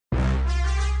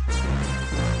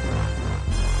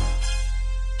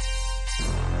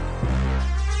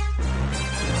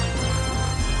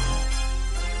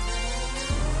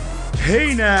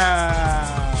Hey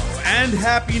now, and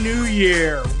Happy New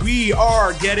Year. We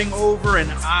are getting over,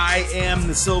 and I am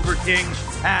the Silver King,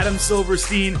 Adam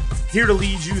Silverstein, here to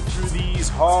lead you through these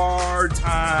hard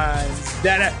times.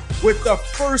 With the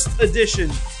first edition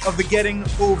of the Getting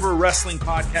Over Wrestling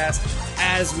podcast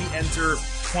as we enter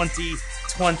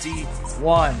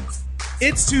 2021.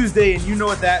 It's Tuesday, and you know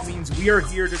what that means. We are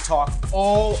here to talk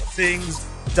all things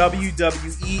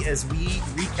WWE as we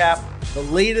recap the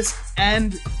latest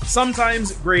and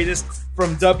sometimes greatest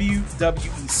from WWE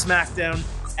SmackDown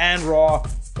and Raw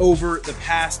over the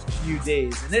past few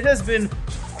days. And it has been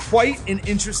quite an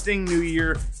interesting new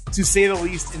year, to say the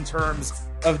least, in terms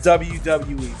of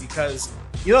WWE, because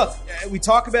look, we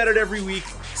talk about it every week.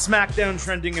 SmackDown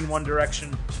trending in one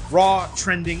direction, Raw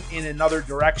trending in another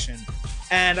direction.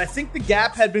 And I think the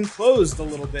gap had been closed a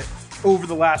little bit over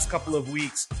the last couple of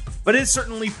weeks, but it's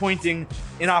certainly pointing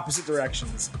in opposite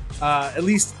directions, at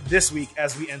least this week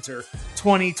as we enter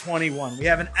 2021. We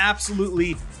have an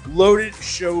absolutely loaded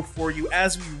show for you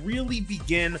as we really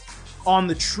begin on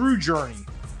the true journey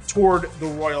toward the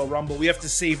Royal Rumble. We have to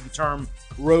save the term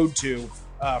road to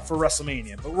for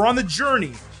WrestleMania, but we're on the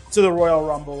journey to the Royal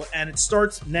Rumble, and it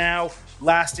starts now,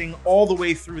 lasting all the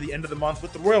way through the end of the month,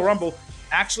 with the Royal Rumble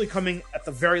actually coming at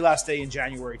the very last day in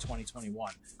January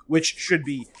 2021, which should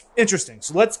be interesting.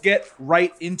 So let's get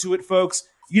right into it, folks.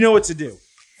 You know what to do.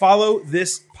 Follow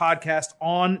this podcast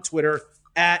on Twitter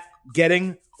at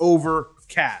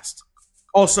GettingOverCast.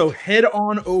 Also, head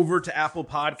on over to Apple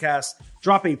Podcasts,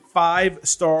 drop a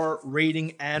 5-star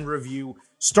rating and review.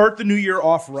 Start the new year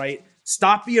off right.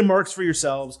 Stop being marks for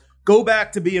yourselves. Go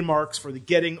back to being marks for the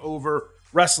Getting Over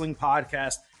Wrestling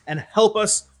podcast and help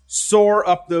us soar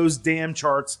up those damn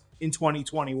charts in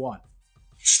 2021.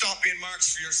 Stop being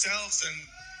marks for yourselves and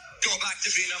go back to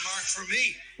being a mark for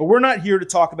me. But we're not here to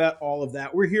talk about all of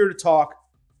that. We're here to talk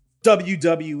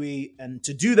WWE. And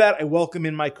to do that, I welcome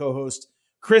in my co-host,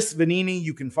 Chris Vanini.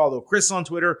 You can follow Chris on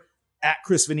Twitter at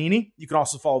Chris Vanini. You can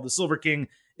also follow the Silver King,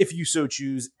 if you so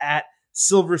choose, at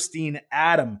Silverstein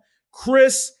Adam.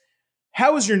 Chris,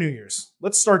 how was your New Year's?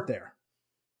 Let's start there.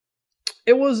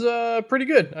 It was pretty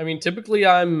good. I mean, typically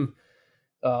I'm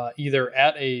either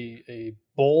at a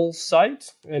bowl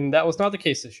site, and that was not the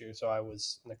case this year. So I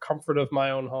was in the comfort of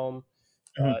my own home.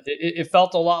 It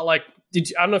felt a lot like, I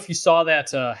don't know if you saw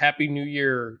that Happy New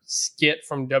Year skit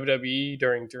from WWE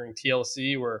during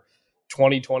TLC, where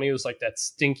 2020 was like that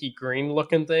stinky green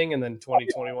looking thing, and then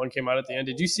 2021 came out at the end.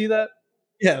 Did you see that?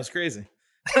 Yeah, it was crazy.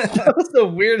 That was the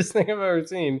weirdest thing I've ever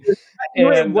seen.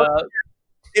 And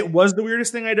it was the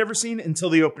weirdest thing I'd ever seen until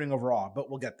the opening of Raw, but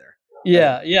we'll get there.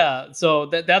 Yeah. So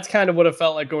that's kind of what it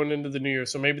felt like going into the new year.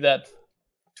 So maybe that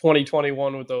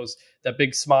 2021 with that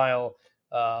big smile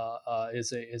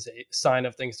is a sign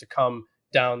of things to come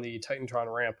down the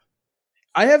Titantron ramp.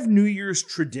 I have New Year's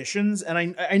traditions, and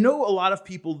I know a lot of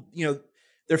people,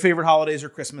 their favorite holidays are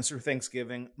Christmas or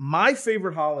Thanksgiving. My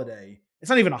favorite holiday, it's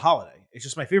not even a holiday, it's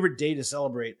just my favorite day to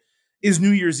celebrate, is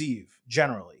New Year's Eve,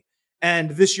 generally.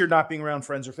 And this year, not being around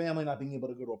friends or family, not being able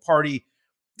to go to a party,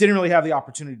 didn't really have the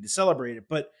opportunity to celebrate it.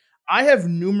 But I have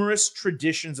numerous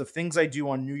traditions of things I do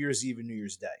on New Year's Eve and New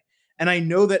Year's Day. And I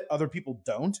know that other people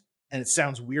don't, and it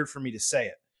sounds weird for me to say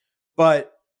it,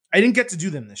 but I didn't get to do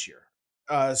them this year.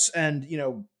 And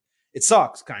it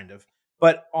sucks, kind of.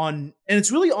 And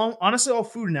it's really honestly all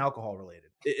food and alcohol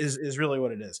related is really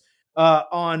what it is.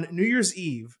 On New Year's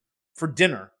Eve for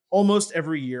dinner, almost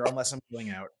every year, unless I'm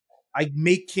going out, I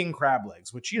make king crab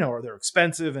legs, which, they're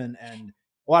expensive and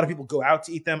a lot of people go out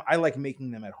to eat them. I like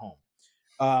making them at home.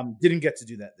 Didn't get to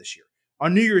do that this year.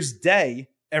 On New Year's Day,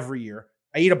 every year,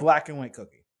 I eat a black and white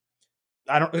cookie.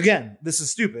 This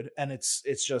is stupid. And it's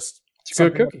a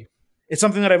good cookie. It's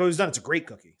something that I've always done. It's a great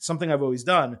cookie. Something I've always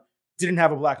done. Didn't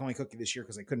have a black and white cookie this year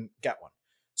because I couldn't get one.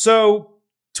 So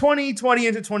 2020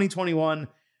 into 2021,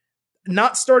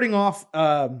 not starting off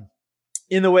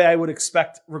in the way I would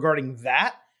expect regarding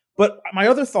that. But my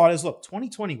other thought is, look,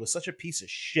 2020 was such a piece of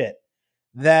shit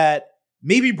that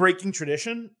maybe breaking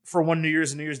tradition for one New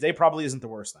Year's and New Year's Day probably isn't the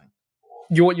worst thing.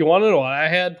 You want to know what I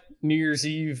had New Year's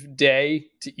Eve day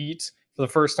to eat for the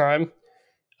first time?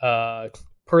 Per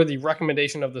the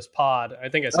recommendation of this pod, I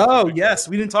think I said. Oh, yes.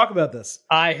 We didn't talk about this.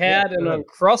 I had an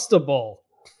Uncrustable.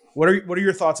 What are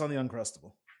your thoughts on the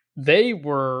Uncrustable? They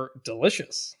were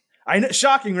delicious. I know,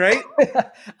 shocking, right?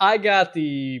 I got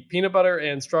the peanut butter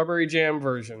and strawberry jam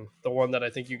version, the one that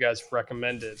I think you guys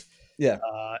recommended. Yeah.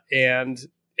 And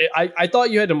I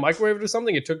thought you had to microwave it or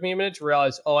something. It took me a minute to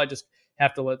realize, I just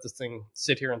have to let this thing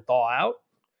sit here and thaw out.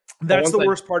 That's the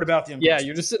worst part about the Uncrustable. Yeah,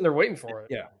 you're just sitting there waiting for it.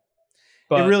 Yeah.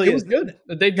 But it really was good.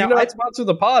 They do not sponsor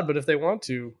the pod, but if they want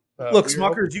to, Look,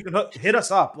 Smuckers, you can hit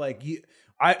us up. Like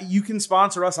you can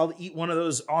sponsor us. I'll eat one of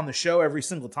those on the show every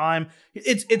single time.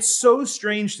 It's so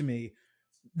strange to me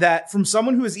that from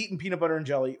someone who has eaten peanut butter and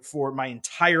jelly for my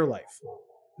entire life,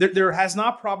 there has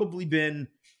not probably been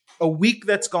a week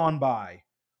that's gone by,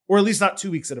 or at least not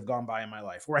 2 weeks that have gone by in my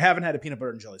life, where I haven't had a peanut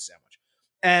butter and jelly sandwich.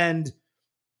 And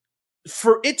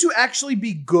for it to actually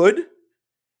be good,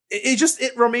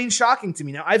 it remains shocking to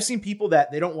me. Now, I've seen people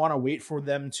that they don't want to wait for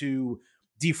them to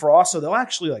defrost, so they'll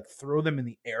actually like throw them in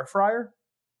the air fryer.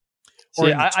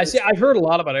 I've heard a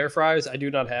lot about air fryers. I do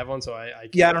not have one, so I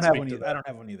can't I don't have one either. I don't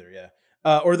have one either.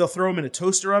 Yeah. Or they'll throw them in a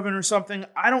toaster oven or something.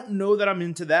 I don't know that I'm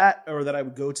into that or that I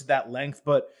would go to that length,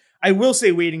 but I will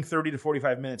say waiting 30 to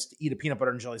 45 minutes to eat a peanut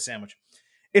butter and jelly sandwich,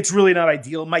 it's really not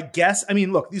ideal. My guess, I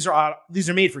mean, look, these are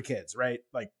made for kids, right?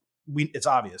 Like it's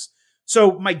obvious.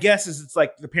 So my guess is it's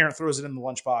like the parent throws it in the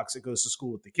lunchbox. It goes to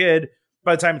school with the kid.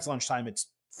 By the time it's lunchtime, it's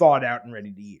thawed out and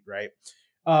ready to eat, right?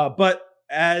 But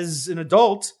as an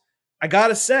adult, I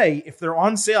gotta say, if they're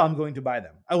on sale, I'm going to buy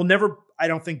them. I will never, I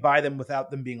don't think, buy them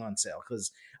without them being on sale because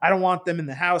I don't want them in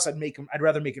the house. I'd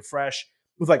rather make it fresh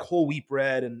with like whole wheat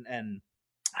bread and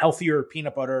healthier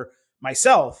peanut butter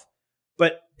myself.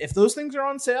 But if those things are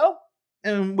on sale,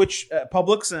 and which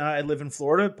Publix, and I live in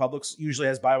Florida, Publix usually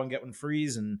has buy one get one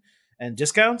frees and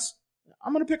discounts,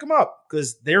 I'm gonna pick them up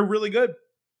because they're really good.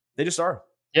 They just are.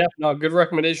 Yeah, no, good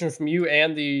recommendation from you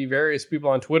and the various people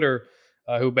on Twitter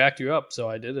who backed you up. So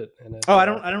I did it. And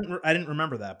I didn't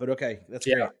remember that, but okay, that's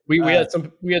great. We had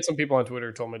some people on Twitter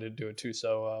who told me to do it too.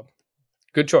 So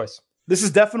good choice. This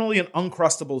is definitely an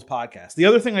Uncrustables podcast. The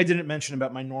other thing I didn't mention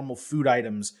about my normal food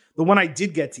items, the one I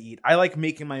did get to eat, I like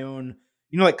making my own.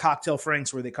 You know, like cocktail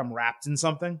franks where they come wrapped in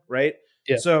something, right?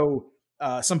 Yeah. So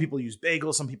some people use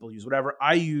bagels, some people use whatever.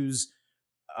 I use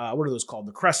what are those called?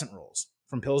 The crescent rolls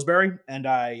from Pillsbury, and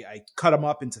I cut them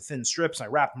up into thin strips. I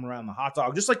wrap them around the hot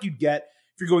dog, just like you'd get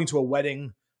if you're going to a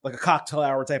wedding, like a cocktail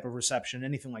hour type of reception,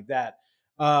 anything like that.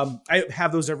 I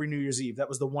have those every New Year's Eve. That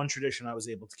was the one tradition I was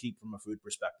able to keep from a food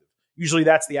perspective. Usually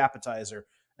that's the appetizer,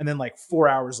 and then like 4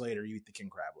 hours later, you eat the king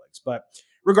crab legs. But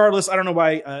regardless, I don't know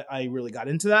why I really got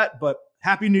into that, but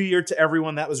Happy New Year to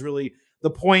everyone. That was really the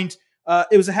point.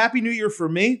 It was a Happy New Year for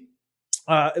me.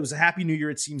 It was a Happy New Year,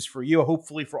 it seems, for you,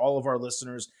 hopefully for all of our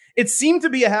listeners. It seemed to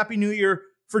be a Happy New Year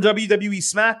for WWE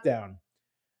SmackDown.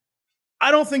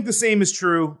 I don't think the same is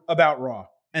true about Raw,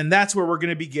 and that's where we're going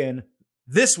to begin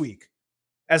this week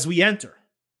as we enter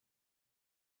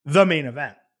the main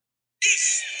event.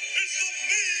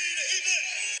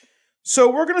 So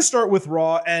we're going to start with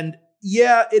Raw, and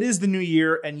yeah, it is the new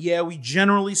year, and yeah, we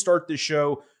generally start the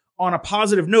show on a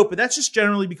positive note, but that's just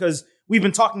generally because we've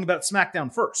been talking about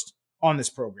SmackDown first on this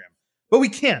program. But we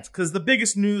can't, because the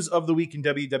biggest news of the week in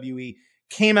WWE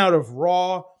came out of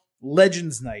Raw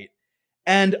Legends Night.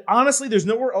 And honestly, there's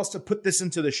nowhere else to put this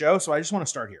into the show, so I just want to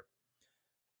start here.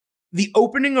 The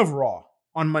opening of Raw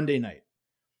on Monday night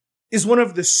is one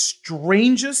of the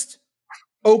strangest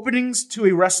openings to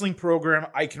a wrestling program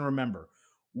I can remember.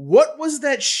 What was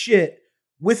that shit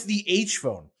with the H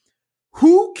phone?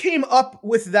 Who came up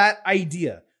with that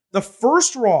idea? The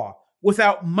first Raw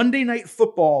without Monday Night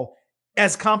Football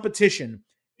as competition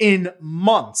in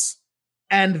months.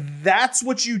 And that's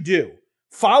what you do.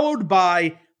 Followed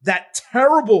by that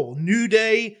terrible New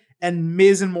Day and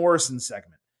Miz and Morrison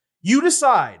segment. You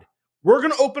decide, we're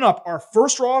going to open up our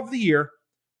first Raw of the year.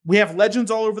 We have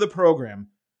legends all over the program.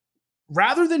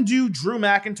 Rather than do Drew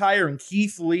McIntyre and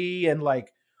Keith Lee and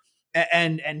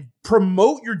and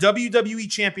promote your WWE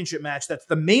Championship match, that's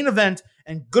the main event,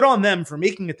 and good on them for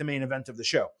making it the main event of the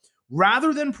show.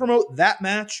 Rather than promote that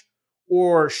match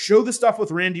or show the stuff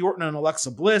with Randy Orton and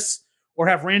Alexa Bliss or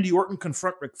have Randy Orton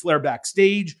confront Ric Flair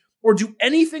backstage or do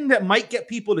anything that might get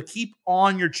people to keep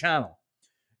on your channel,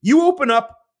 you open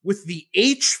up with the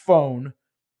H phone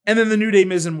and then the New Day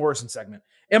Miz and Morrison segment.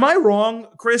 Am I wrong,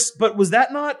 Chris? But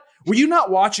were you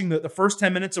not watching the first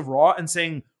 10 minutes of Raw and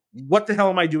saying, what the hell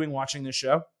am I doing watching this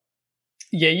show?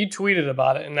 Yeah, you tweeted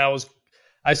about it, and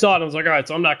I saw it, and I was like, all right,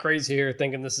 so I'm not crazy here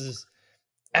thinking this is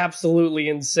absolutely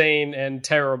insane and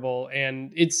terrible.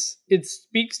 And it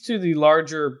speaks to the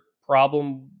larger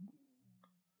problem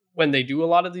when they do a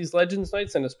lot of these Legends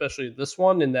nights, and especially this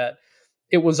one, in that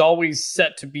it was always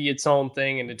set to be its own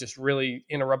thing, and it just really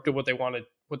interrupted what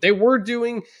they were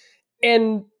doing,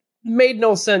 and made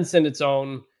no sense in its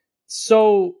own.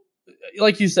 So,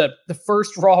 like you said, the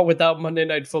first Raw without Monday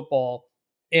Night Football,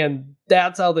 and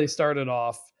that's how they started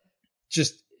off.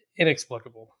 Just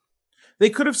inexplicable. They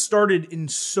could have started in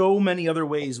so many other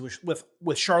ways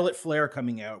with Charlotte Flair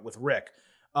coming out with Rick.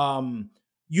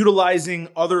 utilizing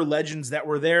other legends that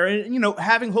were there and,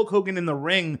 having Hulk Hogan in the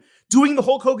ring, doing the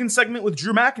Hulk Hogan segment with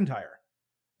Drew McIntyre.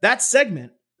 That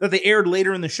segment that they aired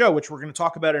later in the show, which we're going to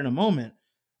talk about in a moment,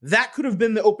 that could have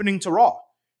been the opening to Raw,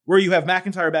 where you have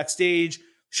McIntyre backstage.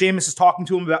 Sheamus is talking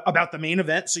to him about the main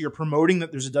event. So you're promoting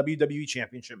that there's a WWE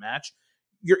championship match.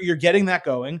 You're getting that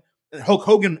going. And Hulk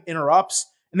Hogan interrupts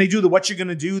and they do the what you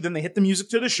gonna do. Then they hit the music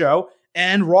to the show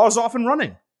and Raw's off and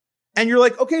running. And you're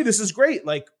like, okay, this is great.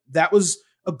 Like, that was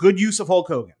a good use of Hulk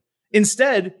Hogan.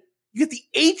 Instead, you get the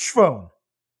H phone.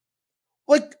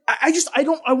 Like, I wish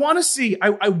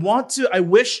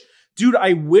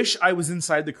I was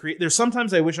inside the creative. There's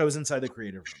sometimes I wish I was inside the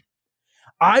creative room.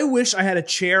 I wish I had a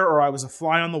chair or I was a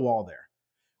fly on the wall there,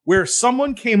 where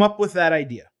someone came up with that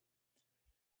idea.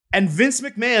 And Vince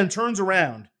McMahon turns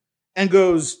around and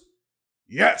goes,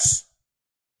 yes,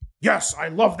 I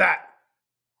love that.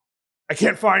 I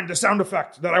can't find the sound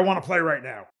effect that I want to play right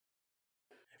now.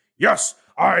 Yes,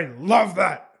 I love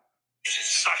that. This is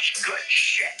such good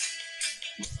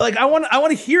shit. Like, I want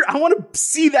to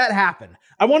see that happen.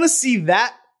 I want to see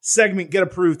that segment get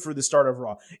approved for the start of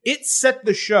Raw. It set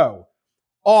the show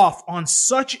off on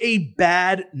such a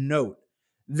bad note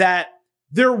that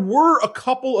there were a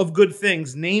couple of good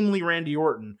things, namely Randy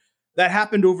Orton, that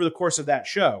happened over the course of that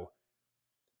show.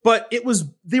 But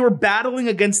they were battling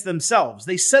against themselves.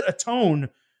 They set a tone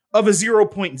of a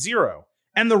 0.0.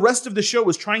 And the rest of the show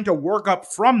was trying to work up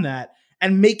from that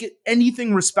and make it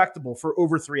anything respectable for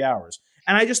over 3 hours.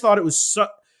 And I just thought it was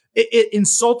it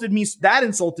insulted me. That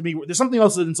insulted me. There's something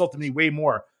else that insulted me way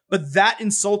more. But that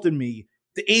insulted me.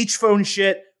 The H phone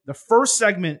shit, the first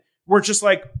segment, where it's just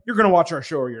like, you're going to watch our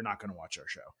show or you're not going to watch our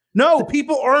show. No,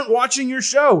 people aren't watching your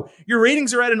show. Your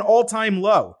ratings are at an all-time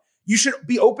low. You should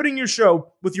be opening your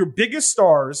show with your biggest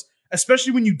stars,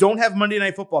 especially when you don't have Monday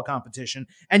Night Football competition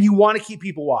and you want to keep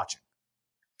people watching.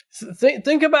 So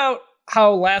think about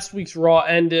how last week's Raw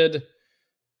ended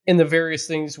and the various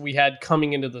things we had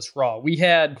coming into this Raw. We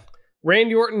had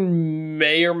Randy Orton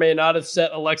may or may not have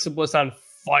set Alexa Bliss on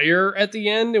fire at the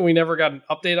end, and we never got an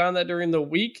update on that during the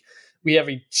week. We have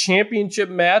a championship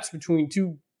match between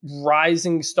two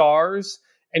rising stars,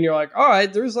 and you're like, all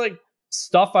right, there's like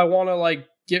stuff I want to like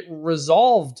get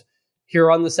resolved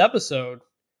here on this episode.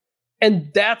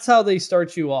 And that's how they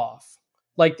start you off.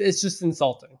 Like, it's just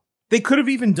insulting. They could have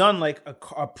even done like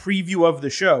a preview of the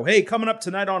show. Hey, coming up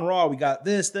tonight on Raw, we got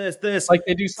this. Like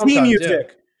they do sometimes. Theme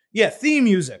music. Yeah, theme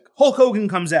music. Hulk Hogan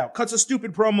comes out, cuts a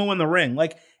stupid promo in the ring.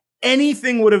 Like,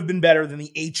 anything would have been better than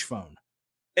the H phone.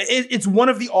 It's one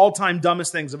of the all-time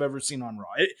dumbest things I've ever seen on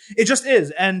Raw. It just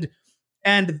is. And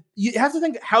you have to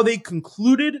think how they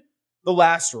concluded the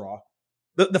last Raw,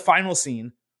 the final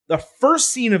scene, the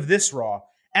first scene of this Raw,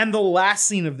 and the last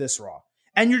scene of this Raw.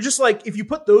 And you're just like, if you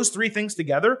put those three things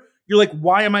together, you're like,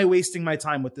 why am I wasting my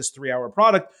time with this 3-hour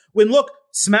product? When, look,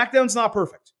 SmackDown's not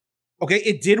perfect. Okay,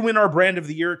 it did win our brand of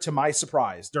the year, to my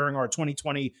surprise, during our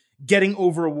 2020 Getting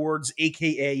Over Awards,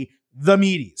 aka the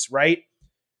Meaties, right?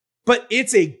 But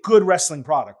it's a good wrestling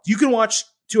product. You can watch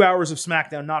 2 hours of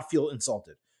SmackDown, not feel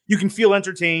insulted. You can feel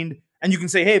entertained, and you can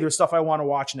say, hey, there's stuff I want to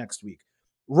watch next week.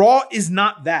 Raw is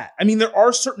not that. I mean, there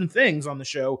are certain things on the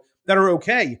show that are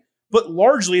okay, but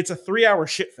largely it's a 3-hour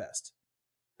shitfest.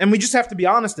 And we just have to be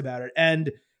honest about it.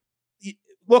 And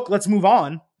look, let's move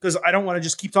on, because I don't want to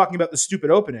just keep talking about the stupid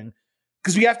opening,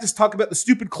 because we have to talk about the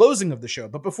stupid closing of the show.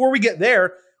 But before we get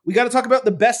there, we got to talk about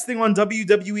the best thing on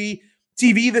WWE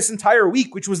TV this entire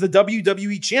week, which was the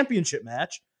WWE Championship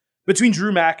match between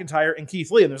Drew McIntyre and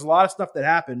Keith Lee. And there's a lot of stuff that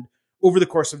happened over the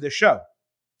course of this show.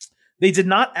 They did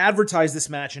not advertise this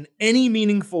match in any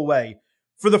meaningful way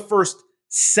for the first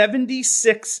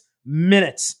 76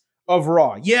 minutes of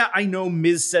Raw. Yeah, I know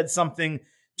Miz said something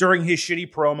during his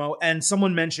shitty promo, and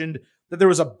someone mentioned that there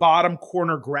was a bottom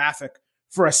corner graphic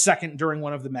for a second during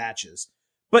one of the matches.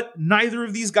 But neither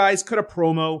of these guys cut a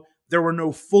promo. There were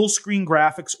no full screen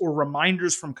graphics or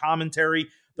reminders from commentary.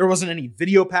 There wasn't any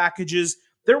video packages.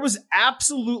 There was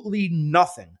absolutely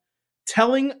nothing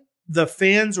telling the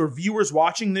fans or viewers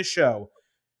watching this show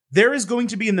there is going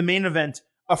to be in the main event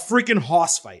a freaking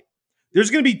hoss fight.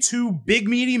 There's going to be two big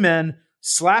meaty men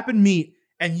slapping meat,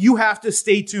 and you have to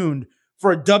stay tuned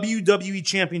for a WWE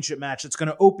Championship match that's going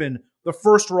to open the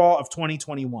first Raw of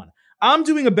 2021. I'm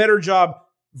doing a better job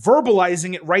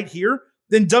verbalizing it right here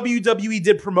than WWE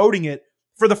did promoting it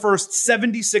for the first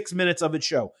 76 minutes of its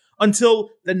show. Until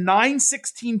the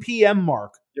 9:16 p.m.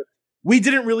 mark, we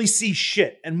didn't really see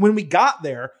shit. And when we got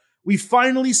there, we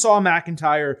finally saw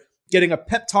McIntyre getting a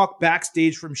pep talk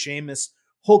backstage from Sheamus.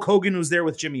 Hulk Hogan was there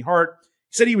with Jimmy Hart.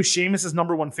 He said he was Sheamus's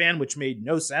 #1 fan, which made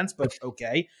no sense, but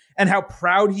okay. And how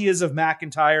proud he is of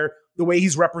McIntyre. the way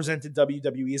he's represented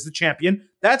WWE as the champion.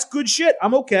 That's good shit.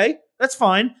 I'm okay. That's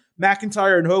fine.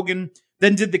 McIntyre and Hogan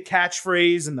then did the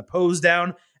catchphrase and the pose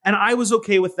down, and I was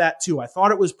okay with that too. I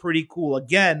thought it was pretty cool.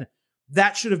 Again,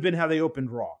 that should have been how they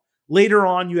opened Raw. Later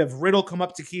on, you have Riddle come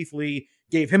up to Keith Lee,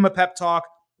 gave him a pep talk,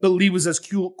 but Lee was as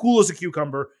cool as a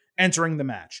cucumber entering the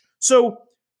match. So,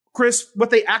 Chris, what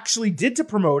they actually did to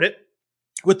promote it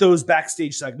with those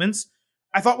backstage segments,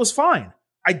 I thought was fine.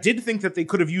 I did think that they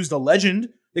could have used a legend.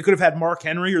 They could have had Mark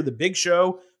Henry or The Big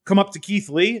Show come up to Keith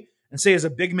Lee and say, as a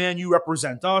big man, you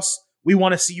represent us. We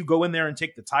want to see you go in there and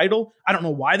take the title. I don't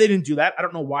know why they didn't do that. I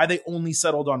don't know why they only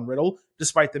settled on Riddle,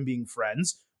 despite them being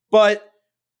friends. But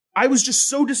I was just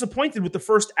so disappointed with the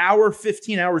first hour,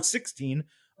 15, hour 16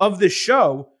 of this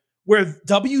show, where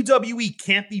WWE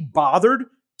can't be bothered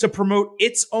to promote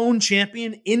its own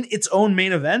champion in its own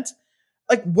main event.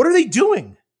 Like, what are they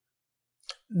doing?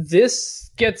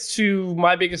 This gets to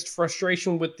my biggest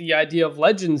frustration with the idea of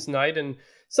Legends Night, and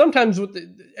sometimes with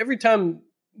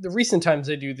the recent times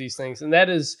they do these things, and that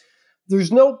is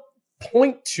there's no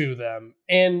point to them.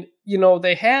 And,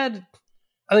 they had,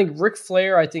 I think, Ric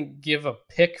Flair, give a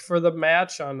pick for the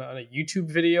match on a YouTube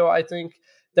video, I think,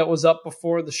 that was up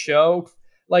before the show.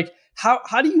 Like,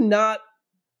 how do you not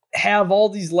have all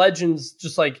these legends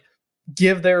just like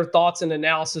give their thoughts and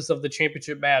analysis of the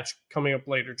championship match coming up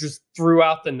later, just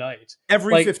throughout the night?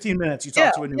 Every 15 minutes, you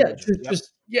talk to a new legend.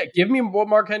 Give me what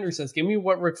Mark Henry says. Give me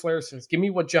what Ric Flair says. Give me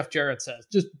what Jeff Jarrett says.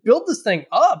 Just build this thing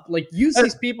up. Like, use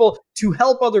these people to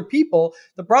help other people.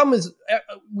 The problem is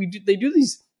they do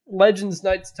these Legends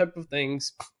Nights type of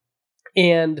things,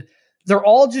 and they're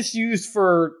all just used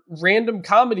for random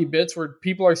comedy bits where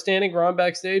people are standing around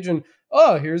backstage and,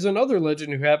 oh, here's another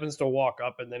legend who happens to walk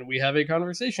up, and then we have a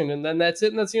conversation, and then that's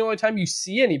it. And that's the only time you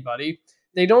see anybody.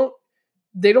 They don't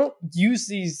use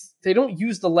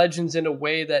the legends in a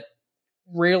way that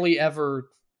rarely ever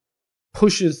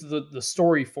pushes the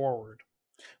story forward.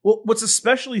 Well, what's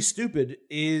especially stupid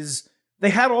is they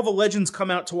had all the legends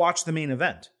come out to watch the main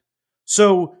event.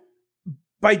 So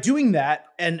by doing that,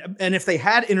 and if they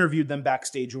had interviewed them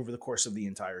backstage over the course of the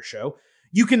entire show,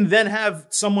 you can then have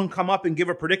someone come up and give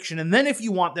a prediction. And then if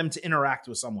you want them to interact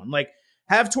with someone, like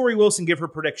have Tori Wilson give her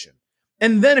prediction.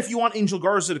 And then if you want Angel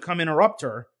Garza to come interrupt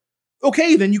her,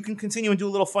 okay, then you can continue and do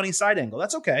a little funny side angle.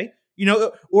 That's okay.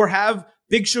 Or have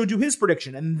Big Show do his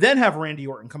prediction and then have Randy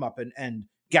Orton come up and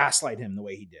gaslight him the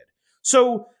way he did.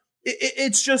 So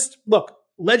it's just, look,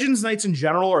 Legends Nights in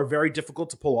general are very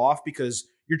difficult to pull off because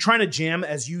you're trying to jam,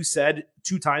 as you said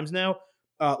 2 times now,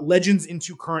 legends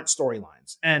into current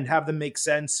storylines and have them make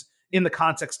sense in the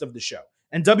context of the show.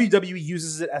 And WWE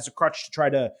uses it as a crutch to try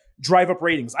to drive up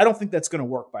ratings. I don't think that's going to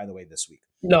work, by the way, this week.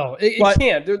 No, it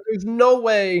can't. There's no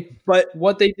way. But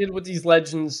what they did with these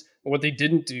legends, what they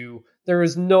didn't do, there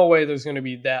is no way there's going to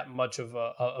be that much of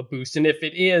a boost. And if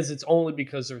it is, it's only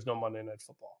because there's no Monday Night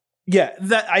Football. Yeah,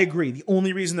 that I agree. The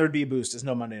only reason there'd be a boost is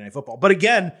no Monday Night Football. But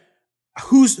again,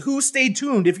 who stayed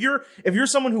tuned? If you're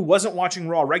someone who wasn't watching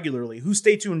Raw regularly, who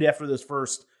stayed tuned after those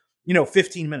first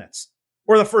 15 minutes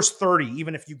or the first 30,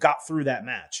 even if you got through that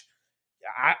match?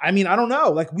 I mean, I don't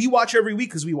know. Like, we watch every week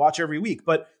because we watch every week.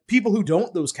 But people who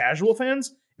don't, those casual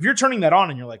fans, if you're turning that on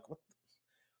and you're like,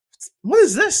 what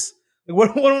is this?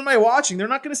 Like, what am I watching? They're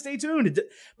not going to stay tuned.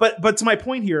 But to my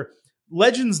point here,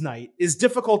 Legends Night is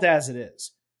difficult as it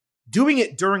is. Doing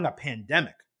it during a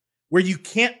pandemic where you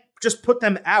can't just put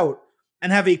them out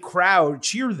and have a crowd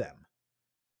cheer them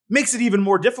makes it even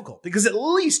more difficult, because at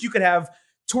least you could have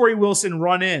Tori Wilson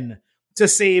run in to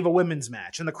save a women's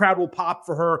match and the crowd will pop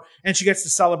for her and she gets to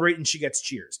celebrate and she gets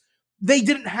cheers. They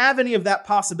didn't have any of that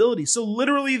possibility. So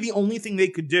literally the only thing they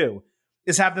could do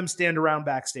is have them stand around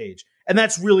backstage. And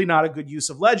that's really not a good use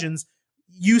of legends.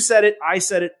 You said it. I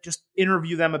said it. Just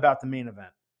interview them about the main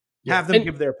event. Yeah. Have them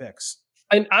give their picks.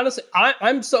 And honestly,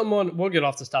 I'm someone, we'll get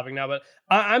off this topic now, but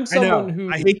I'm someone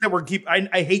who... I hate that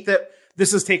I hate that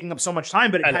this is taking up so much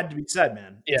time, but it had to be said,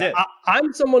 man. Yeah,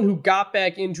 I'm someone who got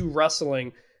back into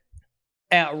wrestling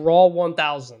at Raw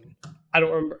 1000. I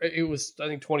don't remember. It was, I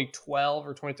think, 2012 or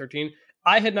 2013.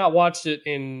 I had not watched it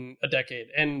in a decade.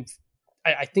 And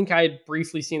I think I had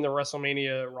briefly seen the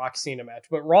WrestleMania Rock Cena match,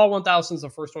 but Raw 1000 is the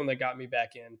first one that got me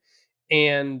back in.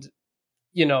 And,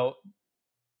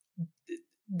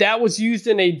 that was used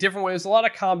in a different way. There's a lot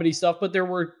of comedy stuff, but there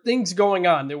were things going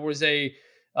on. There was a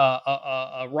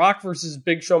Rock versus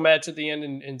Big Show match at the end,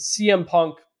 and CM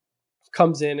Punk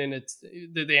comes in, and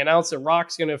they announce that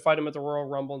Rock's going to fight him at the Royal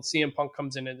Rumble, and CM Punk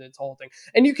comes in, and it's the whole thing.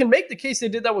 And you can make the case they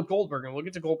did that with Goldberg, and we'll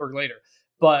get to Goldberg later.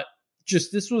 But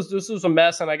just this was a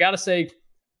mess, and I got to say,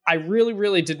 I really,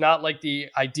 really did not like the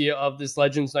idea of this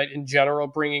Legends Night in general,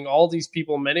 bringing all these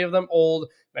people, many of them old,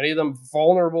 many of them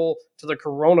vulnerable to the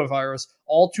coronavirus,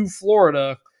 all to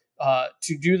Florida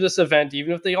to do this event,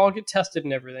 even if they all get tested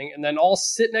and everything, and then all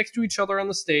sit next to each other on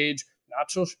the stage,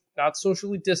 not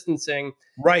socially distancing.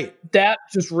 Right. That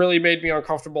just really made me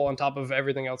uncomfortable on top of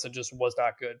everything else that just was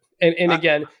not good. And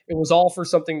again, it was all for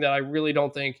something that I really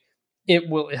don't think it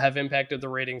will have impacted the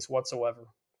ratings whatsoever.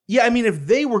 Yeah, I mean, if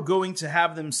they were going to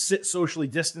have them sit socially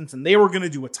distanced and they were going to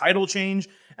do a title change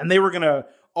and they were going to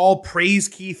all praise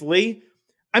Keith Lee,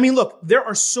 I mean, look, there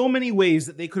are so many ways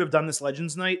that they could have done this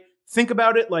Legends Night. Think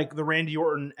about it like the Randy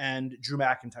Orton and Drew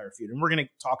McIntyre feud. And we're going to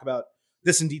talk about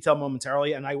this in detail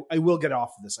momentarily, and I will get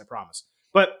off of this, I promise.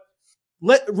 But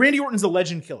Randy Orton's the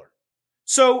legend killer.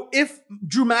 So if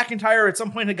Drew McIntyre at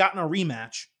some point had gotten a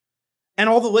rematch and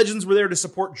all the legends were there to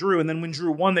support Drew, and then when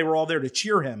Drew won, they were all there to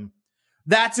cheer him,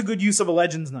 that's a good use of a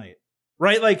Legends Night,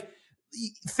 right? Like,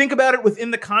 think about it within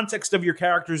the context of your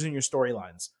characters and your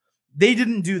storylines. They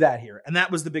didn't do that here, and that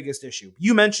was the biggest issue.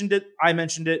 You mentioned it. I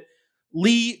mentioned it.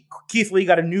 Keith Lee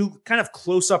got a new kind of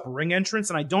close-up ring entrance,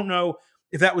 and I don't know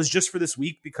if that was just for this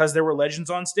week because there were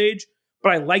legends on stage,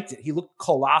 but I liked it. He looked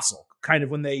colossal, kind of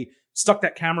when they stuck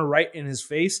that camera right in his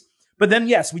face. But then,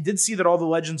 yes, we did see that all the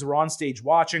legends were on stage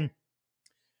watching.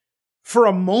 For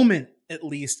a moment, at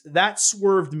least, that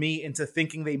swerved me into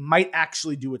thinking they might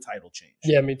actually do a title change.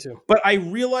 Yeah, me too. But I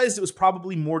realized it was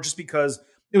probably more just because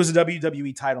it was a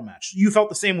WWE title match. You felt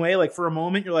the same way? Like, for a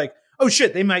moment, you're like, oh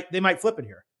shit, they might flip it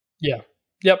here. Yeah.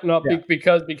 Yep. No, yeah.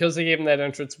 Because they gave him that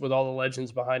entrance with all the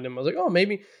legends behind him. I was like, oh,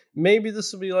 maybe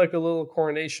this will be like a little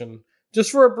coronation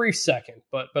just for a brief second.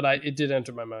 But it did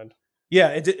enter my mind. Yeah,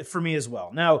 it did for me as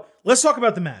well. Now, let's talk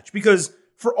about the match, because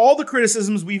for all the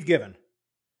criticisms we've given,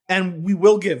 and we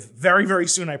will give very, very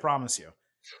soon, I promise you,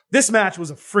 this match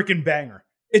was a freaking banger.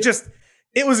 It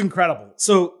was incredible.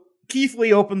 So Keith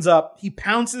Lee opens up, he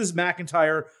pounces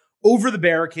McIntyre over the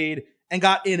barricade and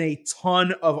got in a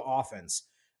ton of offense.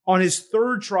 On his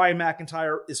third try,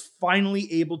 McIntyre is finally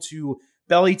able to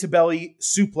belly-to-belly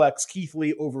suplex Keith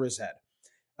Lee over his head.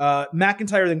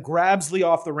 McIntyre then grabs Lee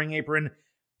off the ring apron,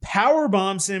 power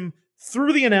bombs him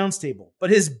through the announce table, but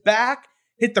his back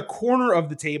hit the corner of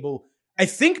the table, I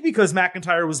think because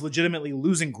McIntyre was legitimately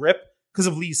losing grip because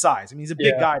of Lee's size. I mean, he's a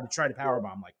big guy to try to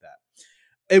powerbomb like that.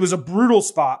 It was a brutal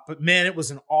spot, but man, it was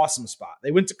an awesome spot.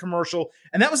 They went to commercial,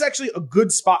 and that was actually a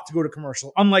good spot to go to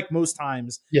commercial, unlike most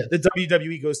times that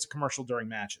WWE goes to commercial during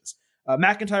matches.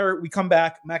 McIntyre, we come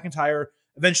back. McIntyre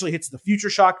eventually hits the Future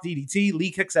Shock DDT. Lee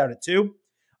kicks out at 2.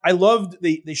 I loved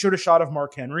they showed a shot of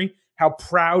Mark Henry, how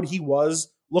proud he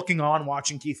was looking on,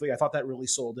 watching Keith Lee. I thought that really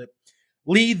sold it.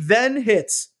 Lee then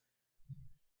hits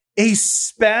a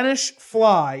Spanish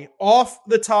fly off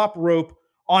the top rope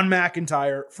on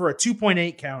McIntyre for a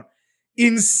 2.8 count.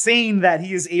 Insane that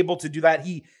he is able to do that.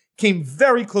 He came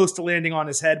very close to landing on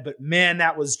his head, but man,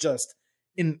 that was just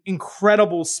an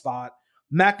incredible spot.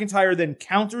 McIntyre then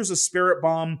counters a Spirit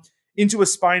Bomb into a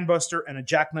Spine Buster and a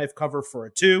Jackknife cover for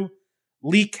a 2.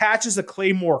 Lee catches a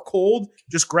Claymore cold,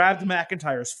 just grabbed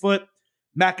McIntyre's foot.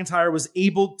 McIntyre was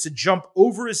able to jump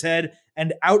over his head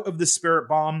and out of the Spirit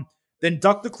Bomb, then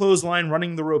duck the clothesline,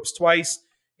 running the ropes twice,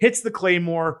 hits the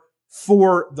Claymore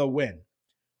for the win.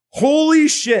 Holy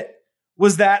shit,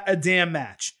 was that a damn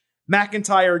match.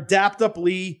 McIntyre dapped up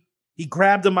Lee. He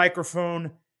grabbed a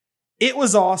microphone. It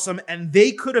was awesome, and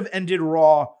they could have ended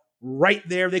Raw right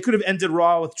there. They could have ended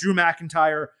Raw with Drew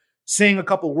McIntyre saying a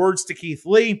couple words to Keith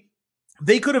Lee.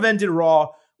 They could have ended Raw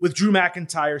with Drew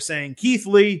McIntyre saying, Keith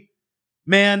Lee,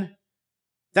 man,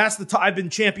 that's I've been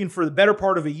champion for the better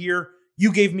part of a year.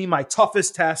 You gave me my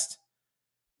toughest test.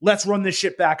 Let's run this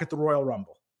shit back at the Royal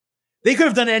Rumble. They could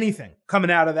have done anything coming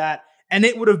out of that, and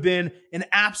it would have been an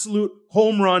absolute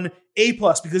home run, A+,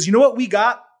 because you know what we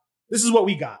got? This is what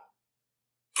we got.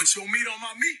 Put your meat on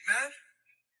my meat, man.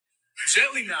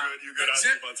 Gently now. You good?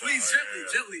 Please,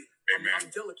 gently. Hey, I'm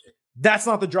delicate. That's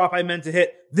not the drop I meant to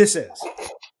hit. This is.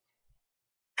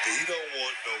 He don't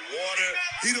want no water.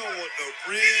 He don't want no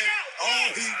bread.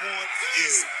 All he wants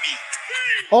is meat.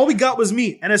 All we got was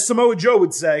meat. And as Samoa Joe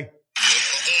would say,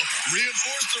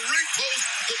 reinforce the ring post.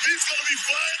 The beef's going to be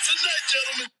flying tonight,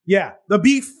 gentlemen. Yeah, the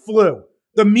beef flew.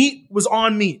 The meat was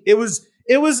on meat. It was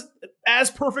as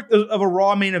perfect of a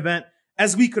Raw main event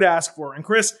as we could ask for. And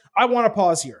Chris, I want to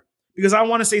pause here because I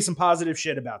want to say some positive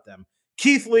shit about them.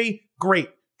 Keith Lee, great.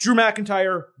 Drew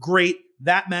McIntyre, great.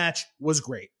 That match was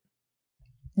great.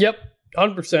 Yep,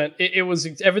 100%. It was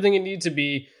everything it needed to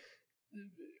be.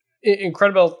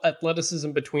 Incredible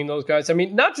athleticism between those guys. I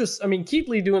mean, Keith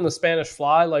Lee doing the Spanish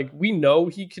fly, like we know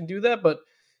he can do that, but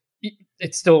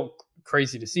it's still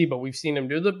crazy to see, but we've seen him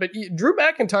do that. But Drew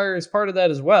McIntyre is part of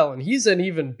that as well, and he's an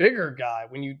even bigger guy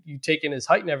when you take in his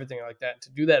height and everything like that. To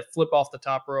do that flip off the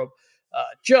top rope,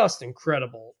 just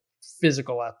incredible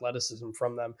physical athleticism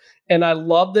from them. And I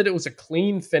love that it was a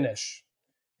clean finish.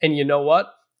 And you know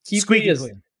what? Keith Lee is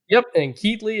clean. Yep, and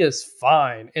Keith Lee is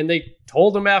fine. And they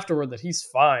told him afterward that he's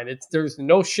fine. There's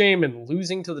no shame in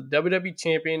losing to the WWE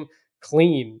champion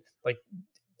clean. Like,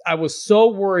 I was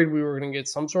so worried we were going to get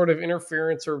some sort of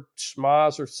interference or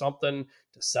schmoz or something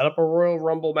to set up a Royal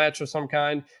Rumble match of some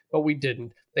kind, but we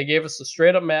didn't. They gave us a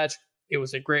straight up match. It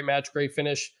was a great match, great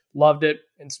finish. Loved it.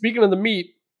 And speaking of the meat,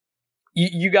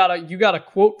 you got a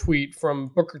quote tweet from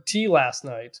Booker T last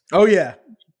night. Oh yeah,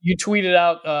 you tweeted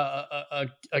out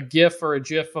a GIF or a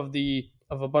GIF of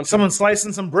a bunch someone of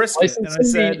slicing some brisket, and I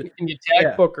said, and you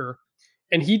tagged Booker,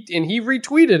 and he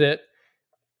retweeted it.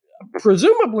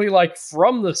 Presumably, like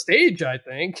from the stage, I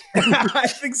think. I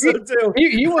think so too.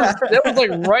 He was. That was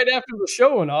like right after the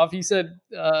show went off. He said,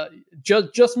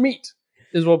 "Just meat."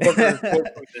 Is what Booker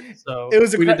did. So it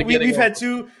was. We've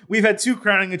had two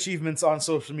crowning achievements on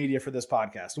social media for this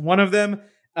podcast. One of them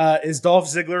is Dolph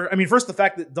Ziggler. I mean, first the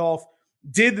fact that Dolph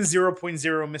did the 0.0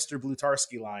 Mr.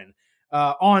 Blutarski line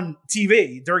on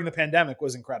TV during the pandemic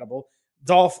was incredible.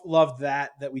 Dolph loved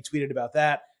that we tweeted about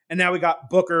that, and now we got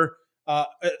Booker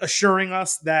assuring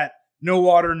us that no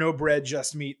water, no bread,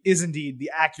 just meat is indeed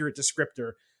the accurate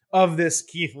descriptor of this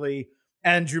Keith Lee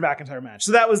and Drew McIntyre match.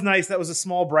 So that was nice. That was a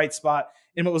small bright spot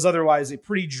in what was otherwise a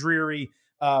pretty dreary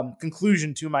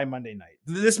conclusion to my Monday night.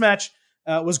 This match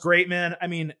was great, man. I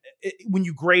mean, when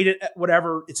you grade it at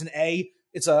whatever, it's an A.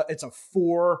 It's a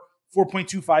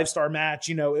 4.25 star match.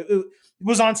 You know, it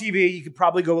was on TV. You could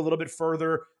probably go a little bit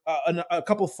further. A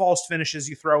couple of false finishes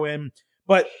you throw in.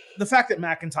 But the fact that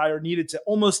McIntyre needed to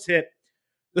almost hit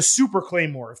the Super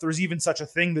Claymore, if there's even such a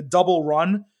thing, the double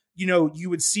run, you know, you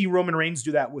would see Roman Reigns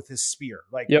do that with his spear.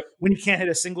 Like when you can't hit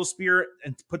a single spear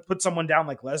and put someone down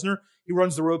like Lesnar, he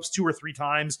runs the ropes 2 or 3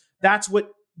 times. That's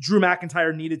what Drew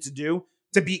McIntyre needed to do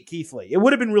to beat Keith Lee. It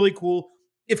would have been really cool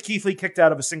if Keith Lee kicked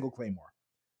out of a single Claymore.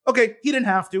 Okay, he didn't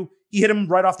have to. He hit him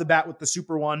right off the bat with the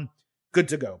Super one. Good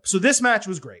to go. So this match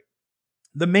was great.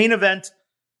 The main event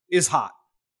is hot.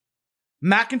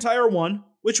 McIntyre won,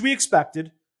 which we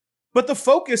expected, but the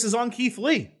focus is on Keith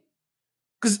Lee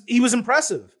because he was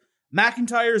impressive.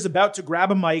 McIntyre is about to grab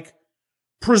a mic,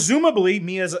 presumably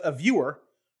me as a viewer,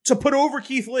 to put over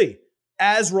Keith Lee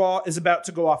as Raw is about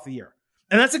to go off the air.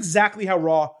 And that's exactly how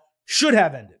Raw should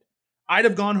have ended. I'd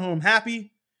have gone home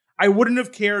happy. I wouldn't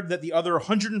have cared that the other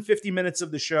 150 minutes of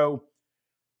the show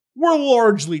were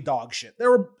largely dog shit.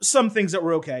 There were some things that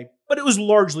were okay, but it was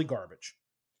largely garbage.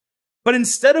 But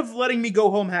instead of letting me go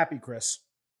home happy, Chris,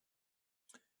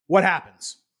 what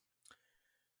happens?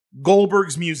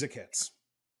 Goldberg's music hits.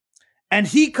 And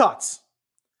he cuts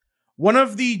one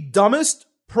of the dumbest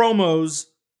promos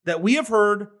that we have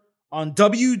heard on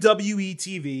WWE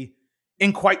TV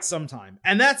in quite some time.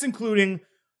 And that's including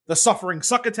the suffering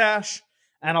succotash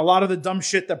and a lot of the dumb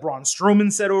shit that Braun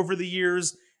Strowman said over the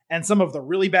years and some of the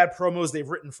really bad promos they've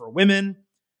written for women.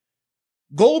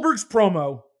 Goldberg's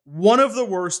promo, one of the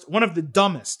worst, one of the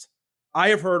dumbest I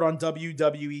have heard on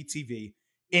WWE TV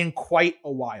in quite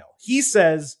a while. He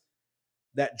says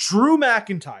that Drew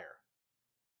McIntyre,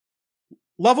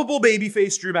 lovable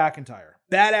babyface Drew McIntyre,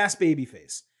 badass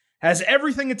babyface, has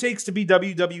everything it takes to be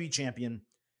WWE champion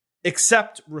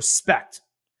except respect.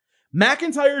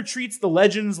 McIntyre treats the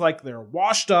legends like they're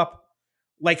washed up,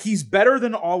 like he's better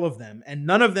than all of them, and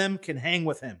none of them can hang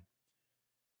with him.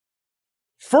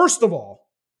 First of all,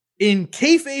 in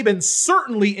kayfabe and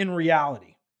certainly in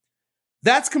reality,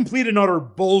 that's complete and utter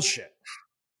bullshit.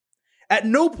 At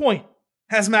no point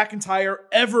has McIntyre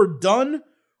ever done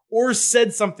or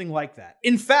said something like that.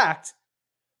 In fact,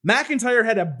 McIntyre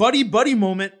had a buddy-buddy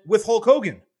moment with Hulk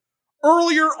Hogan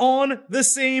earlier on the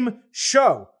same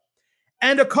show.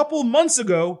 And a couple months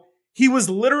ago, he was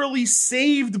literally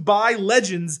saved by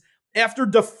legends after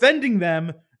defending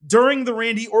them during the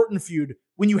Randy Orton feud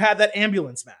when you had that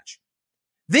ambulance match.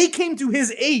 They came to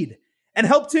his aid and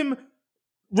helped him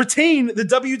retain the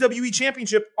WWE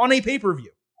Championship on a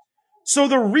pay-per-view. So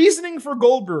the reasoning for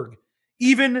Goldberg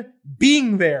even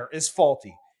being there is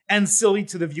faulty and silly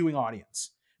to the viewing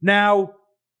audience. Now,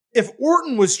 if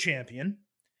Orton was champion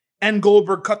and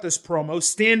Goldberg cut this promo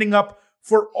standing up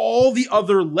for all the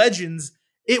other legends,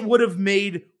 it would have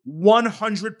made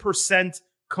 100%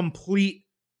 complete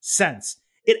sense.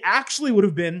 It actually would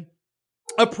have been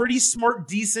a pretty smart,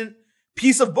 decent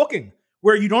piece of booking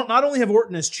where you don't not only have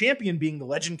Orton as champion being the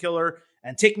legend killer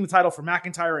and taking the title from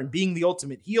McIntyre and being the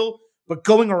ultimate heel, but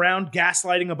going around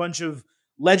gaslighting a bunch of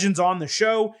legends on the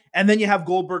show, and then you have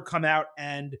Goldberg come out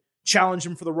and challenge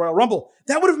him for the Royal Rumble.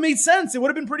 That would have made sense. It would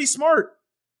have been pretty smart.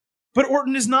 But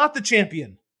Orton is not the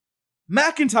champion.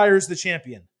 McIntyre is the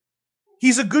champion.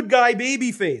 He's a good guy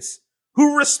babyface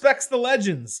who respects the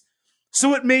legends.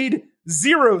 So it made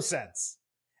zero sense.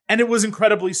 And it was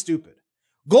incredibly stupid.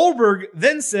 Goldberg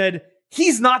then said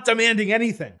he's not demanding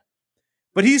anything,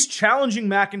 but he's challenging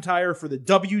McIntyre for the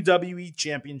WWE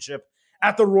Championship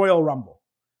at the Royal Rumble.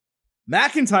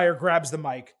 McIntyre grabs the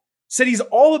mic, said he's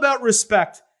all about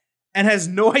respect, and has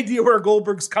no idea where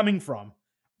Goldberg's coming from.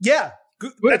 Yeah,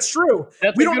 that's true.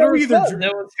 We don't know either, Drew.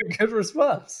 That was a good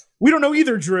response. We don't know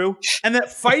either, Drew. And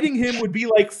that fighting him would be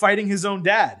like fighting his own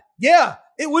dad. Yeah,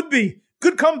 it would be.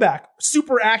 Good comeback.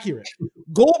 Super accurate.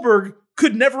 Goldberg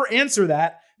could never answer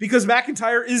that because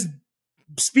McIntyre is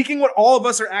speaking what all of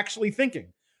us are actually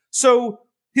thinking. So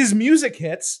his music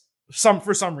hits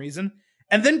for some reason,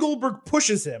 and then Goldberg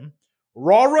pushes him.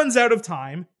 Raw runs out of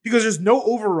time because there's no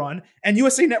overrun, and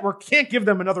USA Network can't give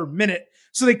them another minute,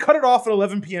 so they cut it off at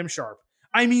 11 p.m. sharp.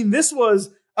 I mean, this was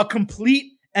a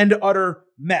complete and utter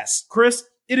mess. Chris,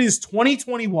 it is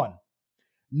 2021.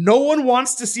 No one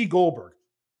wants to see Goldberg.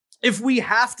 If we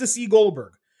have to see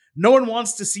Goldberg, no one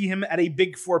wants to see him at a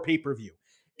Big Four pay-per-view.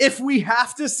 If we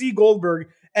have to see Goldberg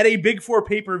at a Big Four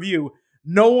pay-per-view,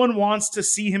 no one wants to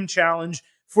see him challenge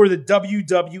for the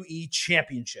WWE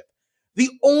Championship. The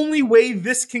only way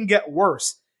this can get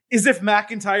worse is if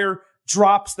McIntyre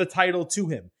drops the title to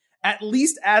him. At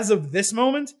least as of this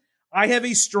moment, I have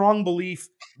a strong belief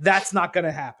that's not going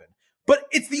to happen. But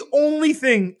it's the only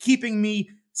thing keeping me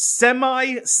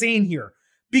semi-sane here.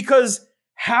 Because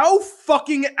how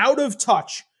fucking out of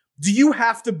touch do you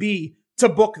have to be to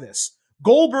book this?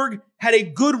 Goldberg had a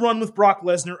good run with Brock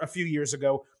Lesnar a few years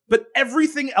ago, but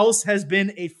everything else has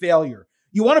been a failure.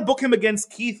 You want to book him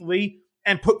against Keith Lee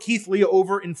and put Keith Lee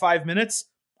over in 5 minutes?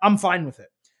 I'm fine with it.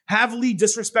 Have Lee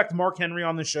disrespect Mark Henry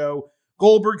on the show.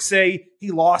 Goldberg say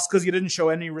he lost because he didn't show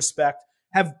any respect.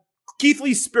 Have Keith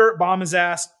Lee spirit bomb his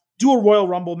ass, do a Royal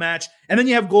Rumble match, and then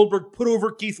you have Goldberg put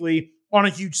over Keith Lee on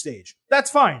a huge stage. That's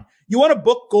fine. You want to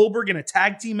book Goldberg in a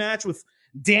tag team match with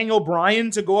Daniel Bryan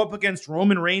to go up against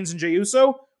Roman Reigns and Jey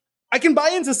Uso? I can buy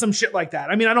into some shit like that.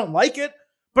 I mean, I don't like it,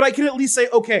 but I can at least say,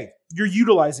 okay, you're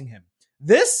utilizing him.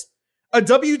 This, a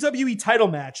WWE title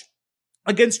match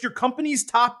against your company's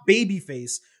top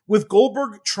babyface with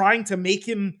Goldberg trying to make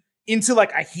him into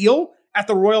like a heel at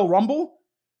the Royal Rumble?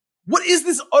 What is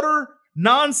this utter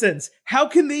nonsense? How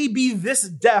can they be this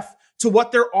deaf to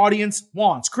what their audience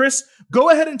wants? Chris, go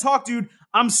ahead and talk, dude.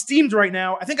 I'm steamed right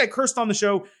now. I think I cursed on the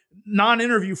show,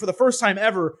 non-interview for the first time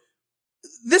ever.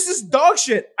 This is dog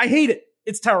shit. I hate it.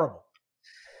 It's terrible.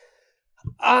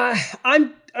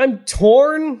 I'm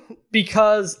torn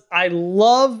because I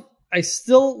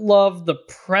still love the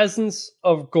presence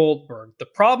of Goldberg. The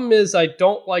problem is I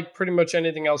don't like pretty much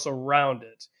anything else around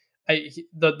it.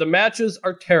 The matches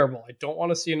are terrible. I don't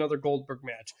want to see another Goldberg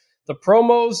match. The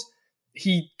promos,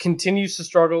 he continues to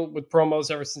struggle with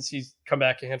promos ever since he's come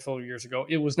back a handful of years ago.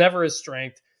 It was never his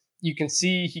strength. You can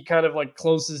see he kind of like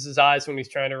closes his eyes when he's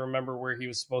trying to remember where he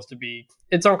was supposed to be.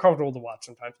 It's uncomfortable to watch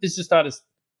sometimes. It's just not his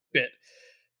bit.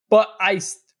 But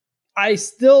I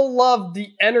still love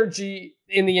the energy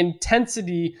and the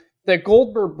intensity that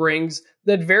Goldberg brings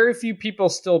that very few people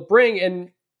still bring.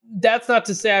 And that's not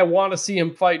to say I want to see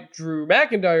him fight Drew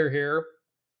McIntyre here,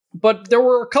 but there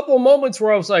were a couple of moments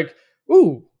where I was like,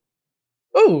 ooh,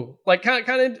 like kind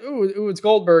of, it's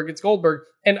Goldberg.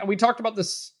 And we talked about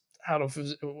this, I don't know if it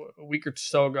was a week or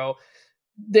so ago.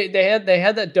 They had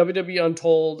that WWE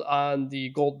Untold on the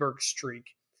Goldberg streak,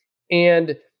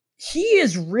 and he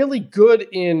is really good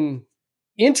in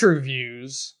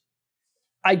interviews.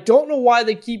 I don't know why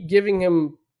they keep giving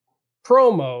him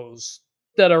promos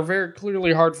that are very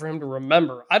clearly hard for him to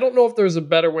remember. I don't know if there's a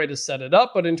better way to set it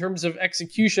up, but in terms of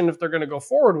execution, if they're going to go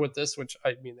forward with this, which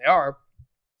I mean they are,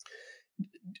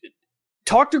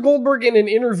 talk to Goldberg in an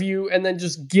interview and then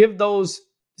just give those,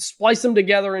 splice them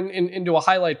together into a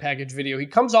highlight package video. He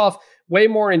comes off way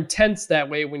more intense that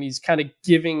way when he's kind of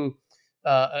giving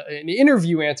an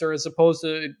interview answer as opposed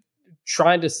to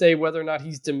trying to say whether or not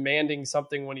he's demanding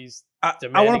something when he's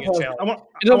demanding a challenge.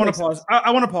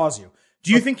 I want to pause you.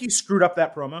 Do you think he screwed up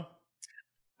that promo?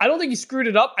 I don't think he screwed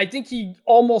it up. I think he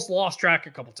almost lost track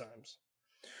a couple times.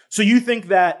 So you think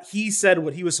that he said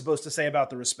what he was supposed to say about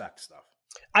the respect stuff?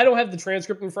 I don't have the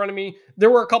transcript in front of me. There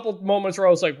were a couple moments where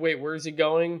I was like, wait, where is he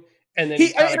going? And then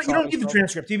you don't need the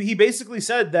transcript. He basically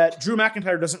said that Drew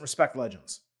McIntyre doesn't respect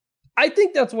legends. I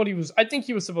think that's what he was. I think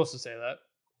he was supposed to say that.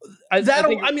 I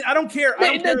don't care. I don't care.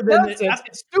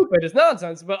 It's stupid. It's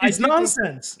nonsense. But it's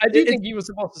nonsense. I do think he was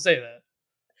supposed to say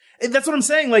that. That's what I'm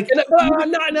saying. Like, but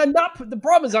I'm not. The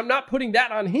problem is, I'm not putting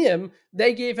that on him.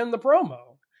 They gave him the promo.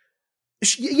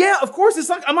 Yeah, of course. It's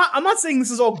not. I'm not saying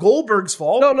this is all Goldberg's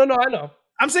fault. No. I know.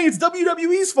 I'm saying it's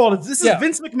WWE's fault. This is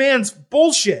Vince McMahon's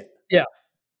bullshit. Yeah.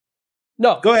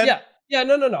 No. Go ahead. Yeah.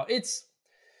 No. It's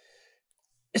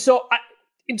so.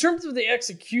 In terms of the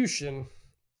execution,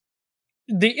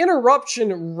 the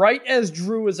interruption right as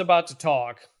Drew is about to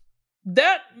talk,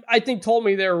 that I think told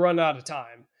me they were run out of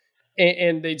time,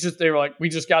 and they were like, we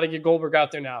just got to get Goldberg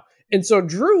out there now. And so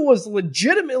Drew was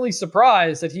legitimately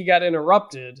surprised that he got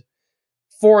interrupted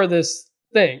for this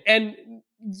thing. And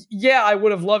yeah, I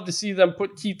would have loved to see them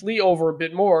put Keith Lee over a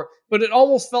bit more, but it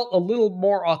almost felt a little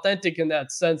more authentic in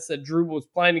that sense that Drew was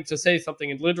planning to say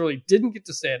something and literally didn't get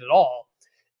to say it at all.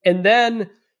 And then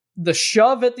the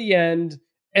shove at the end,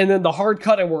 and then the hard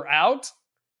cut and we're out.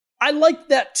 I liked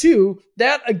that too.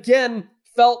 That again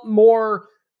felt more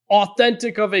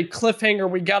authentic of a cliffhanger,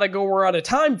 we gotta go, we're out of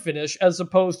time finish, as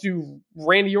opposed to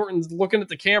Randy Orton's looking at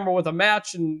the camera with a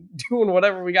match and doing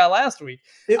whatever we got last week.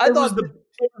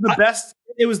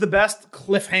 It was the best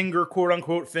cliffhanger, quote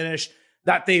unquote, finish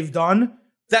that they've done.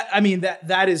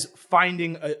 That is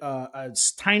finding a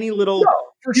tiny little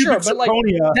for sure, but like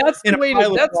that's the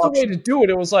way to do it.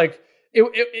 It was like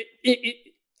it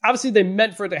obviously they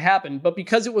meant for it to happen, but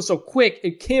because it was so quick,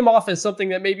 it came off as something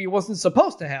that maybe wasn't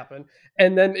supposed to happen,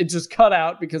 and then it just cut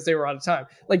out because they were out of time.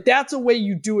 Like, that's a way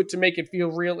you do it to make it feel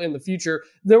real in the future.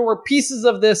 There were pieces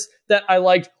of this that I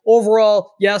liked.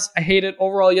 Overall, yes, I hate it.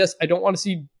 Overall, yes, I don't want to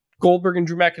see Goldberg and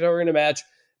Drew McIntyre in a match.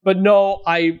 But no,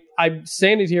 I'm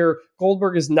saying it here.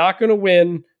 Goldberg is not going to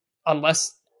win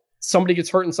unless somebody gets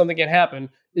hurt and something can happen.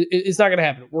 It's not going to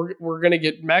happen. We're going to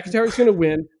get McIntyre's going to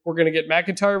win. We're going to get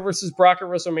McIntyre versus Brock at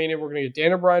WrestleMania. We're going to get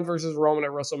Daniel Bryan versus Roman at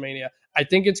WrestleMania. I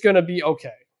think it's going to be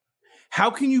okay. How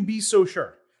can you be so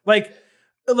sure? Like,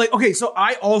 okay, so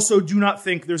I also do not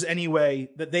think there's any way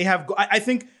that they have. I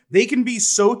think they can be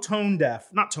so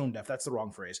not tone deaf. That's the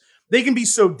wrong phrase. They can be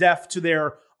so deaf to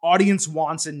their audience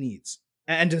wants and needs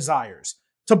and desires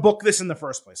to book this in the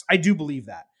first place. I do believe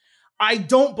that. I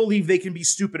don't believe they can be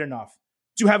stupid enough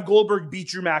to have Goldberg beat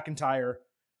Drew McIntyre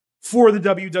for the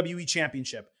WWE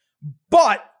Championship.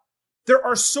 But there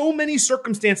are so many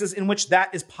circumstances in which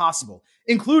that is possible,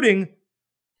 including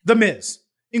The Miz.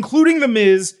 Including The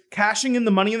Miz cashing in the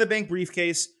Money in the Bank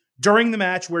briefcase during the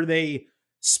match where they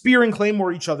spear and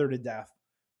claymore each other to death.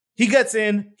 He gets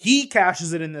in, he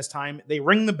cashes it in this time, they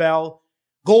ring the bell,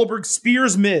 Goldberg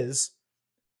spears Miz,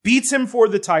 beats him for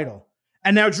the title,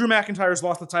 and now Drew McIntyre's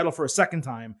lost the title for a second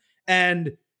time,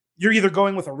 and you're either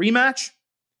going with a rematch,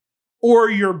 or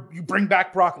you bring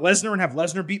back Brock Lesnar and have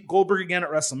Lesnar beat Goldberg again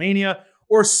at WrestleMania,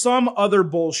 or some other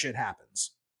bullshit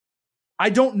happens.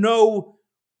 I don't know.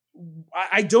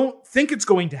 I don't think it's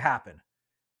going to happen.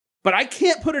 But I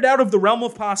can't put it out of the realm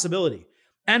of possibility.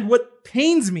 And what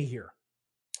pains me here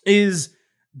is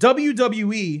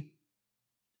WWE,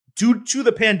 due to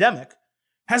the pandemic,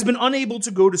 has been unable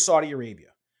to go to Saudi Arabia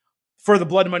for the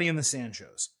Blood Money in the Sand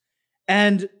shows.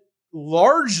 And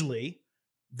largely,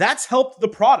 that's helped the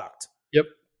product. Yep.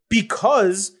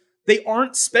 Because they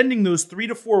aren't spending those 3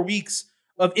 to 4 weeks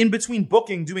of in-between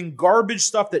booking doing garbage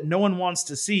stuff that no one wants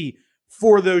to see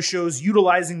for those shows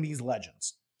utilizing these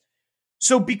legends.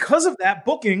 So because of that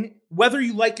booking, whether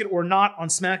you like it or not, on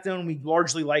SmackDown, we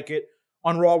largely like it.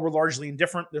 On Raw, we're largely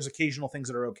indifferent. There's occasional things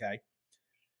that are okay.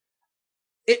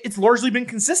 It's largely been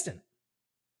consistent.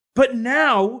 But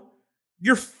now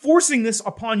you're forcing this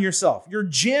upon yourself. You're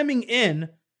jamming in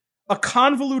a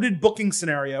convoluted booking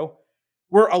scenario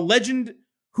where a legend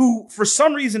who, for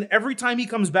some reason, every time he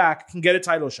comes back, can get a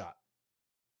title shot.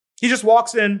 He just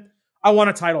walks in, I want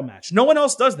a title match. No one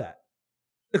else does that.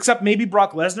 Except maybe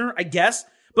Brock Lesnar, I guess.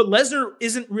 But Lesnar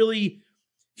isn't really,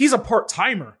 he's a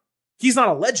part-timer. He's not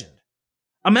a legend.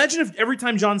 Imagine if every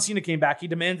time John Cena came back, he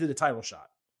demanded a title shot.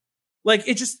 Like,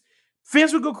 it just,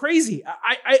 fans would go crazy.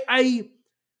 I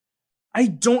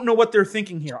don't know what they're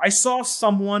thinking here. I saw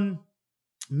someone,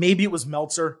 maybe it was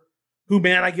Meltzer, who,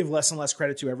 man, I give less and less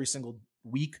credit to every single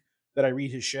week that I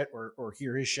read his shit or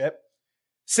hear his shit,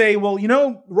 say, well,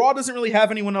 Raw doesn't really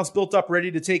have anyone else built up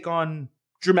ready to take on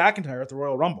Drew McIntyre at the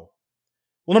Royal Rumble.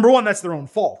 Well, number one, that's their own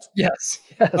fault. Yes.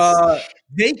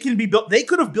 They can be built. They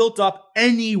could have built up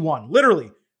anyone.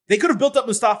 Literally, they could have built up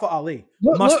Mustafa Ali.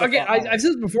 Look again, I've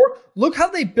said this before. Look how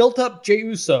they built up Jey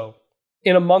Uso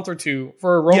in a month or two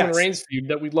for a Roman Reigns feud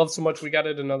that we love so much. We got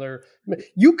it another.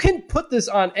 You can put this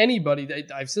on anybody.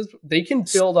 I've said they can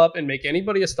build up and make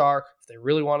anybody a star if they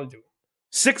really want to do it.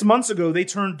 6 months ago, they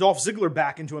turned Dolph Ziggler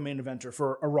back into a main eventer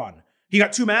for a run. He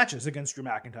got 2 matches against Drew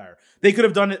McIntyre. They could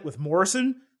have done it with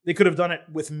Morrison. They could have done it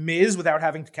with Miz without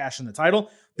having to cash in the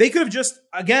title. They could have just,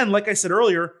 again, like I said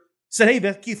earlier, said, hey,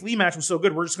 that Keith Lee match was so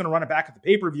good, we're just going to run it back at the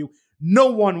pay-per-view. No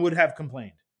one would have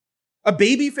complained. A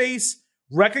babyface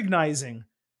recognizing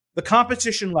the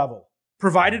competition level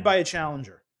provided by a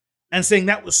challenger and saying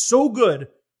that was so good,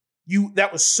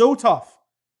 that was so tough,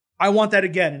 I want that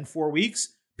again in 4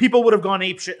 weeks, people would have gone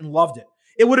apeshit and loved it.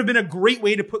 It would have been a great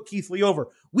way to put Keith Lee over.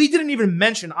 We didn't even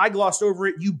mention, I glossed over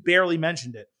it, you barely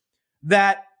mentioned it,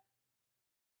 that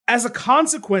as a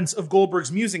consequence of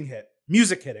Goldberg's music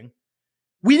hitting,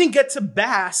 we didn't get to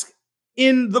bask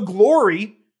in the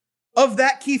glory of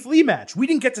that Keith Lee match. We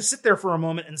didn't get to sit there for a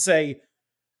moment and say,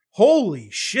 holy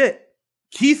shit,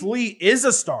 Keith Lee is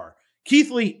a star. Keith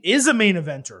Lee is a main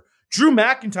eventer. Drew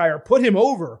McIntyre put him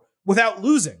over without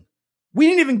losing. We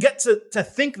didn't even get to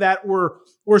think that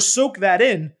or soak that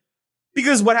in,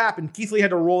 because what happened? Keith Lee had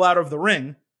to roll out of the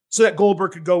ring so that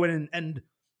Goldberg could go in and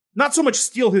not so much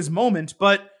steal his moment,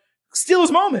 but steal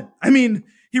his moment. I mean,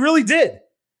 he really did.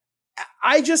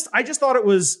 I just thought it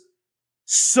was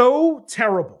so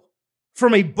terrible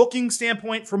from a booking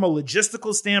standpoint, from a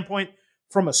logistical standpoint,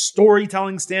 from a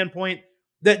storytelling standpoint,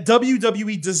 that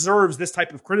WWE deserves this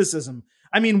type of criticism.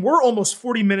 I mean, we're almost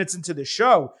 40 minutes into this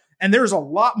show, and there's a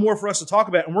lot more for us to talk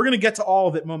about, and we're going to get to all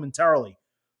of it momentarily.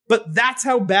 But that's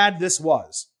how bad this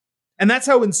was. And that's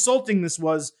how insulting this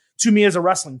was to me as a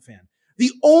wrestling fan.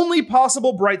 The only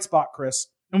possible bright spot, Chris,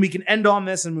 and we can end on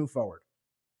this and move forward.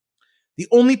 The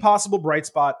only possible bright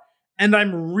spot, and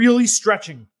I'm really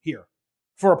stretching here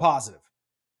for a positive,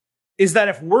 is that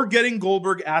if we're getting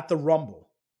Goldberg at the Rumble,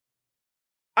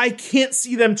 I can't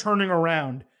see them turning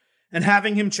around and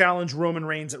having him challenge Roman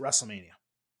Reigns at WrestleMania.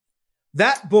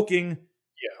 That booking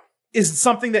is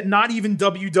something that not even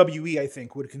WWE, I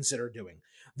think, would consider doing.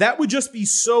 That would just be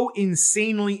so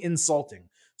insanely insulting.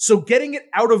 So getting it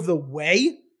out of the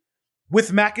way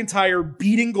with McIntyre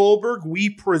beating Goldberg, we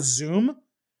presume,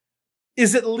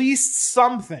 is at least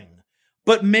something.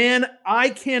 But man, I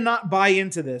cannot buy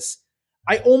into this.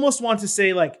 I almost want to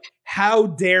say, like, how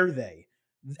dare they?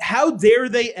 How dare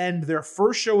they end their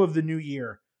first show of the new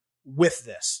year with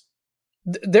this?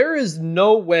 There is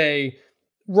no way.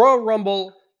 Royal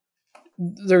Rumble,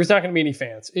 there's not going to be any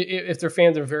fans. If they're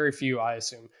fans, they're very few, I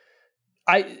assume.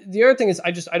 The other thing is,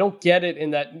 I don't get it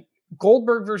in that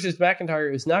Goldberg versus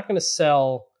McIntyre is not going to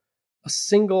sell a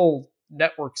single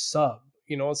network sub.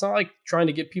 You know, it's not like trying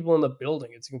to get people in the building.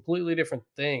 It's a completely different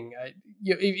thing.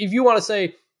 If you want to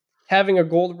say having a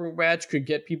Goldberg match could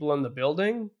get people in the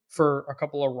building for a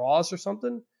couple of Raws or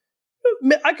something,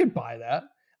 I could buy that.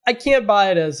 I can't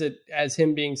buy it as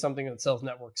him being something that sells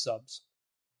network subs.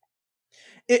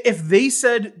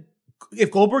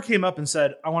 If Goldberg came up and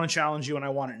said, I want to challenge you and I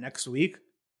want it next week,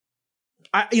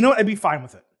 you know what? I'd be fine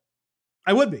with it.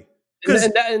 I would be.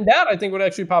 And that I think would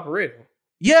actually pop a rating.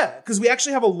 Yeah, because we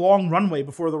actually have a long runway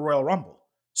before the Royal Rumble.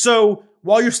 So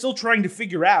while you're still trying to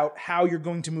figure out how you're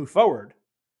going to move forward,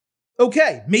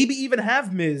 okay, maybe even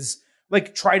have Miz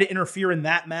like try to interfere in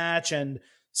that match and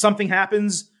something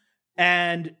happens.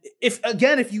 And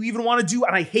if you even want to do,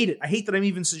 and I hate it. I hate that I'm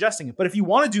even suggesting it. But if you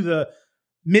want to do the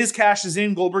Miz cashes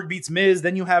in, Goldberg beats Miz,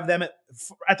 then you have them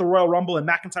at the Royal Rumble and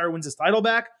McIntyre wins his title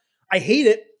back. I hate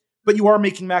it, but you are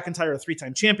making McIntyre a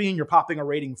 3-time champion. You're popping a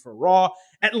rating for Raw.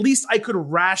 At least I could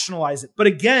rationalize it. But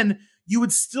again, you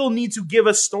would still need to give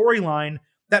a storyline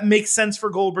that makes sense for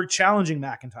Goldberg challenging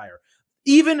McIntyre.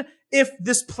 Even if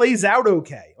this plays out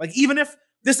okay, like even if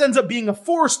this ends up being a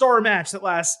 4-star match that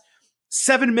lasts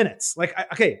 7 minutes, like,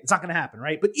 okay, it's not going to happen,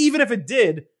 right? But even if it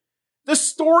did, the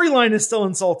storyline is still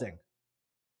insulting.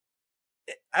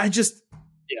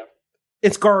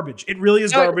 It's garbage. It really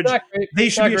is garbage. They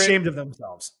should be ashamed of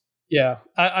themselves. Yeah.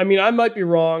 I mean, I might be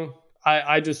wrong.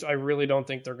 I really don't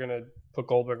think they're going to put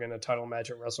Goldberg in a title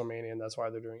match at WrestleMania, and that's why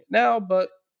they're doing it now. But,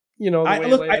 you know,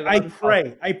 I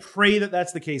pray that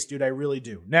that's the case, dude. I really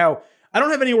do. Now, I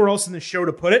don't have anywhere else in the show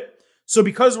to put it. So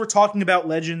because we're talking about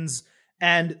legends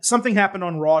and something happened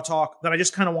on Raw Talk that I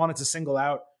just kind of wanted to single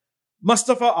out,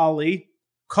 Mustafa Ali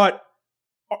cut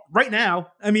right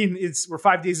now. I mean, we're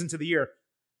 5 days into the year.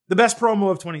 The best promo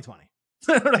of 2020.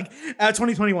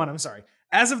 2021, I'm sorry.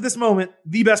 As of this moment,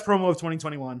 the best promo of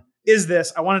 2021 is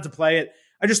this. I wanted to play it.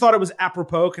 I just thought it was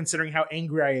apropos considering how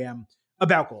angry I am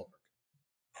about Goldberg.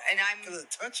 And I'm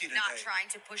not trying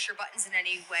to push your buttons in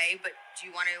any way, but do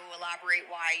you want to elaborate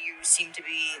why you seem to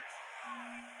be...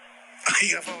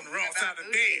 You're on the wrong side of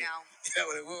the bed. That's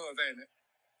what it was, ain't it?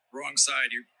 Wrong side.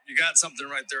 You got something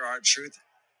right there, R-Truth.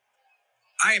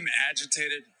 I am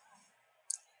agitated.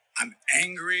 I'm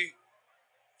angry.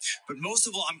 But most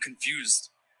of all, I'm confused.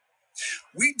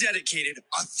 We dedicated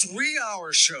a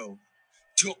 3-hour show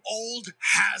to old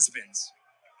has-beens.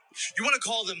 You want to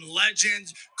call them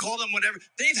legends, call them whatever.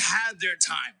 They've had their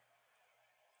time.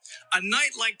 A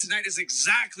night like tonight is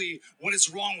exactly what is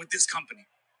wrong with this company.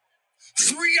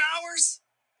 3 hours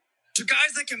to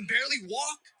guys that can barely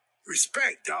walk?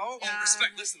 Respect, dog. Oh,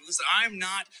 respect. Listen. I'm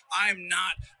not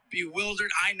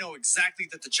bewildered. I know exactly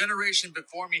that the generation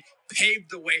before me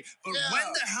paved the way. But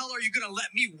when the hell are you going to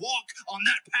let me walk on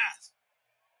that path?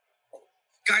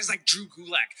 Guys like Drew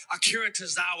Gulak, Akira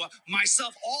Tozawa,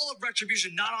 myself, all of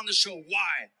Retribution not on the show.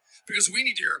 Why? Because we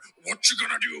need to hear what you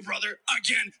gonna do, brother,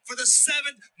 again for the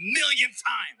 7th millionth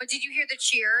time. But did you hear the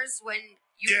cheers when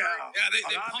you heard? Yeah, they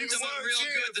pumped them in real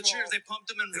good. The cheers, they pumped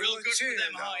them in real good for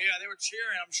them, huh? Yeah, they were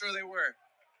cheering. I'm sure they were.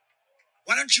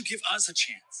 Why don't you give us a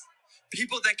chance?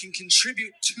 People that can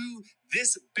contribute to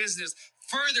this business,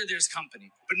 further this company.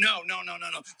 But no.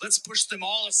 Let's push them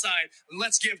all aside.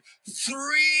 Let's give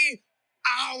 3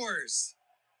 hours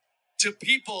to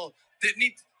people that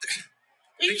need.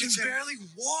 They can barely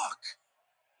walk.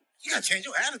 You gotta change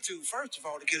your attitude first of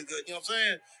all to get a good, you know what I'm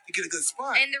saying? To get a good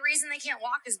spot. And the reason they can't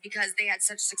walk is because they had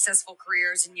such successful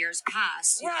careers in years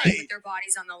past. Right. They put their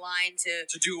bodies on the line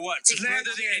to do what? To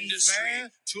further the industry,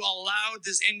 man. To allow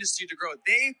this industry to grow.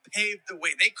 They paved the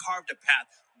way. They carved a path.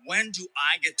 When do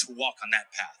I get to walk on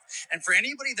that path? And for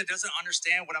anybody that doesn't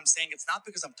understand what I'm saying, it's not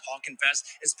because I'm talking fast.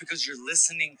 It's because you're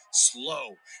listening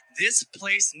slow. This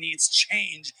place needs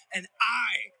change, and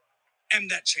I am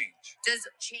that change. Does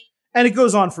change. And it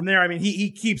goes on from there. I mean,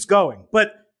 he keeps going,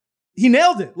 but he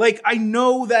nailed it. Like, I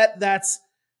know that's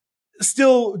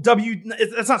still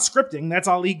that's not scripting. That's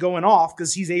Ali going off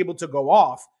because he's able to go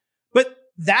off. But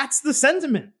that's the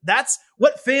sentiment. That's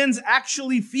what fans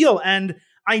actually feel. And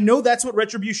I know that's what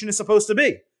Retribution is supposed to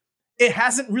be. It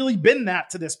hasn't really been that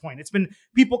to this point. It's been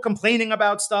people complaining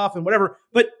about stuff and whatever.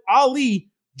 But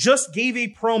Ali just gave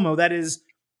a promo that is,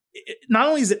 not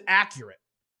only is it accurate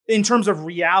in terms of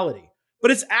reality, but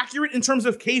it's accurate in terms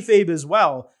of kayfabe as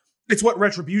well. It's what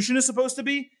Retribution is supposed to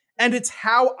be, and it's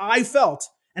how I felt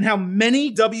and how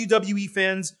many WWE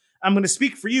fans, I'm going to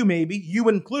speak for you maybe, you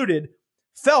included,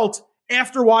 felt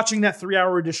after watching that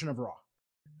 3-hour edition of Raw.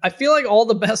 I feel like all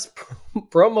the best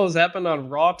promos happen on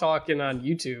Raw Talk and on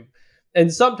YouTube,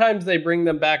 and sometimes they bring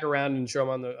them back around and show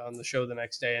them on the show the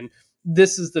next day. And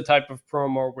this is the type of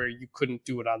promo where you couldn't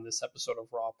do it on this episode of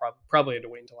Raw. Probably had to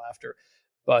wait until after,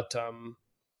 but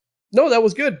no, that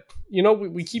was good. You know,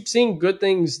 we keep seeing good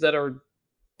things that are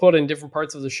put in different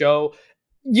parts of the show.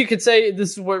 You could say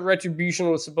this is what Retribution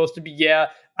was supposed to be. Yeah,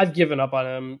 I've given up on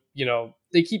them. You know,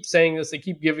 they keep saying this. They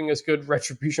keep giving us good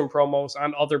Retribution promos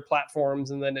on other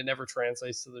platforms, and then it never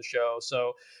translates to the show.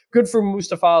 So good for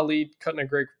Mustafa Ali, cutting a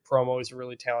great promo. He's a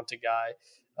really talented guy.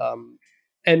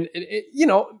 And, you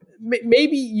know,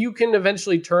 maybe you can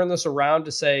eventually turn this around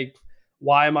to say,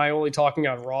 why am I only talking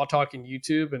on Raw Talk and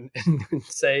YouTube and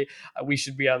say we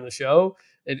should be on the show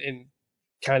and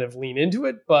kind of lean into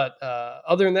it. But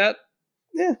other than that,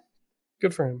 yeah,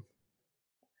 good for him.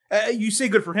 You say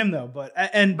good for him, though. But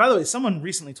and by the way, someone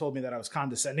recently told me that I was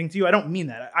condescending to you. I don't mean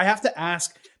that. I have to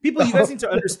ask people. You guys need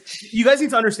to you guys need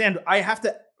to understand. I have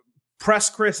to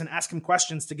press Chris and ask him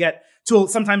questions to get to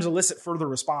sometimes elicit further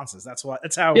responses. That's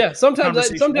how. Yeah, sometimes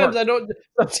I don't.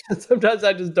 Sometimes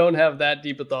I just don't have that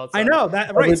deep of thoughts. I know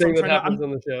that, right? Everything that happens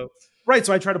on the show, right?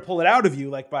 So I try to pull it out of you,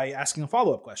 like by asking a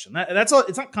follow up question. That's all.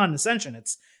 It's not condescension.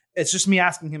 It's just me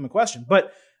asking him a question.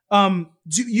 But do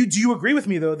you agree with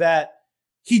me though that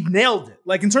he nailed it?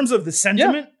 Like in terms of the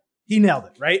sentiment, he nailed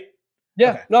it, right?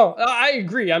 Yeah. Okay. No, I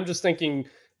agree. I'm just thinking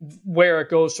where it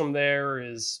goes from there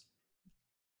is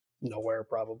nowhere,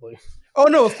 probably. Oh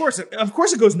no, of course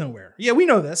it goes nowhere. Yeah, we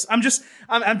know this. I'm just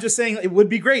saying it would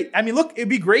be great. I mean, look, it'd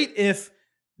be great if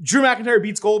Drew McIntyre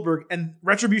beats Goldberg and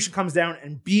Retribution comes down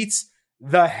and beats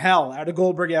the hell out of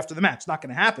Goldberg after the match. It's not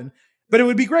going to happen, but it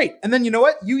would be great. And then you know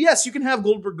what? You can have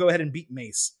Goldberg go ahead and beat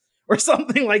Mace or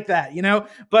something like that, you know.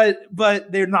 But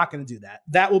they're not going to do that.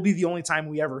 That will be the only time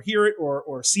we ever hear it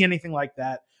or see anything like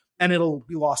that, and it'll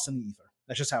be lost in the ether.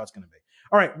 That's just how it's going to be.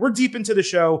 All right, we're deep into the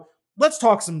show. Let's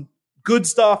talk some good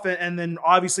stuff and then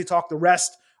obviously talk the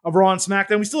rest of Raw and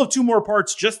SmackDown. We still have 2 more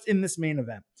parts just in this main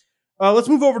event. Let's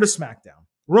move over to SmackDown.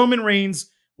 Roman Reigns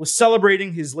was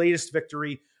celebrating his latest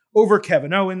victory over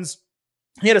Kevin Owens.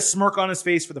 He had a smirk on his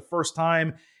face for the first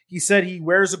time. He said he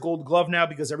wears a gold glove now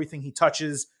because everything he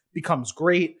touches becomes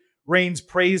great. Reigns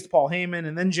praised Paul Heyman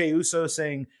and then Jey Uso,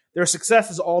 saying their success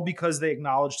is all because they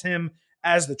acknowledged him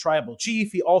as the tribal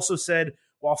chief. He also said,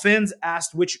 while fans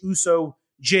asked which Uso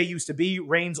Jey used to be,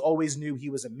 Reigns always knew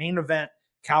he was a main event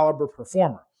caliber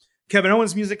performer. Kevin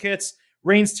Owens' music hits.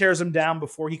 Reigns tears him down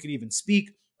before he could even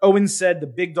speak. Owens said the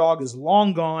big dog is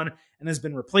long gone and has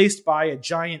been replaced by a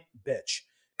giant bitch,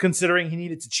 considering he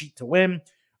needed to cheat to win.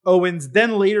 Owens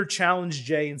then later challenged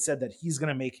Jay and said that he's going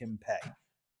to make him pay.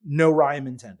 No rhyme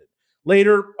intended.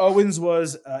 Later, Owens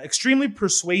was extremely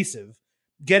persuasive,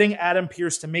 getting Adam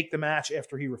Pearce to make the match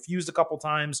after he refused a couple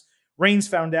times. Reigns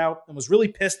found out and was really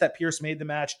pissed that Pearce made the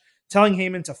match, telling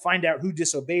Heyman to find out who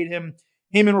disobeyed him.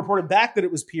 Heyman reported back that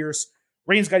it was Pearce.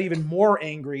 Reigns got even more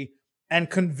angry and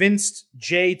convinced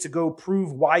Jay to go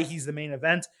prove why he's the main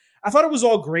event. I thought it was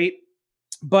all great,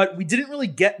 but we didn't really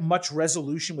get much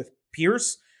resolution with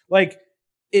Pearce. Like,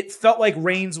 it felt like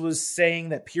Reigns was saying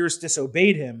that Pearce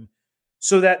disobeyed him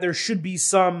so that there should be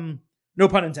some, no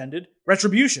pun intended,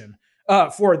 retribution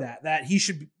for that he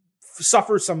should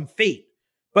suffer some fate.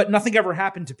 But nothing ever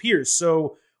happened to Pearce.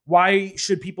 So why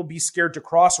should people be scared to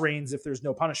cross Reigns if there's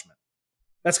no punishment?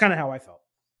 That's kind of how I felt.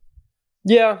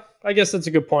 Yeah, I guess that's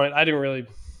a good point. I didn't really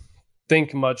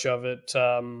think much of it.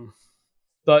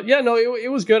 But yeah, no,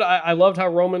 it was good. I loved how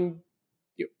Roman,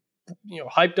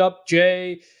 hyped up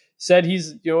Jay, said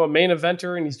he's, a main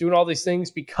eventer and he's doing all these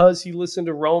things because he listened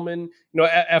to Roman,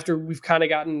 after we've kind of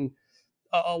gotten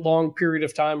a long period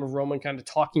of time of Roman kind of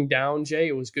talking down Jay.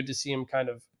 It was good to see him kind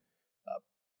of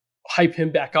hype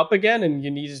him back up again. And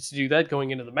you needed to do that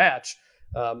going into the match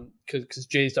because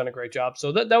Jay's done a great job.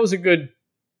 So that was a good,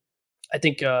 I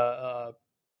think,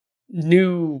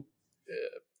 new,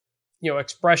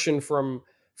 expression from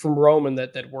Roman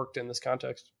that worked in this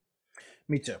context.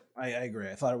 Me too. I agree.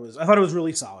 I thought it was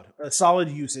really solid. A solid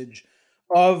usage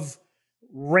of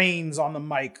Reigns on the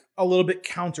mic, a little bit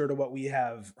counter to what we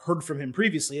have heard from him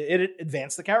previously. It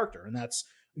advanced the character, and that's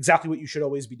exactly what you should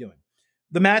always be doing.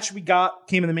 The match we got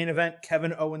came in the main event,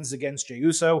 Kevin Owens against Jey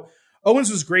Uso.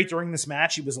 Owens was great during this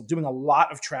match. He was doing a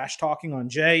lot of trash talking on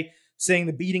Jey, saying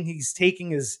the beating he's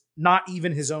taking is not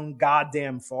even his own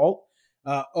goddamn fault.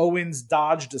 Owens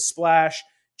dodged a splash.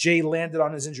 Jey landed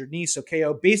on his injured knee, so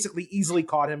KO basically easily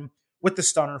caught him with the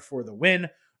stunner for the win.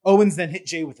 Owens then hit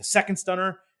Jey with a second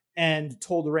stunner and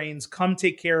told Reigns, "Come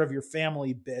take care of your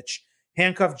family, bitch."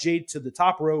 Handcuffed Jey to the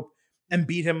top rope and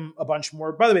beat him a bunch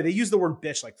more. By the way, they used the word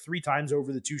bitch like 3 times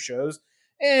over the 2 shows.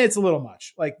 It's a little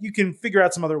much. Like, you can figure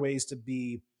out some other ways to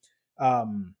be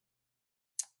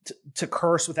to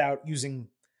curse without using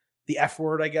the F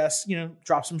word, I guess.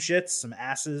 Drop some shits, some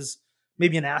asses,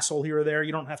 maybe an asshole here or there.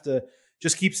 You don't have to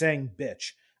just keep saying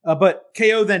bitch. But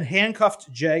KO then he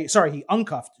uncuffed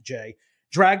Jey,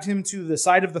 dragged him to the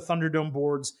side of the Thunderdome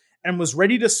boards, and was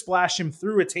ready to splash him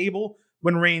through a table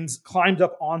when Reigns climbed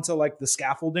up onto the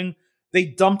scaffolding. They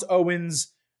dumped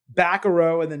Owens back a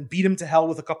row and then beat him to hell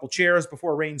with a couple chairs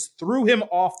before Reigns threw him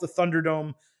off the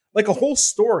Thunderdome like a whole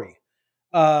story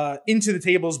into the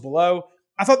tables below.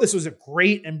 I thought this was a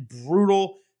great and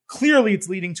brutal. Clearly, it's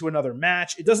leading to another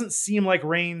match. It doesn't seem like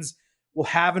Reigns will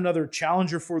have another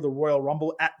challenger for the Royal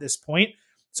Rumble at this point.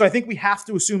 So I think we have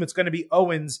to assume it's going to be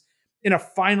Owens in a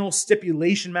final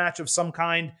stipulation match of some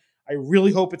kind. I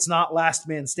really hope it's not last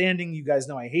man standing. You guys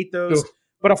know I hate those. Ugh.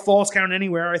 But a Falls Count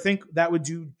Anywhere, I think that would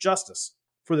do justice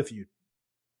for the feud.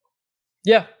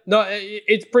 Yeah, no,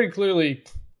 it's pretty clearly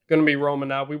going to be Roman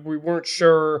now. We weren't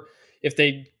sure if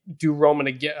they do Roman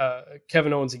again,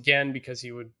 Kevin Owens again, because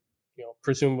he would,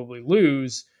 presumably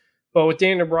lose. But with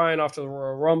Daniel Bryan off to the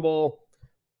Royal Rumble,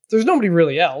 there's nobody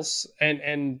really else,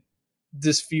 and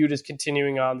this feud is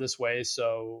continuing on this way.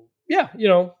 So yeah,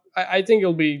 I think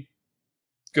it'll be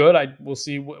good. We'll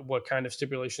see what kind of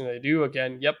stipulation they do.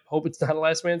 Again, hope it's not a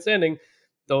last man standing.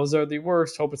 Those are the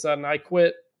worst. Hope it's not an I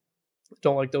quit.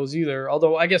 Don't like those either.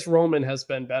 Although I guess Roman has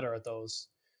been better at those.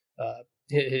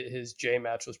 His Jey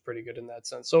match was pretty good in that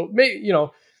sense. So maybe,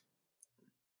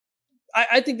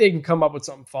 I think they can come up with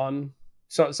something fun,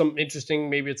 something interesting.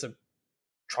 Maybe it's a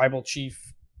tribal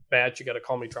chief match. You got to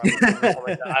call me tribal chief or something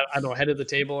like that. I don't know, head of the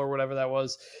table or whatever that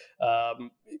was.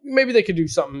 Maybe they could do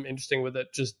something interesting with it.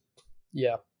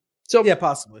 So yeah,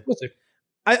 possibly. We'll see.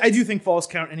 I do think Falls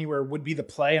Count Anywhere would be the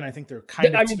play, and I think they're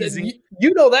kind of teasing.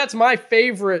 That's my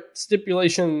favorite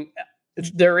stipulation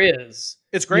there is.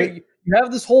 It's great. You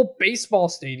have this whole baseball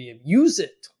stadium. Use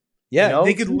it. Yeah,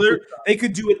 they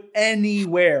could do it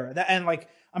anywhere. And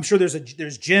I'm sure there's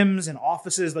gyms and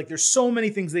offices. There's so many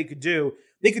things they could do.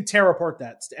 They could tear apart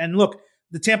that. And look,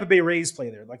 the Tampa Bay Rays play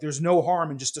there. There's no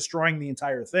harm in just destroying the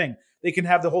entire thing. They can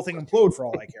have the whole thing implode for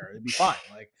all I care. It'd be fine.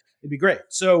 It'd be great.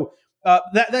 So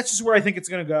that's just where I think it's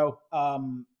going to go.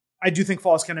 I do think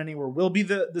Falls Count Anywhere will be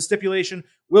the stipulation.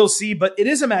 We'll see. But it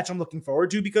is a match I'm looking forward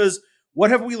to, because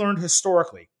what have we learned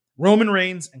historically? Roman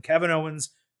Reigns and Kevin Owens,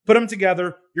 put them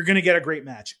together, you're going to get a great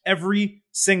match every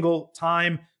single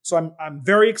time. So I'm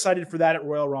very excited for that at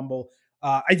Royal Rumble.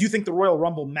 I do think the Royal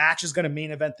Rumble match is going to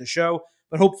main event the show,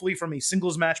 but hopefully from a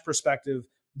singles match perspective,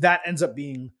 that ends up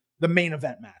being the main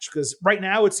event match, because right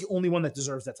now it's the only one that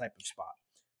deserves that type of spot.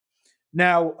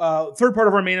 Now, third part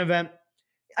of our main event,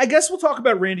 I guess we'll talk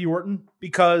about Randy Orton,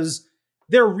 because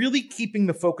they're really keeping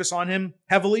the focus on him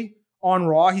heavily on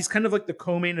Raw. He's kind of like the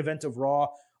co-main event of Raw,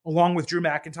 along with Drew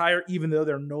McIntyre, even though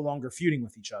they're no longer feuding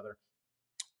with each other.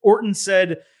 Orton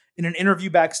said in an interview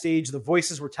backstage, the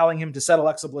voices were telling him to set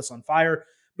Alexa Bliss on fire,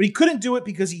 but he couldn't do it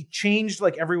because he changed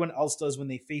like everyone else does when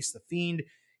they face the Fiend.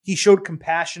 He showed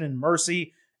compassion and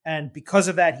mercy, and because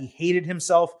of that, he hated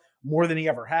himself more than he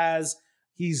ever has.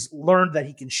 He's learned that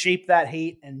he can shape that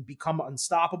hate and become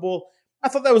unstoppable. I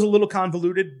thought that was a little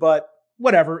convoluted, but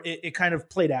whatever. It kind of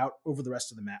played out over the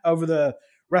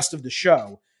rest of the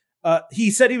show.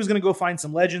 He said he was going to go find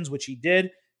some legends, which he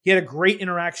did. He had a great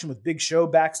interaction with Big Show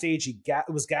backstage. He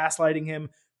was gaslighting him,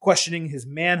 questioning his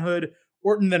manhood.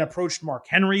 Orton then approached Mark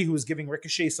Henry, who was giving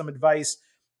Ricochet some advice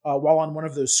while on one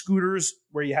of those scooters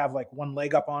where you have like one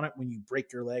leg up on it when you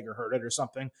break your leg or hurt it or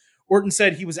something. Orton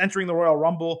said he was entering the Royal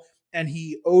Rumble and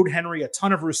he owed Henry a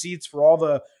ton of receipts for all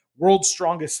the world's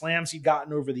strongest slams he'd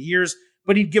gotten over the years,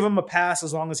 but he'd give him a pass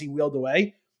as long as he wheeled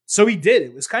away. So he did.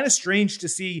 It was kind of strange to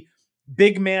see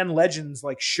big man legends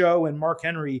like Show and Mark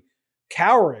Henry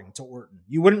cowering to Orton.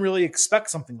 You wouldn't really expect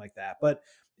something like that, but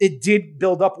it did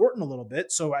build up Orton a little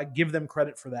bit, so I give them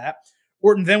credit for that.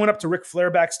 Orton then went up to Ric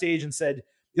Flair backstage and said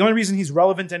the only reason he's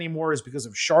relevant anymore is because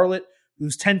of Charlotte,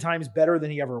 who's 10 times better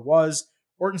than he ever was.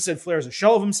 Orton said Flair's a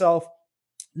shell of himself,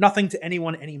 nothing to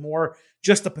anyone anymore,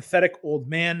 just a pathetic old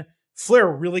man. Flair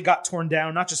really got torn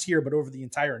down, not just here, but over the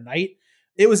entire night.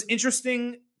 It was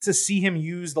interesting to see him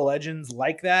use the legends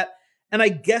like that, and I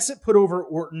guess it put over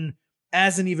Orton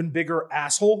as an even bigger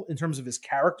asshole in terms of his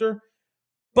character.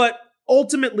 But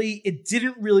ultimately, it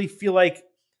didn't really feel like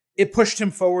it pushed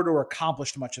him forward or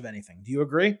accomplished much of anything. Do you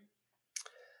agree?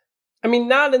 I mean,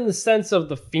 not in the sense of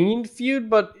the Fiend feud,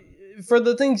 but for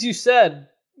the things you said,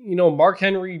 you know, Mark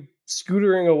Henry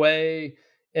scootering away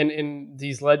and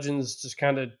these legends just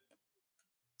kind of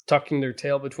tucking their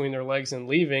tail between their legs and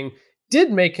leaving did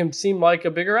make him seem like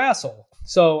a bigger asshole.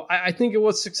 So I think it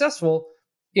was successful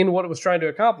in what it was trying to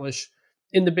accomplish.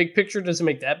 In the big picture, does it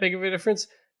make that big of a difference?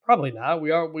 Probably not.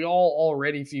 We all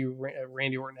already view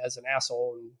Randy Orton as an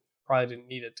asshole and probably didn't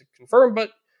need it to confirm.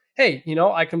 But hey, you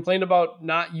know, I complained about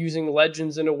not using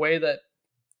legends in a way that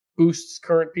boosts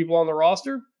current people on the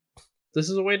roster. This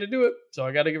is a way to do it. So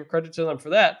I got to give credit to them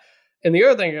for that. And the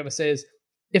other thing I got to say is,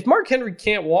 if Mark Henry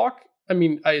can't walk, I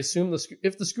mean, I assume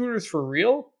if the scooter's for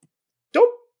real,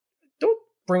 don't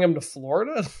bring him to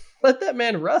Florida. Let that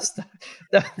man rest.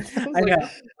 I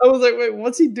was like, wait,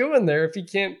 what's he doing there if he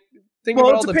can't think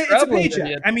about all the traveling? It's a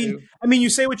paycheck. I mean, you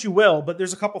say what you will, but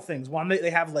there's a couple things. One, they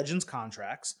have legends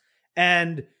contracts,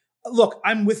 and look,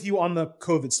 I'm with you on the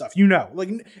COVID stuff. You know, like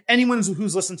anyone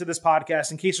who's listened to this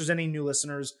podcast, in case there's any new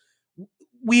listeners,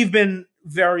 we've been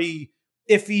very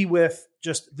iffy with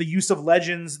just the use of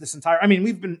legends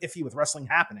we've been iffy with wrestling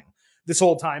happening this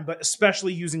whole time, but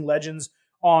especially using legends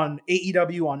on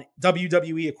AEW, on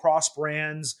WWE, across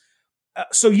brands.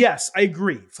 So yes, I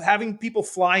agree. Having people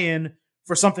fly in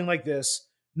for something like this,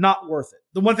 not worth it.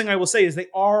 The one thing I will say is they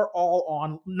are all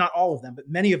on, not all of them, but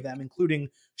many of them, including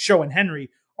Show and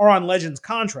Henry, are on legends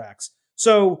contracts.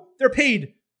 So they're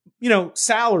paid,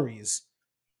 salaries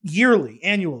yearly,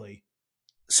 annually.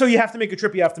 So you have to make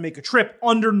a trip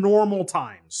under normal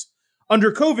times.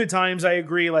 Under COVID times, I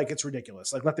agree, it's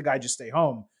ridiculous. Let the guy just stay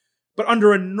home. But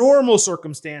under a normal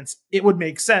circumstance, it would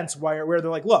make sense where they're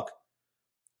like, look,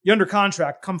 you're under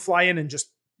contract, come fly in and just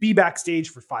be backstage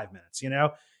for 5 minutes,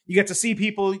 You get to see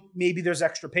people, maybe there's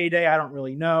extra payday, I don't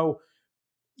really know.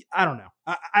 I don't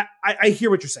know. I hear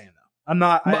what you're saying, though. I'm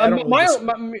not...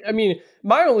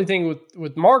 my only thing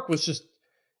with Mark was just,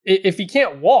 if he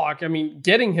can't walk,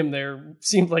 getting him there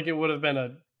seemed like it would have been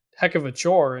a heck of a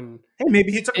chore. And hey,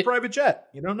 maybe he took a private jet.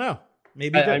 You don't know.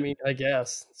 Maybe I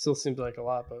guess. Still seems like a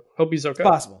lot, but hope he's okay. It's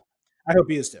possible. I hope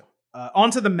he is too.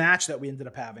 On to the match that we ended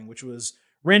up having, which was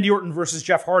Randy Orton versus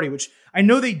Jeff Hardy, which I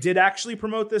know they did actually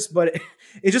promote this, but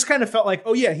it just kind of felt like,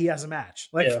 oh yeah, he has a match.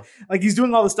 Like he's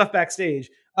doing all the stuff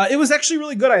backstage. It was actually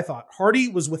really good, I thought. Hardy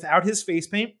was without his face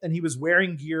paint, and he was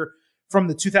wearing gear from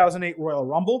the 2008 Royal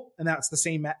Rumble, and that's the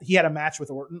same. He had a match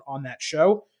with Orton on that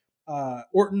show.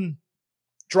 Orton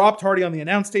dropped Hardy on the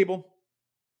announce table.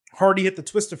 Hardy hit the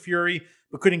Twist of Fury,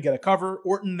 but couldn't get a cover.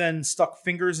 Orton then stuck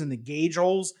fingers in the gauge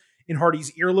holes in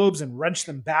Hardy's earlobes and wrenched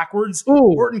them backwards.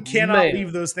 Ooh, Orton cannot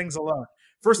leave those things alone.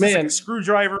 First, it's like a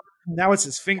screwdriver. Now it's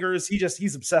his fingers.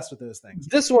 He's obsessed with those things.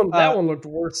 That one looked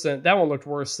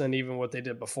worse than even what they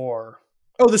did before.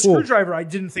 Oh, the screwdriver I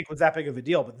didn't think was that big of a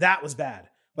deal, but that was bad.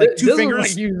 Like two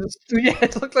fingers.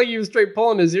 It looked like he was straight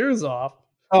pulling his ears off.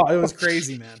 Oh, it was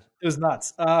crazy, man. It was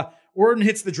nuts. Orton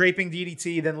hits the draping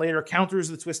DDT, then later counters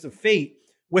the twist of fate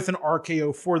with an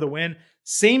RKO for the win.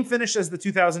 Same finish as the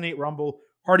 2008 Rumble.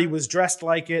 Hardy was dressed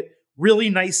like it. Really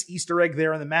nice Easter egg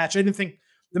there in the match. I didn't think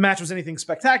the match was anything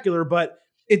spectacular, but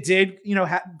it did,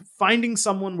 finding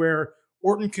someone where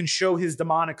Orton can show his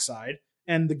demonic side,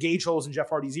 and the gauge holes in Jeff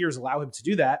Hardy's ears allow him to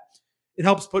do that. It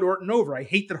helps put Orton over. I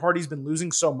hate that Hardy's been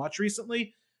losing so much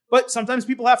recently, but sometimes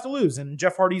people have to lose, and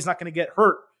Jeff Hardy's not going to get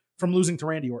hurt from losing to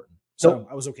Randy Orton. So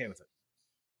I was okay with it.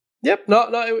 Yep. No,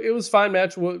 it was a fine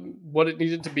match. What it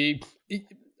needed to be.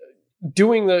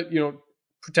 Doing the,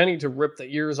 pretending to rip the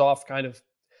ears off kind of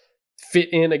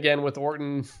fit in again with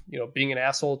Orton, being an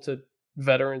asshole to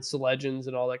veterans, to legends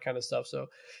and all that kind of stuff. So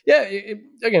yeah,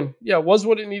 it was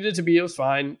what it needed to be. It was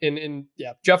fine. And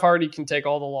yeah, Jeff Hardy can take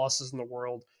all the losses in the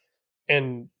world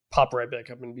and pop right back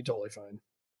up and be totally fine.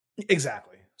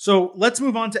 Exactly. So let's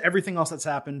move on to everything else that's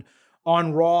happened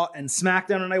on Raw and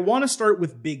SmackDown. And I want to start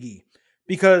with Big E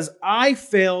because I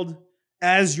failed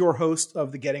as your host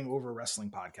of the Getting Over Wrestling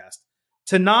podcast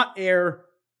to not air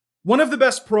one of the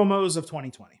best promos of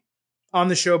 2020 on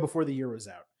the show before the year was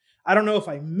out. I don't know if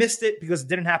I missed it because it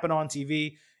didn't happen on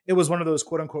TV. It was one of those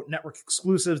quote unquote network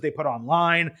exclusives they put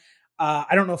online.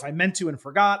 I don't know if I meant to and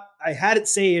forgot. I had it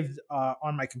saved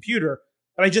on my computer,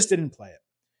 but I just didn't play it.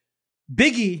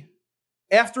 Big E,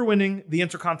 after winning the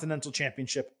Intercontinental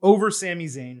Championship over Sami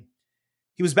Zayn,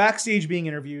 he was backstage being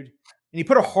interviewed and he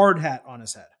put a hard hat on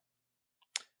his head.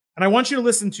 And I want you to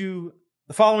listen to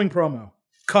the following promo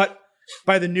cut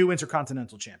by the new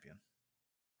Intercontinental Champion.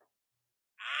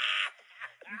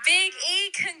 Big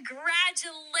E,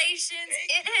 congratulations.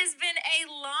 It has been a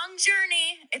long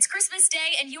journey. It's Christmas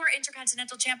Day and you are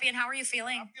Intercontinental Champion. How are you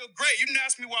feeling? I feel great. You didn't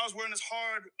ask me why I was wearing this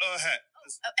hard hat.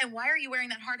 And why are you wearing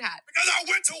that hard hat? Because I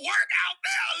went to work out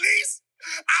there, Elise.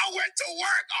 I went to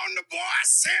work on the boy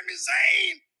Sami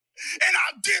Zayn. And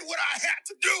I did what I had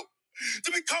to do to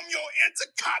become your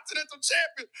Intercontinental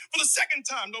Champion for the second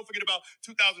time. Don't forget about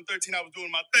 2013. I was doing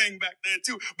my thing back then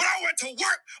too. But I went to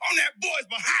work on that boy's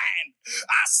behind.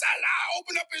 I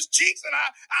opened up his cheeks and I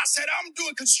said, I'm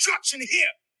doing construction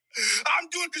here. I'm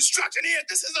doing construction here.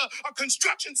 This is a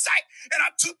construction site. And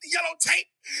I took the yellow tape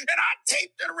and I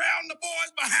taped it around the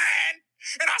boy's behind.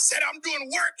 And I said, I'm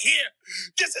doing work here.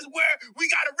 This is where we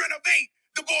got to renovate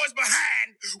the boy's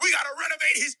behind. We got to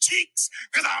renovate his cheeks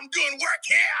because I'm doing work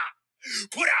here.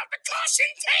 Put out the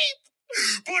caution tape.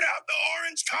 Put out the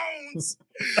orange cones.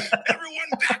 Everyone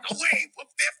back away for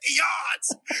 50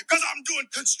 yards because I'm doing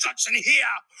construction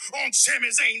here on Sami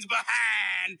Zayn's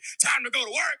behind. Time to go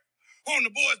to work on the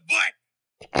boy's butt.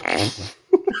 Thank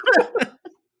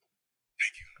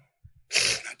you.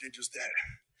 And I did just that.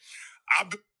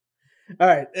 All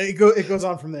right, it goes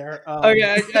on from there.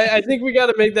 Okay, I think we got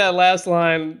to make that last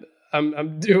line.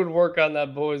 I'm doing work on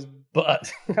that boy's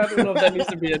butt. I don't know if that needs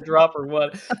to be a drop or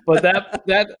what, but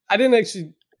that I didn't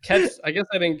actually catch. I guess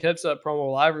I didn't catch that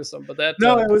promo live or something. But that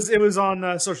it was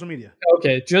on social media.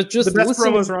 Okay, just the best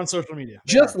promos are on social media.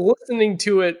 Just listening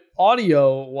to it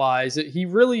audio wise, he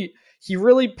really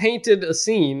painted a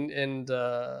scene and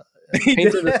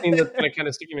painted a scene that's going to kind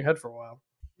of stick in your head for a while.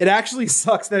 It actually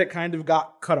sucks that it kind of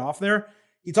got cut off there.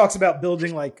 He talks about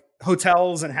building like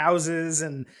hotels and houses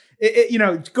and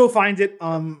go find it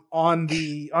on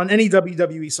any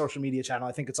WWE social media channel.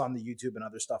 I think it's on the YouTube and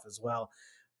other stuff as well.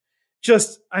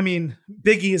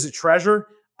 Big E is a treasure.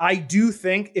 I do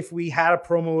think if we had a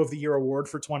promo of the year award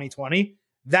for 2020,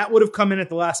 that would have come in at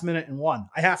the last minute and won.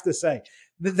 I have to say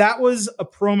that was a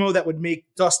promo that would make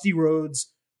Dusty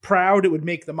Rhodes proud. It would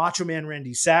make the Macho Man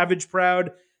Randy Savage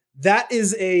proud. That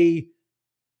is a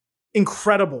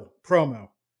incredible promo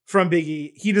from Big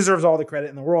E. He deserves all the credit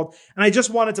in the world. And I just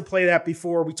wanted to play that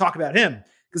before we talk about him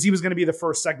because he was going to be the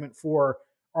first segment for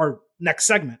our next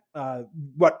segment.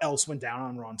 What else went down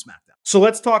on Raw and SmackDown? So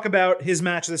let's talk about his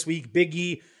match this week. Big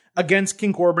E against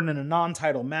King Corbin in a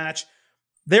non-title match.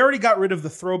 They already got rid of the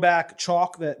throwback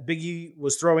chalk that Big E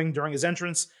was throwing during his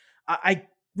entrance. I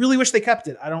really wish they kept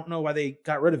it. I don't know why they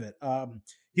got rid of it.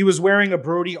 He was wearing a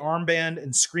Brody armband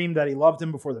and screamed that he loved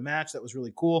him before the match. That was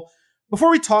really cool.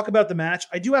 Before we talk about the match,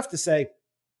 I do have to say,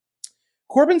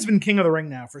 Corbin's been king of the ring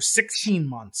now for 16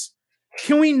 months.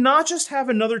 Can we not just have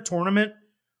another tournament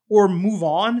or move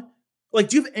on? Like,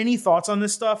 do you have any thoughts on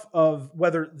this stuff of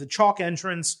whether the chalk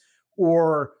entrance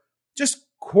or just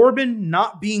Corbin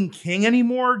not being king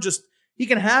anymore? Just, he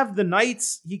can have the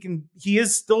nights. He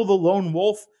is still the lone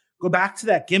wolf. Go back to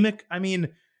that gimmick. I mean,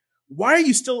 why is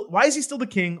he still the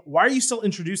king? Why are you still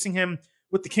introducing him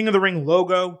with the King of the Ring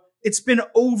logo? It's been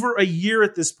over a year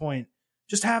at this point.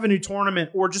 Just have a new tournament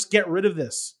or just get rid of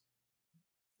this.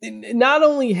 Not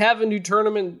only have a new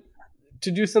tournament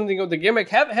to do something with the gimmick,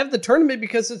 have the tournament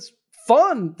because it's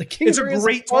fun. The King of the Ring is a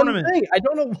great tournament thing. I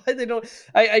don't know why they don't.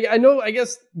 I know. I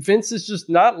guess Vince has just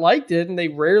not liked it, and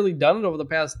they've rarely done it over the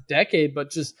past decade. But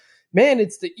just man,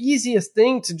 it's the easiest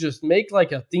thing to just make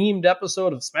like a themed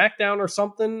episode of SmackDown or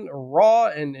something or Raw,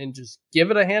 and just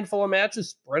give it a handful of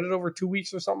matches, spread it over 2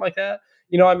 weeks or something like that.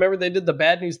 You know, I remember they did the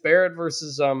Bad News Barrett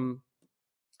versus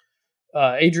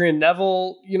Adrian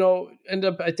Neville. You know, end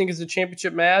up I think as a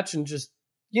championship match, and just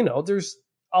there's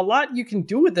a lot you can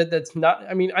do with it that's not,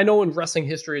 I mean, I know in wrestling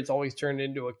history it's always turned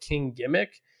into a king gimmick,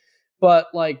 but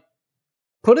like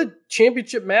put a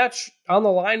championship match on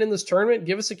the line in this tournament,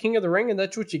 give us a King of the Ring, and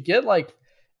that's what you get. Like,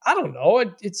 I don't know.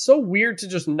 It's so weird to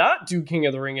just not do King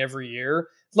of the Ring every year,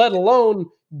 let alone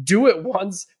do it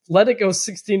once, let it go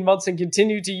 16 months and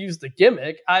continue to use the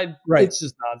gimmick. It's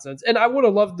just nonsense. And I would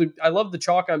have loved I love the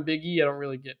chalk on Big E. I don't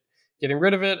really get getting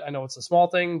rid of it. I know it's a small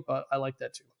thing, but I like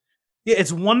that too. Yeah,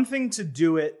 it's one thing to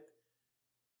do it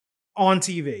on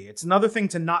TV. It's another thing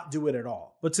to not do it at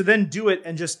all. But to then do it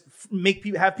and just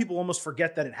have people almost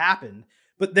forget that it happened,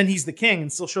 but then he's the king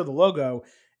and still show the logo,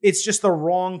 it's just the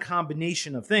wrong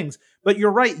combination of things. But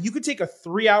you're right. You could take a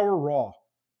 3-hour Raw,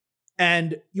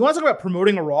 and you want to talk about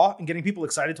promoting a Raw and getting people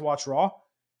excited to watch Raw?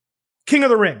 King of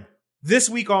the Ring, this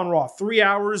week on Raw, 3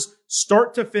 hours,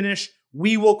 start to finish,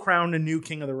 we will crown a new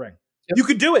King of the Ring. Yep. You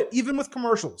could do it, even with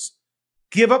commercials.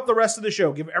 Give up the rest of the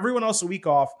show. Give everyone else a week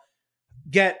off.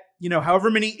 Get,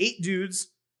 however many 8 dudes.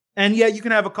 And yeah, you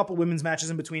can have a couple women's matches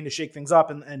in between to shake things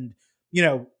up and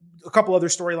a couple other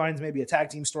storylines, maybe a tag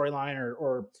team storyline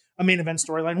or a main event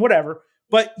storyline, whatever.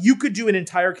 But you could do an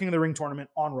entire King of the Ring tournament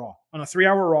on Raw, on a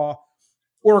 3-hour Raw,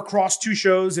 or across 2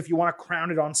 shows. If you want to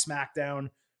crown it on SmackDown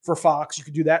for Fox, you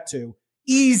could do that too.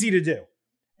 Easy to do.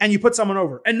 And you put someone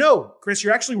over. And no, Chris,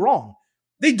 you're actually wrong.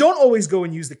 They don't always go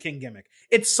and use the king gimmick.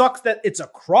 It sucks that it's a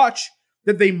crutch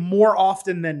that they more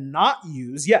often than not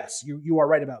use. Yes, you are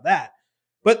right about that.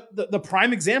 But the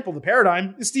prime example, the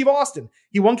paradigm, is Steve Austin.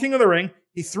 He won King of the Ring.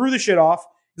 He threw the shit off.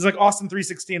 He's like, Austin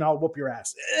 316, I'll whoop your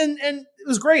ass. And it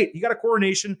was great. He got a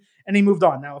coronation and he moved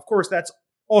on. Now, of course, that's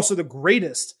also the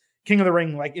greatest King of the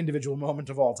Ring like individual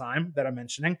moment of all time that I'm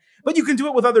mentioning. But you can do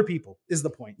it with other people, is the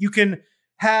point. You can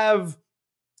have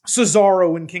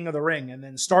Cesaro win King of the Ring and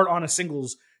then start on a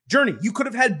singles journey. You could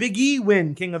have had Big E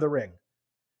win King of the Ring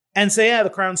and say,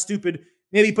 the crown's stupid.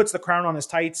 Maybe he puts the crown on his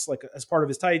tights, like as part of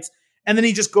his tights. And then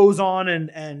he just goes on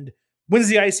and wins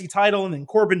the IC title. And then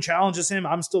Corbin challenges him.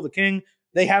 I'm still the king.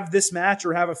 They have this match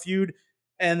or have a feud.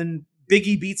 And then Big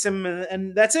E beats him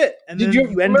and that's it. And then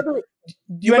you end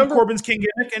Corbin's king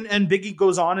gimmick and Big E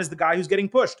goes on as the guy who's getting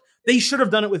pushed. They should have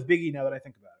done it with Big E now that I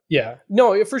think about it. Yeah,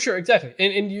 no, for sure. Exactly.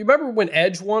 And you remember when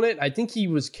Edge won it? I think he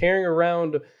was carrying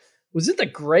around, was it the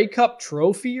Grey Cup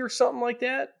trophy or something like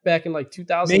that back in like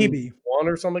 2001 maybe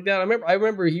or something like that? I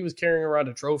remember he was carrying around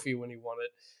a trophy when he won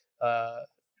it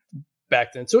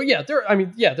back then. So yeah,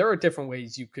 there are different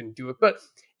ways you can do it, but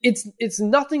it's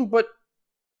nothing but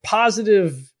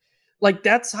positive. Like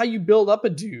that's how you build up a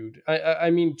dude. I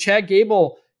mean, Chad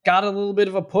Gable got a little bit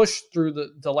of a push through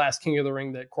the last King of the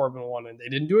Ring that Corbin won, and they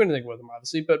didn't do anything with him,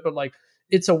 obviously. But like,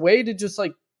 it's a way to just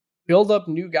like build up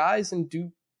new guys and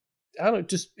do, I don't know,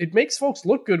 just it makes folks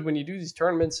look good when you do these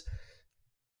tournaments.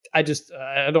 I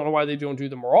don't know why they don't do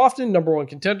them more often. Number 1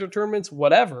 contender tournaments,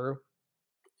 whatever.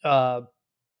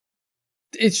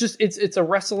 It's just it's a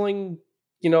wrestling,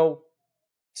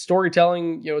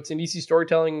 storytelling. It's an easy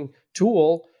storytelling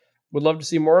tool. Would love to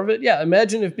see more of it. Yeah,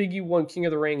 imagine if Big E won King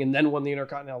of the Ring and then won the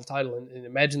Intercontinental title, and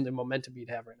imagine the momentum he'd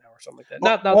have right now or something like that.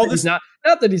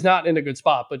 Not that he's not in a good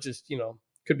spot, but just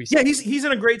could be. Yeah, he's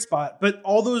in a great spot. But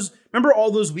all those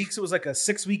weeks, it was like a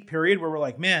 6-week period where we're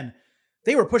like, man,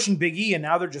 they were pushing Big E and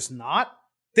now they're just not.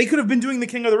 They could have been doing the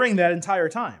King of the Ring that entire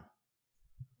time,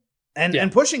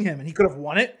 and pushing him, and he could have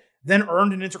won it, then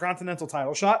earned an Intercontinental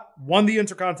title shot, won the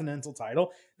Intercontinental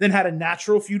title, then had a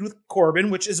natural feud with Corbin,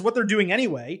 which is what they're doing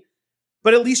anyway.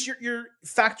 But at least you're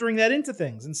factoring that into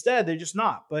things. Instead, they're just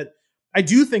not. But I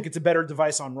do think it's a better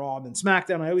device on Raw than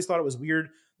SmackDown. I always thought it was weird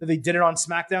that they did it on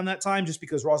SmackDown that time, just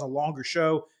because Raw's a longer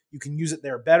show. You can use it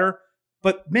there better.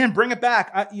 But man, bring it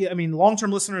back. I mean,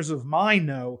 long-term listeners of mine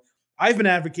know I've been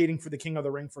advocating for the King of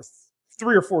the Ring for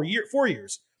 3 or 4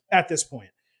 years at this point.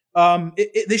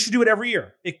 They should do it every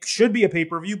year. It should be a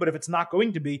pay-per-view, but if it's not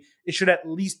going to be, it should at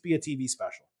least be a TV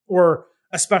special or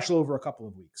a special over a couple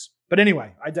of weeks. But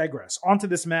anyway, I digress. On to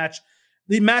this match.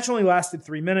 The match only lasted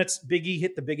 3 minutes. Big E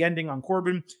hit the big ending on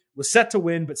Corbin, was set to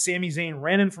win, but Sami Zayn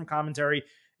ran in from commentary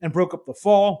and broke up the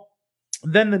fall.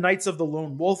 Then the Knights of the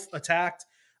Lone Wolf attacked.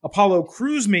 Apollo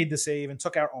Crews made the save and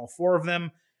took out all 4 of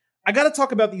them. I got to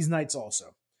talk about these Knights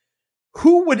also.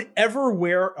 Who would ever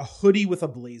wear a hoodie with a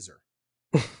blazer?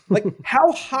 Like,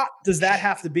 how hot does that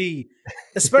have to be?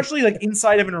 Especially like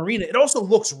inside of an arena. It also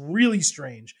looks really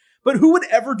strange. But who would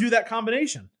ever do that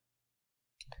combination?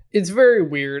 It's very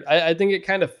weird. I think it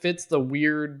kind of fits the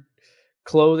weird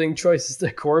clothing choices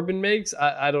that Corbin makes.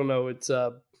 I don't know.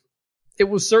 It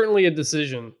was certainly a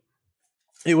decision.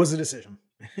 It was a decision.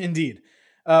 Indeed.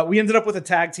 We ended up with a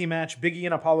tag team match. Big E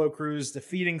and Apollo Crews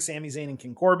defeating Sami Zayn and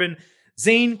King Corbin.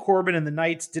 Zayn, Corbin, and the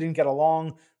Knights didn't get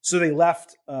along, so they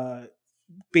left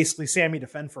basically Sami to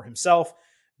fend for himself.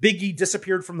 Big E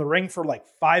disappeared from the ring for like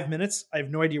 5 minutes. I have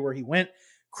no idea where he went.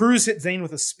 Crews hit Zayn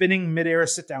with a spinning midair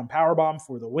sit-down powerbomb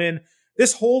for the win.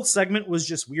 This whole segment was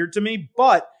just weird to me,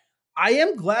 but I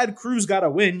am glad Crews got a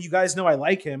win. You guys know I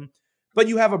like him, but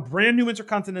you have a brand new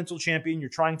Intercontinental Champion you're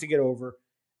trying to get over,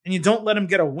 and you don't let him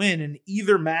get a win in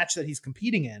either match that he's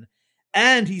competing in,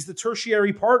 and he's the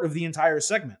tertiary part of the entire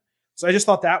segment. So I just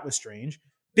thought that was strange.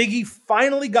 Big E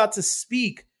finally got to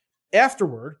speak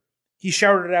afterward. He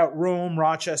shouted out Rome,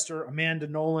 Rochester, Amanda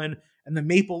Nolan, and the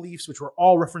Maple Leafs, which were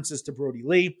all references to Brody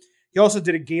Lee. He also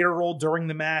did a gator roll during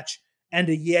the match and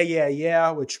a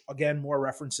yeah, which again, more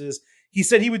references. He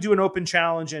said he would do an open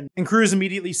challenge, and Crews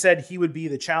immediately said he would be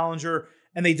the challenger,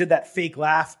 and they did that fake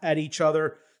laugh at each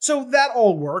other. So that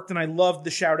all worked, and I loved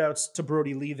the shout outs to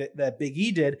Brody Lee that Big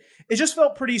E did. It just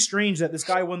felt pretty strange that this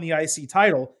guy won the IC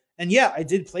title. And yeah, I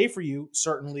did play for you,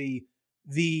 certainly,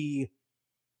 the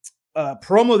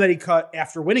promo that he cut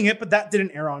after winning it, but that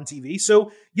didn't air on TV.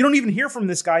 So you don't even hear from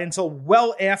this guy until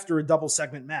well after a double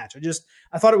segment match.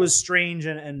 I thought it was strange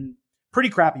and pretty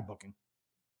crappy booking.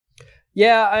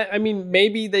 Yeah, I mean,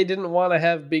 maybe they didn't want to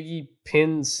have Big E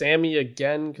pin Sami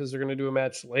again because they're going to do a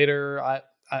match later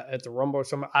at the Rumble or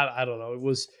something. I don't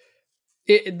know.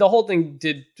 The whole thing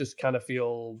did just kind of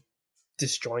feel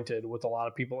disjointed with a lot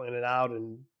of people in and out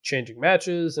and changing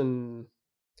matches. And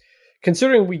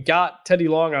considering we got Teddy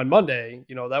Long on Monday,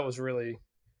 that was really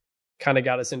kind of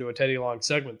got us into a Teddy Long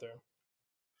segment there.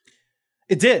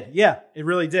 It did. Yeah, it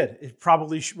really did. It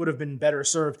probably would have been better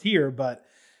served here, but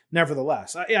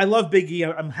nevertheless, I love Big E.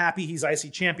 I'm happy he's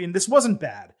IC champion. This wasn't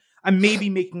bad. I'm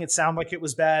maybe making it sound like it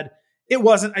was bad. It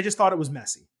wasn't. I just thought it was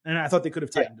messy, and I thought they could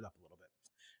have tightened it up a little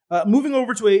bit. Moving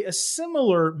over to a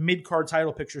similar mid-card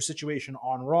title picture situation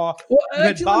on Raw. Well,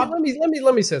 actually,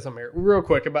 let me say something here real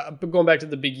quick about going back to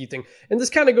the Big E thing, and this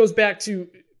kind of goes back to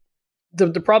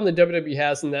the problem that WWE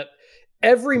has in that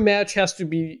every match has to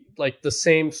be like the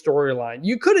same storyline.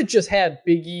 You could have just had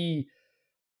Big E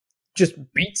just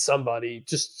beat somebody,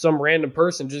 just some random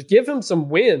person, just give him some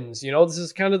wins. This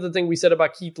is kind of the thing we said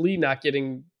about Keith Lee not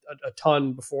getting a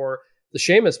ton before the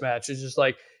Sheamus match. It's just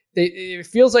like, it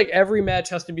feels like every match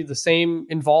has to be the same,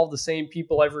 involve the same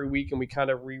people every week, and we kind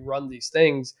of rerun these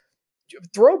things.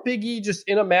 Throw Big E just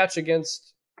in a match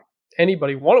against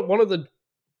anybody, one of the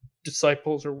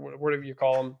disciples or whatever you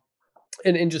call them,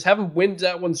 and just have him win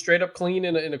that one straight up clean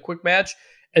in a quick match,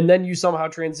 and then you somehow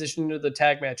transition into the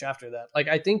tag match after that. Like,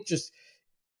 I think just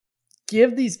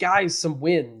give these guys some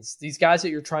wins. These guys that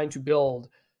you're trying to build,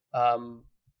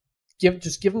 give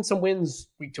them some wins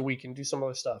week to week and do some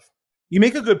other stuff. You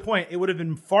make a good point. It would have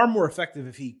been far more effective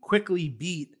if he quickly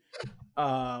beat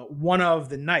one of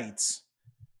the Knights,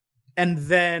 and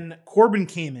then Corbin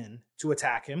came in to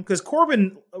attack him, because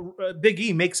Corbin, Big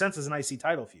E makes sense as an IC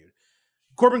title feud.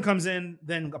 Corbin comes in,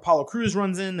 then Apollo Crews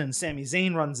runs in, then Sami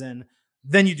Zayn runs in,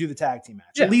 then you do the tag team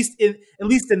match. Yeah. At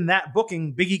least in that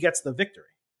booking, Big E gets the victory.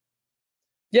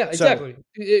 Yeah, exactly.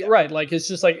 Right. Like, it's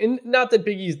just like, not that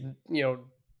Big E's,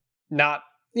 not,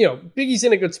 Big E's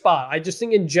in a good spot. I just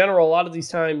think in general, a lot of these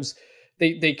times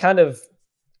they kind of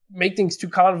make things too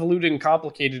convoluted and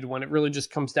complicated when it really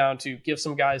just comes down to give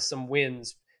some guys some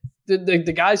wins.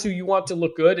 The guys who you want to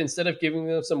look good, instead of giving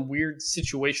them some weird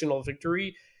situational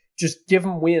victory, just give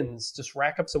them wins. Just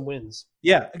rack up some wins.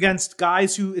 Yeah, against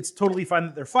guys who it's totally fine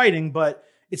that they're fighting, but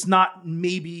it's not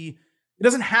it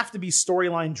doesn't have to be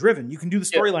storyline driven. You can do the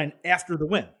storyline after the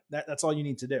win. That's all you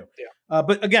need to do. Yeah.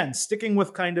 But again, sticking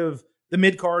with kind of the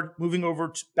mid-card, moving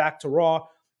over back to Raw,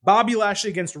 Bobby Lashley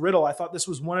against Riddle. I thought this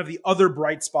was one of the other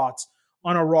bright spots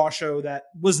on a Raw show that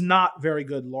was not very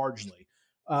good largely.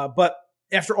 But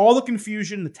after all the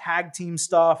confusion, the tag team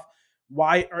stuff,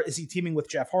 why is he teaming with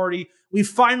Jeff Hardy? We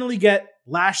finally get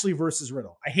Lashley versus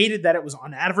Riddle. I hated that it was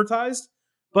unadvertised,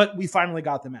 but we finally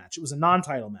got the match. It was a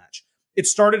non-title match. It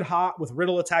started hot with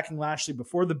Riddle attacking Lashley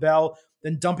before the bell,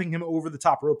 then dumping him over the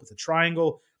top rope with a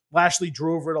triangle. Lashley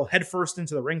drove Riddle headfirst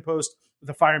into the ring post with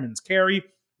a fireman's carry.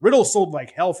 Riddle sold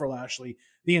like hell for Lashley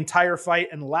the entire fight,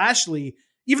 and Lashley,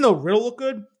 even though Riddle looked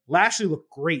good, Lashley looked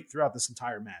great throughout this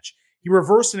entire match. He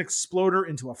reversed an exploder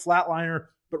into a flatliner,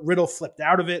 but Riddle flipped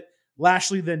out of it.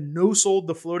 Lashley then no-sold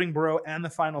the floating bro and the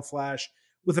final flash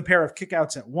with a pair of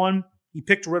kickouts at 1. He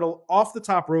picked Riddle off the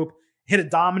top rope, hit a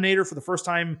Dominator for the first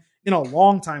time in a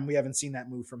long time. We haven't seen that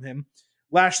move from him.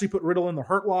 Lashley put Riddle in the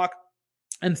Hurt Lock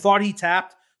and thought he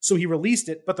tapped, so he released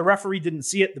it, but the referee didn't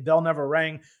see it. The bell never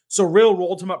rang, so Riddle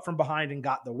rolled him up from behind and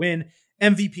got the win.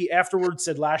 MVP afterwards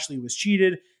said Lashley was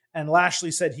cheated, and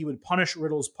Lashley said he would punish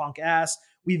Riddle's punk ass.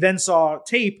 We then saw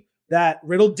tape that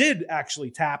Riddle did actually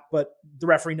tap, but the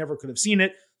referee never could have seen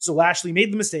it, so Lashley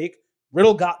made the mistake.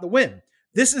 Riddle got the win.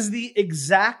 This is the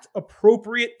exact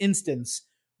appropriate instance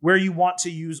where you want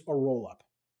to use a roll-up.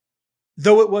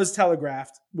 Though it was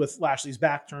telegraphed with Lashley's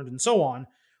back turned and so on,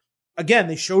 again,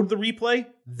 they showed the replay.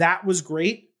 That was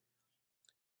great.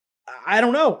 I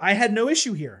don't know. I had no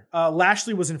issue here.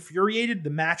 Lashley was infuriated. The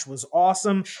match was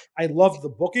awesome. I loved the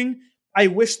booking. I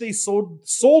wish they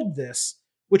sold this,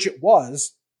 which it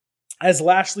was, as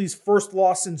Lashley's first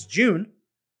loss since June,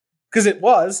 because it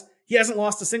was. He hasn't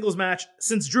lost a singles match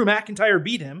since Drew McIntyre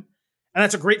beat him, and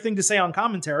that's a great thing to say on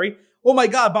commentary. Oh my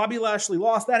God, Bobby Lashley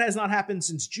lost. That has not happened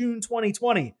since June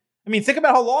 2020. I mean, think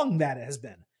about how long that has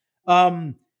been.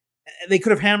 They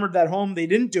could have hammered that home. They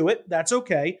didn't do it. That's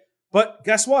okay. But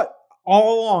guess what?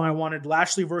 All along, I wanted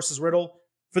Lashley versus Riddle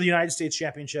for the United States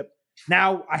Championship.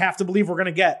 Now, I have to believe we're going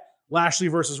to get Lashley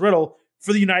versus Riddle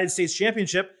for the United States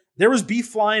Championship. There was beef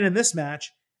flying in this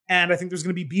match, and I think there's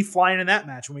going to be beef flying in that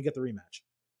match when we get the rematch.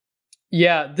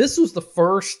 Yeah, this was the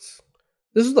first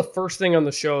thing on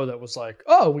the show that was like,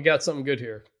 oh, we got something good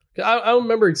here. I don't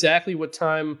remember exactly what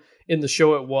time in the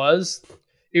show it was.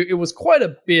 It was quite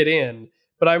a bit in,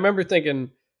 but I remember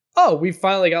thinking, oh, we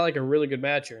finally got like a really good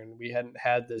match here, and we hadn't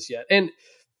had this yet. And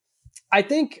I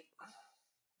think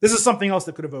this is something else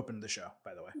that could have opened the show,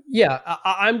 by the way. Yeah,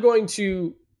 I'm going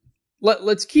to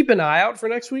let's keep an eye out for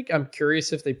next week. I'm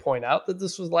curious if they point out that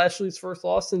this was Lashley's first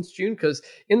loss since June, because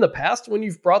in the past, when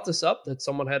you've brought this up, that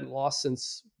someone hadn't lost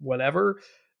since whenever,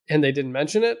 and they didn't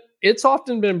mention it, it's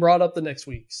often been brought up the next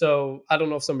week. So I don't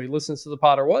know if somebody listens to the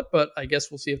pod or what, but I guess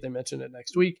we'll see if they mention it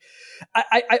next week.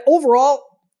 I overall,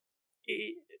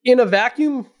 in a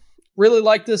vacuum, really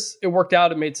like this. It worked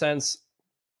out. It made sense.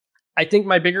 I think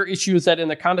my bigger issue is that in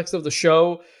the context of the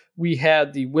show, we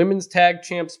had the women's tag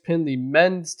champs pinned, the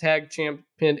men's tag champ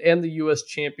pinned, and the U.S.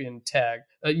 champion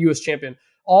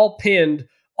all pinned,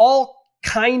 all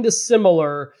kind of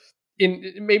similar.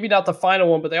 In maybe not the final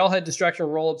one, but they all had distraction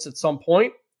roll-ups at some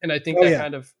point, and I think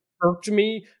kind of irked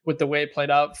me with the way it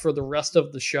played out for the rest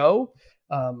of the show.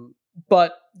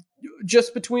 But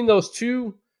just between those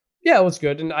two, yeah, it was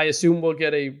good, and I assume we'll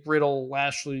get a Riddle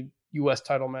Lashley U.S.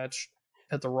 title match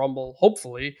at the Rumble,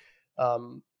 hopefully,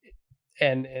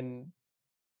 and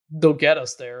they'll get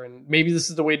us there. And maybe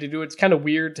this is the way to do it. It's kind of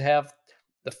weird to have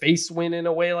the face win in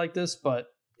a way like this, but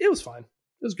it was fine.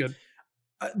 It was good.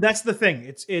 That's the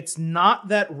thing. It's not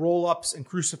that roll-ups and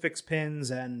crucifix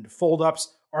pins and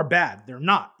fold-ups are bad. They're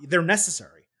not. They're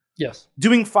necessary. Yes.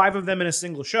 Doing 5 of them in a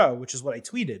single show, which is what I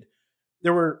tweeted.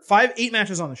 There were 8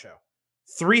 matches on the show.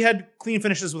 3 had clean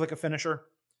finishes with like a finisher.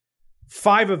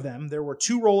 5 of them, there were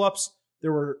 2 roll-ups,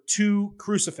 there were 2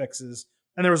 crucifixes,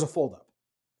 and there was a fold-up.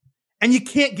 And you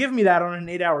can't give me that on an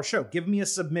 8-hour show. Give me a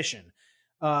submission.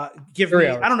 Give me,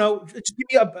 I don't know, just give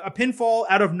me a pinfall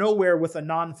out of nowhere with a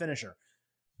non-finisher.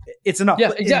 It's enough. Yeah,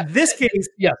 but exactly.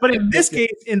 In this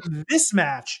case, in this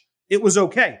match, it was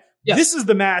okay. Yeah. This is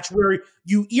the match where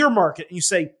you earmark it and you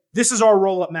say, this is our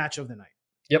roll-up match of the night.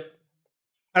 Yep.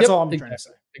 That's all I'm trying to say.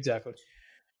 Exactly.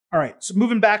 All right. So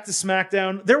moving back to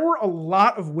SmackDown, there were a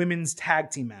lot of women's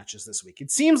tag team matches this week. It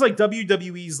seems like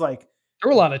WWE's like... There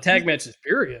were a lot of tag matches,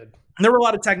 period. There were a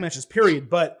lot of tag matches,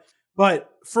 period. But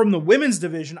from the women's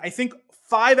division, I think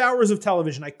 5 hours of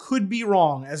television, I could be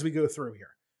wrong as we go through here.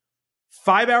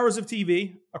 5 hours of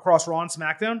TV across Raw and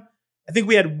SmackDown. I think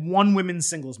we had 1 women's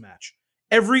singles match.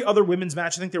 Every other women's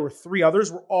match, I think there were 3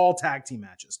 others, were all tag team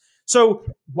matches. So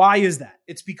why is that?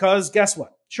 It's because, guess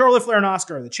what? Charlotte Flair and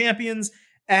Asuka are the champions,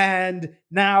 and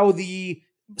now the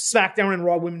SmackDown and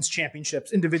Raw Women's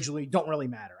Championships individually don't really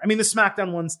matter. I mean, the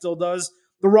SmackDown one still does.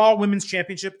 The Raw Women's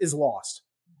Championship is lost.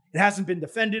 It hasn't been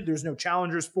defended. There's no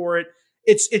challengers for it.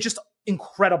 It's just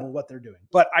incredible what they're doing.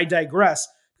 But I digress,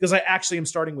 because I actually am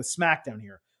starting with SmackDown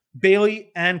here.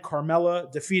 Bayley and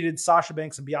Carmella defeated Sasha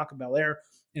Banks and Bianca Belair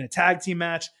in a tag team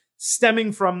match,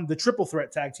 stemming from the triple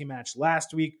threat tag team match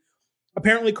last week.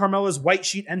 Apparently, Carmella's white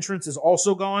sheet entrance is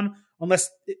also gone, unless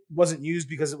it wasn't used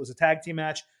because it was a tag team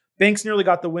match. Banks nearly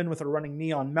got the win with a running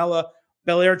knee on Mella.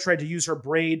 Belair tried to use her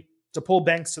braid to pull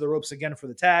Banks to the ropes again for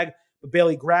the tag, but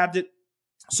Bayley grabbed it.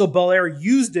 So Belair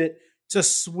used it to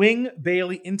swing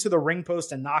Bayley into the ring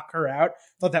post and knock her out.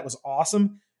 Thought that was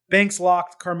awesome. Banks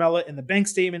locked Carmella in the bank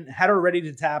statement and had her ready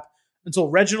to tap until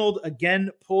Reginald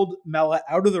again pulled Mella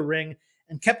out of the ring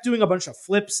and kept doing a bunch of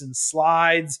flips and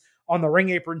slides on the ring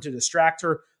apron to distract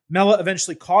her. Mella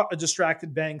eventually caught a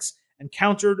distracted Banks and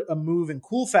countered a move in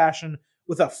cool fashion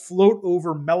with a float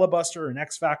over Mella Buster and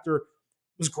X Factor. It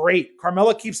was great.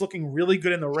 Carmella keeps looking really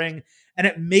good in the ring, and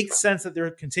it makes sense that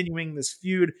they're continuing this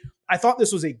feud. I thought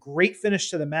this was a great finish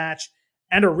to the match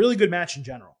and a really good match in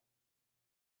general.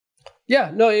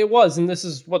 Yeah, no, it was. And this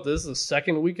is the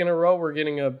second week in a row we're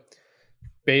getting a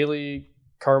Bayley,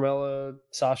 Carmella,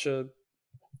 Sasha,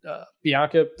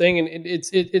 Bianca thing, and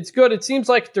it's good. It seems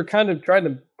like they're kind of trying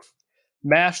to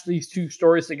mash these two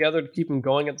stories together to keep them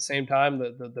going at the same time.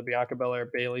 The Bianca Belair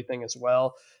Bayley thing as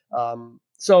well.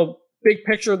 So big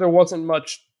picture, there wasn't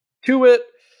much to it,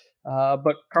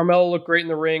 but Carmella looked great in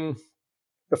the ring.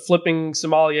 The flipping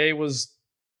sommelier was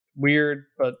weird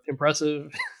but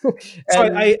impressive.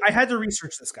 So I had to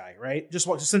research this guy, right? Just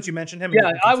since you mentioned him.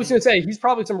 Yeah, I was going to say he's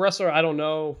probably some wrestler I don't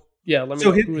know. Yeah, let me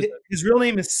know. His real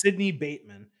name is Sidney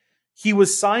Bateman. He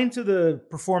was signed to the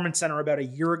Performance Center about a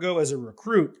year ago as a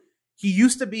recruit. He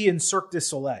used to be in Cirque du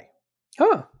Soleil.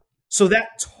 Huh. So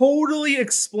that totally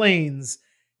explains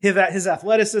his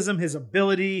athleticism, his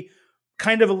ability,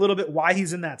 kind of a little bit why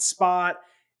he's in that spot.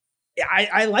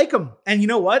 I like him. And you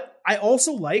know what? I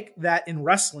also like that in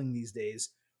wrestling these days,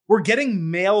 we're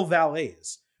getting male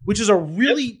valets, which is a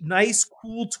really nice,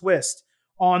 cool twist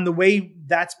on the way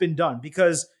that's been done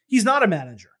because he's not a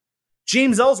manager.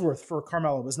 James Ellsworth for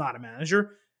Carmella was not a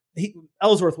manager.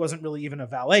 Ellsworth wasn't really even a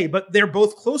valet, but they're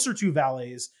both closer to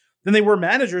valets than they were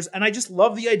managers. And I just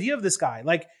love the idea of this guy.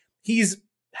 Like, he's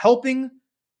helping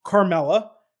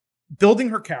Carmella, building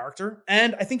her character,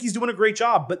 and I think he's doing a great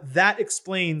job. But that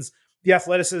explains the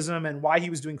athleticism and why he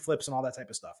was doing flips and all that type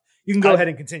of stuff. You can go ahead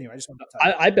and continue. I just want to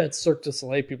tell you. I bet Cirque du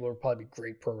Soleil people are probably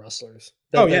great pro wrestlers.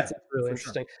 That's really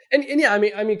interesting. Sure. And yeah, I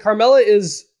mean,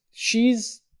 Carmella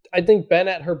she's I think been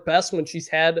at her best when she's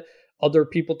had other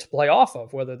people to play off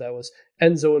of, whether that was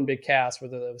Enzo and Big Cass,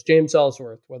 whether that was James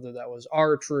Ellsworth, whether that was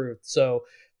R-Truth. So,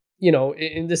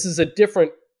 and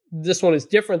this one is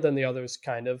different than the others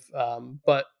kind of.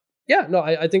 But yeah, no,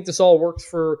 I think this all works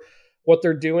for what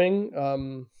they're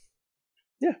doing.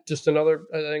 Just another,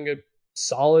 I think, a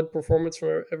solid performance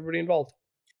from everybody involved.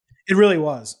 It really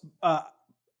was.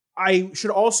 I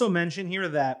should also mention here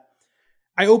that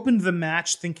I opened the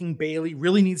match thinking Bayley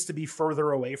really needs to be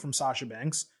further away from Sasha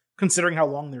Banks, considering how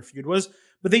long their feud was.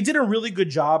 But they did a really good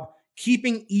job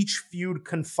keeping each feud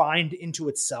confined into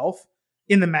itself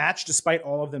in the match, despite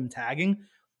all of them tagging.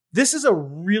 This is a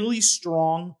really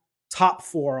strong top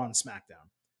four on SmackDown.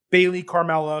 Bayley,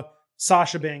 Carmella,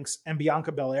 Sasha Banks, and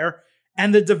Bianca Belair.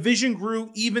 And the division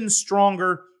grew even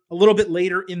stronger a little bit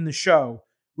later in the show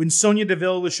when Sonya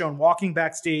Deville was shown walking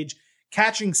backstage,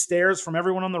 catching stares from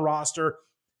everyone on the roster.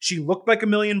 She looked like $1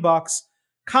 million.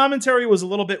 Commentary was a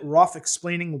little bit rough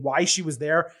explaining why she was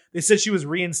there. They said she was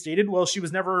reinstated. Well, she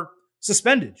was never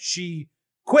suspended. She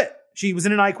quit. She was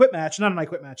in an I Quit match, not an I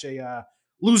Quit match, a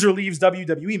loser leaves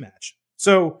WWE match.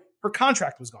 So her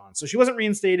contract was gone. So she wasn't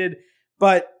reinstated,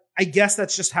 but I guess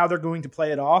that's just how they're going to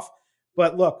play it off.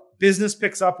 But look, business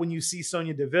picks up when you see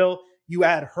Sonya Deville. You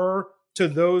add her to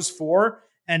those four,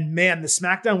 and man, the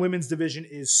SmackDown Women's division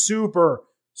is super,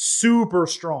 super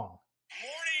strong.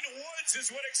 Morning Woods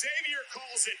is what Xavier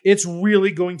calls it. It's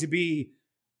really going to be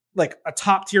like a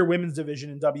top-tier women's division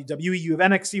in WWE. You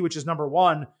have NXT, which is number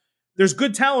one. There's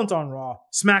good talent on Raw.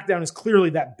 SmackDown is clearly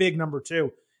that big number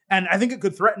two. And I think it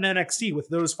could threaten NXT with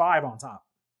those five on top.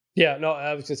 Yeah, no,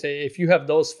 I was going to say, if you have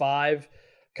those five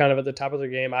kind of at the top of their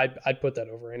game, I'd put that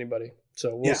over anybody.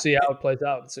 So we'll see how it plays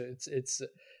out. So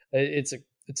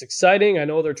it's exciting. I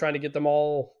know they're trying to get them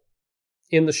all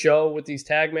in the show with these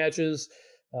tag matches,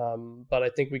 but I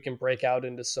think we can break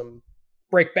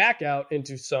back out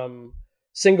into some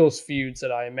singles feuds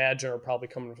that I imagine are probably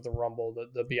coming for the Rumble,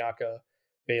 the Bianca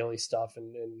Bayley stuff,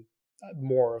 and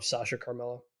more of Sasha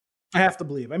Carmella. I have to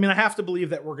believe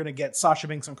that we're going to get Sasha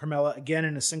Banks and Carmella again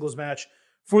in a singles match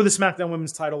for the SmackDown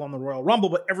Women's title on the Royal Rumble,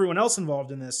 but everyone else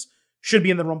involved in this should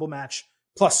be in the Rumble match,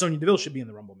 plus Sonya Deville should be in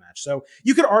the Rumble match. So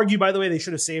you could argue, by the way, they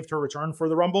should have saved her return for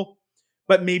the Rumble,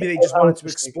 but maybe they just wanted to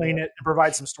explain it and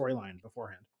provide some storyline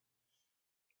beforehand.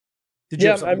 Did you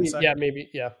have something to say? Yeah, maybe.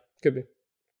 Yeah, could be.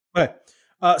 Okay.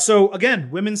 So again,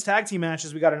 women's tag team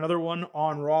matches. We got another one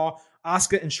on Raw.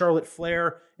 Asuka and Charlotte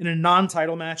Flair in a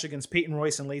non-title match against Peyton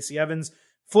Royce and Lacey Evans.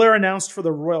 Flair announced for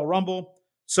the Royal Rumble.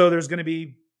 So there's going to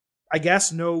be, I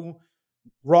guess, no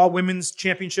Raw Women's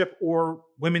Championship or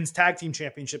Women's Tag Team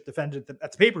Championship defended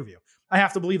at the pay-per-view. I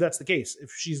have to believe that's the case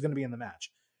if she's going to be in the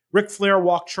match. Ric Flair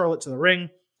walked Charlotte to the ring.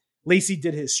 Lacey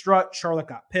did his strut. Charlotte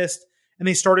got pissed, and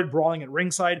they started brawling at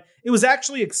ringside. It was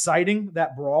actually exciting,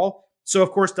 that brawl. So,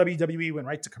 of course, WWE went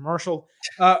right to commercial.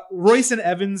 Royce and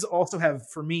Evans also have,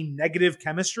 for me, negative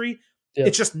chemistry. Yeah.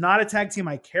 It's just not a tag team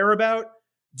I care about.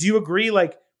 Do you agree?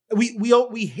 Like,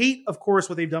 we hate, of course,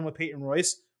 what they've done with Peyton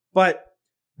Royce, but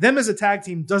them as a tag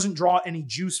team doesn't draw any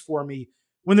juice for me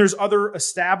when there's other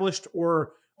established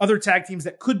or other tag teams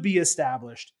that could be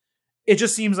established. It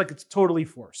just seems like it's totally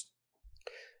forced.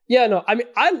 Yeah, no, I mean,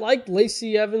 I like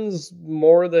Lacey Evans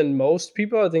more than most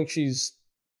people. I think she's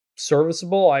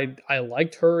serviceable. I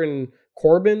liked her and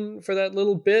Corbin for that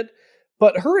little bit,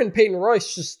 but her and Peyton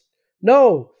Royce just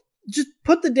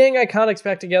put the dang Iconics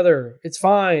back together. It's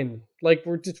fine. Like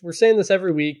we're saying this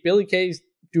every week. Billie Kay's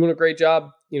doing a great job,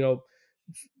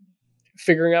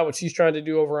 figuring out what she's trying to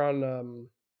do over on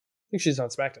I think she's on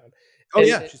SmackDown. Oh,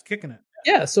 and she's kicking it.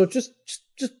 Yeah, so just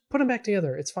put them back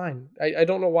together. It's fine. I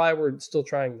don't know why we're still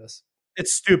trying this.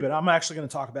 It's stupid. I'm actually going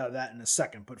to talk about that in a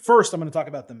second. But first, I'm going to talk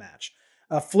about the match.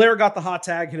 Flair got the hot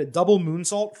tag, hit a double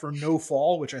moonsault for no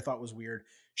fall, which I thought was weird.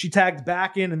 She tagged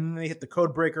back in, and then they hit the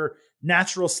code breaker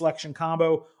natural selection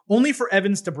combo, only for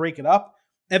Evans to break it up.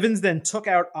 Evans then took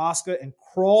out Asuka and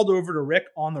crawled over to Rick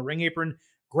on the ring apron,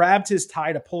 grabbed his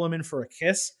tie to pull him in for a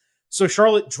kiss. So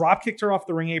Charlotte drop-kicked her off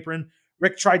the ring apron.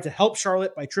 Rick tried to help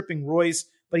Charlotte by tripping Royce,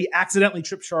 but he accidentally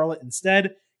tripped Charlotte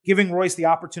instead, giving Royce the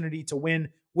opportunity to win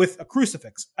with a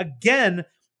crucifix. Again,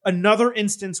 another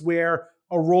instance where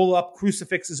a roll-up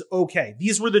crucifix is okay.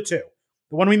 These were the two.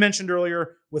 The one we mentioned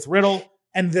earlier with Riddle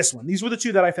and this one. These were the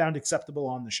two that I found acceptable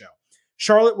on the show.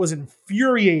 Charlotte was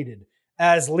infuriated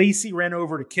as Lacey ran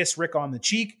over to kiss Rick on the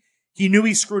cheek. He knew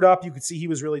he screwed up. You could see he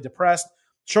was really depressed.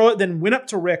 Charlotte then went up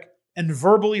to Rick and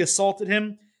verbally assaulted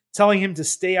him, telling him to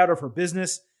stay out of her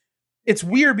business. It's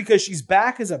weird because she's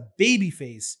back as a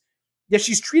babyface, yet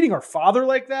she's treating her father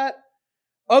like that.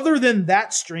 Other than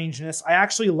that strangeness, I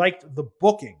actually liked the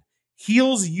booking.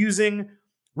 Heels using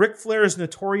Ric Flair's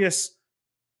notorious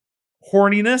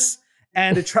horniness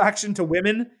and attraction to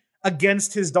women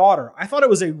against his daughter. I thought it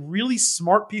was a really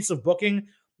smart piece of booking.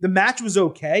 The match was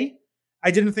okay.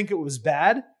 I didn't think it was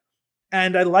bad.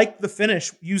 And I liked the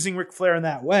finish using Ric Flair in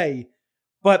that way.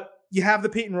 But you have the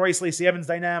Peyton Royce, Lacey Evans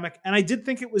dynamic. And I did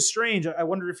think it was strange. I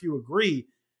wonder if you agree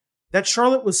that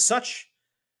Charlotte was such,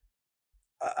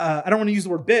 I don't want to use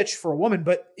the word bitch for a woman,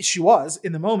 but she was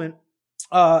in the moment.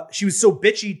 She was so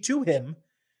bitchy to him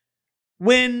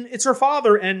when it's her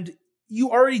father, and you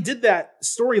already did that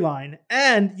storyline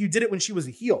and you did it when she was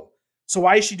a heel. So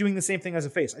why is she doing the same thing as a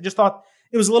face? I just thought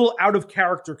it was a little out of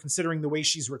character considering the way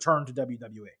she's returned to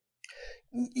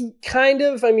WWE. Kind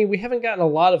of. I mean, we haven't gotten a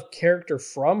lot of character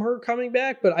from her coming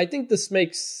back, but I think this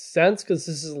makes sense because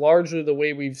this is largely the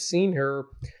way we've seen her.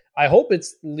 I hope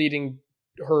it's leading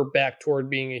her back toward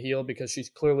being a heel because she's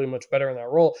clearly much better in that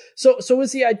role. So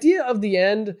is the idea of the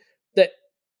end that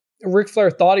Ric Flair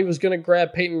thought he was going to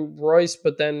grab Peyton Royce,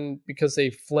 but then because they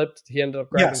flipped, he ended up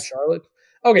grabbing Charlotte?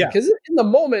 Okay, because in the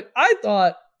moment, I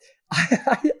thought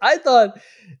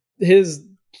his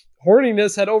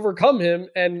horniness had overcome him,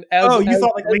 and you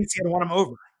thought like Lacey had won him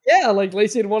over. Yeah, like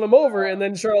Lacey had won him over, and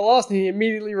then Charlotte lost, and he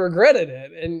immediately regretted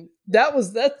it, and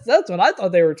that's what I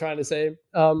thought they were trying to say.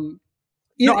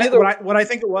 What I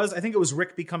think it was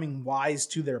Rick becoming wise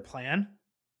to their plan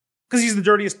because he's the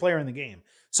dirtiest player in the game.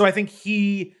 So I think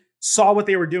he saw what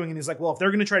they were doing, and he's like, well, if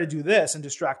they're going to try to do this and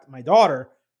distract my daughter,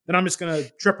 then I'm just going to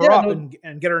trip her up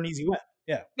and get her an easy win.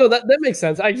 Yeah. No, that makes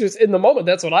sense. I just, in the moment,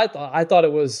 that's what I thought. I thought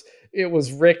it was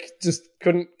Rick just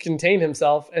couldn't contain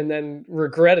himself and then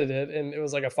regretted it. And it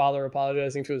was like a father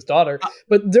apologizing to his daughter.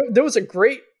 But there was a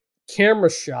great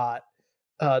camera shot.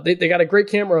 They got a great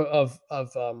camera of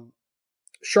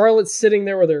Charlotte sitting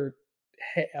there with her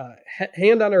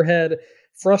hand on her head,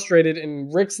 frustrated,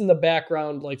 and Rick's in the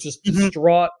background, like just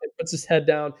distraught, and puts his head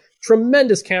down.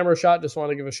 Tremendous camera shot. Just want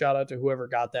to give a shout out to whoever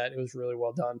got that. It was really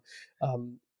well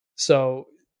done. So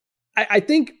I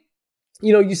think,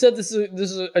 you said this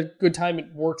is a good time. It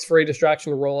works for a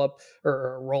distraction roll up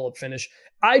or a roll up finish.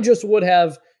 I just would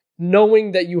have,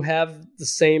 knowing that you have the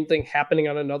same thing happening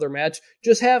on another match,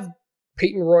 just have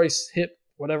Peyton Royce hit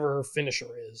whatever her finisher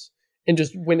is and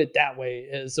just win it that way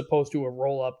as opposed to a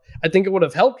roll up. I think it would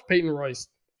have helped Peyton Royce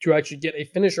to actually get a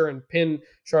finisher and pin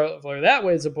Charlotte Flair that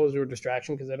way as opposed to a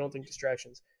distraction, because I don't think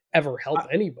distractions ever help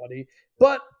anybody.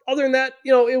 But other than that,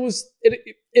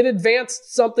 it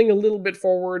advanced something a little bit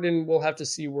forward, and we'll have to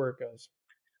see where it goes.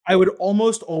 I would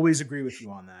almost always agree with you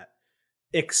on that,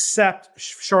 except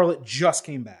Charlotte just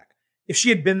came back. If she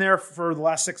had been there for the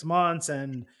last 6 months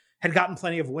and had gotten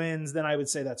plenty of wins, then I would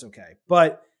say that's okay.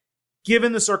 But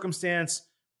given the circumstance,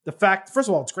 the fact, first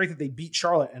of all, it's great that they beat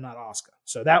Charlotte and not Asuka.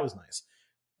 So that was nice.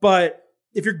 But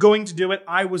if you're going to do it,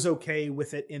 I was okay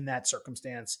with it in that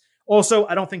circumstance. Also,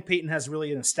 I don't think Peyton has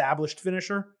really an established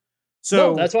finisher.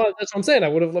 So no, that's what I'm saying. I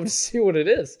would have loved to see what it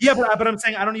is. Yeah, but I'm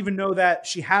saying I don't even know that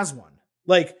she has one.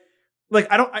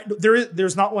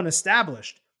 There's not one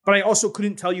established, but I also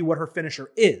couldn't tell you what her finisher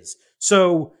is.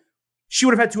 So she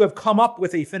would have had to have come up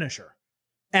with a finisher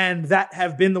and that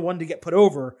have been the one to get put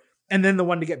over and then the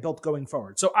one to get built going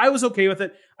forward. So I was okay with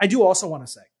it. I do also want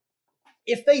to say,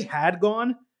 if they had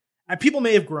gone, and people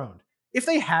may have groaned, if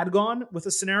they had gone with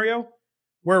a scenario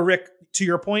where Rick, to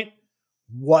your point,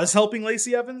 was helping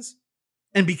Lacey Evans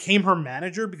and became her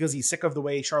manager because he's sick of the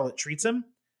way Charlotte treats him,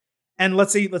 and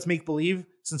let's make believe,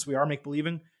 since we are make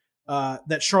believing,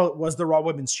 that Charlotte was the Raw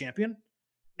Women's Champion,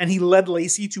 and he led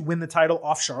Lacey to win the title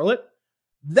off Charlotte,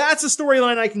 that's a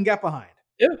storyline I can get behind.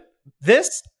 Yeah.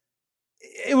 This,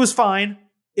 it was fine.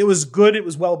 It was good. It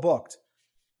was well booked.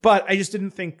 But I just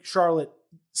didn't think Charlotte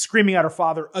screaming at her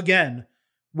father again,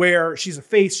 where she's a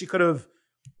face, she could have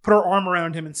put her arm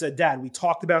around him and said, Dad, we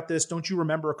talked about this. Don't you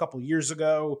remember a couple years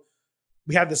ago?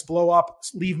 We had this blow up.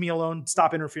 Leave me alone.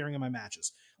 Stop interfering in my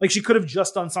matches. Like, she could have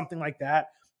just done something like that.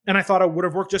 And I thought it would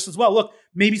have worked just as well. Look,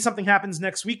 maybe something happens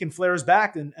next week and Flair's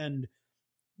back and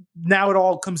now it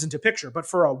all comes into picture. But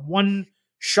for a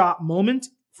one-shot moment,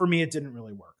 for me, it didn't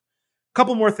really work. A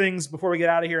couple more things before we get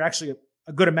out of here. Actually,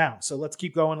 a good amount. So let's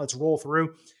keep going. Let's roll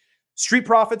through. Street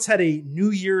Profits had a New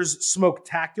Year's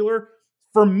Smoketacular.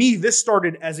 For me, this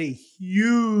started as a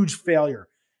huge failure.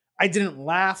 I didn't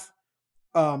laugh.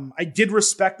 I did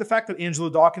respect the fact that Angelo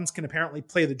Dawkins can apparently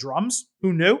play the drums.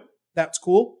 Who knew? That's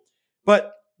cool.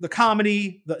 But the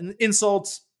comedy, the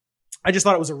insults, I just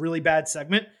thought it was a really bad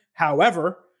segment.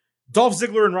 However, Dolph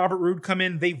Ziggler and Robert Roode come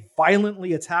in. They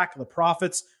violently attack the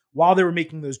Profits while they were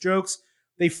making those jokes.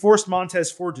 They forced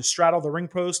Montez Ford to straddle the ring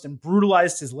post and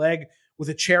brutalized his leg with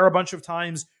a chair a bunch of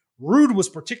times. Roode was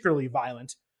particularly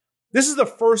violent. This is the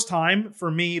first time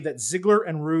for me that Ziggler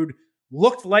and Roode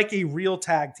looked like a real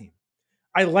tag team.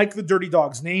 I like the Dirty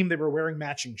Dogs name. They were wearing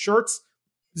matching shirts.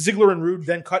 Ziggler and Roode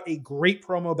then cut a great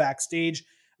promo backstage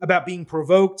about being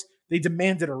provoked. They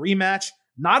demanded a rematch.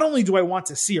 Not only do I want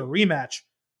to see a rematch,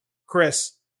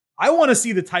 Chris, I want to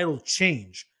see the title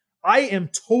change. I am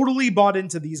totally bought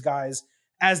into these guys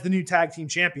as the new tag team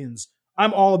champions.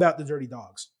 I'm all about the Dirty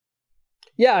Dogs.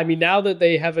 Yeah, I mean, now that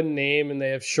they have a name and they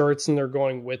have shirts and they're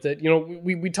going with it, you know,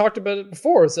 we talked about it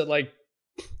before. Is that like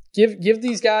give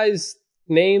these guys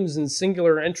names and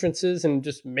singular entrances and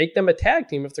just make them a tag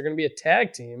team if they're going to be a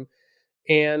tag team.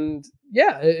 And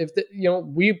yeah, if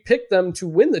we picked them to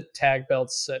win the tag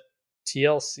belts at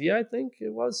TLC, I think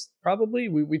it was probably.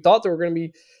 We thought there were going to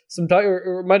be some,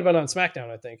 or it might have been on SmackDown,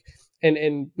 I think.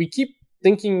 And we keep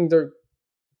thinking their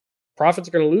Profits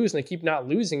are going to lose, and they keep not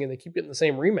losing, and they keep getting the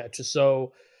same rematches.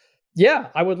 So yeah,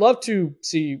 I would love to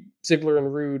see Ziggler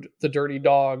and Roode, the Dirty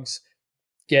Dogs,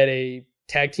 get a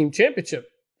tag team championship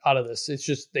out of this. It's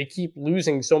just they keep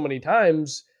losing so many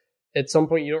times. At some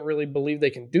point, you don't really believe they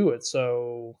can do it.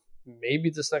 So maybe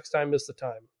this next time is the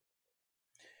time.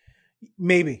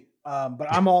 Maybe. But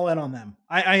I'm all in on them.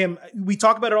 I am. We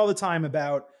talk about it all the time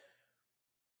about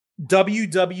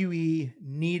WWE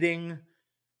needing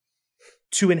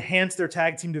to enhance their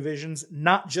tag team divisions,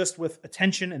 not just with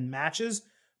attention and matches,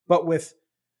 but with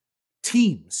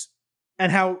teams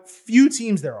and how few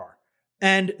teams there are.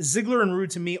 And Ziggler and Roode,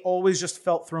 to me, always just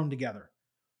felt thrown together.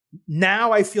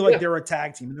 Now I feel like they're a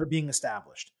tag team and they're being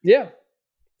established. Yeah.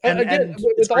 And again,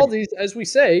 with all these, as we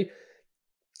say,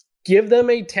 give them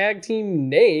a tag team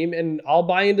name and I'll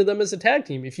buy into them as a tag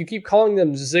team. If you keep calling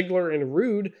them Ziggler and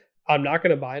Roode, I'm not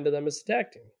going to buy into them as a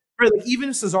tag team. Right, like even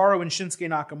Cesaro and Shinsuke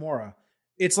Nakamura,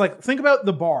 it's like, think about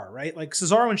the bar, right? Like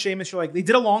Cesaro and Sheamus, you're like, they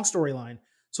did a long storyline,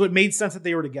 so it made sense that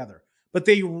they were together. But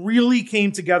they really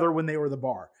came together when they were the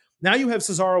bar. Now you have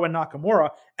Cesaro and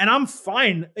Nakamura, and I'm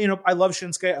fine. You know, I love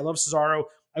Shinsuke. I love Cesaro.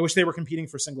 I wish they were competing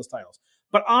for singles titles.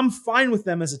 But I'm fine with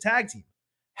them as a tag team.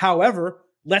 However,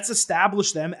 let's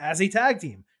establish them as a tag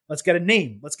team. Let's get a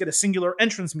name. Let's get a singular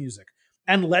entrance music.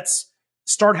 And let's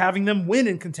start having them win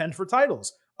and contend for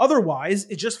titles. Otherwise,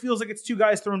 it just feels like it's two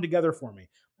guys thrown together for me.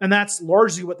 And that's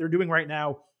largely what they're doing right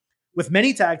now with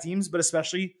many tag teams, but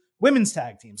especially women's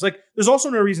tag teams. Like, there's also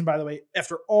no reason, by the way,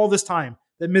 after all this time,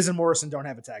 that Miz and Morrison don't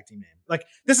have a tag team name. Like,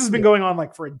 this has been going on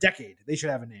like for a decade. They should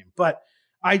have a name. But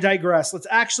I digress. Let's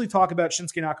actually talk about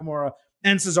Shinsuke Nakamura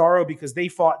and Cesaro because they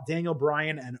fought Daniel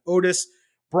Bryan and Otis.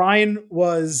 Bryan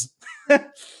was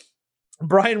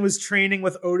training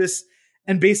with Otis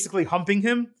and basically humping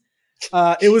him.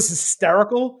 It was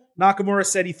hysterical. Nakamura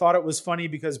said he thought it was funny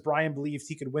because Bryan believed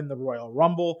he could win the Royal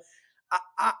Rumble.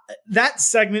 That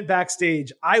segment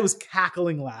backstage, I was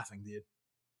cackling laughing, dude.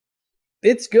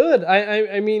 It's good.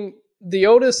 I mean, the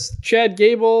Otis, Chad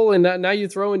Gable, and now you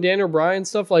throw in Daniel Bryan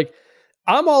stuff. Like,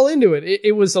 I'm all into it.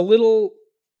 It was a little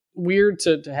weird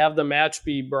to have the match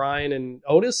be Bryan and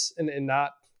Otis and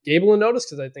not Gable and Otis,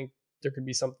 because I think there could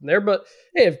be something there. But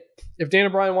hey, if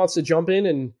Daniel Bryan wants to jump in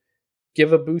and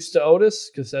give a boost to Otis,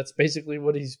 because that's basically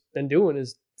what he's been doing,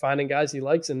 is finding guys he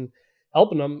likes and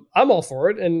helping them, I'm all for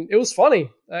it. And it was funny.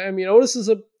 I mean, Otis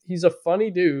he's a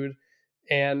funny dude,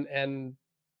 and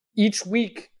each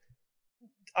week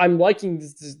I'm liking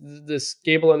this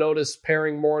Gable and Otis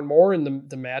pairing more and more, and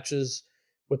the matches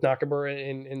with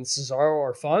Nakamura and Cesaro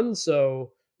are fun.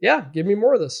 So yeah, give me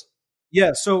more of this.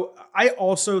 Yeah, so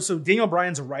Daniel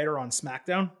Bryan's a writer on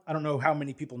SmackDown. I don't know how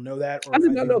many people know that. I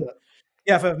did not know that.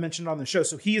 Yeah, if I've mentioned it on the show.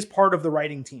 So he is part of the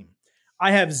writing team.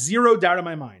 I have zero doubt in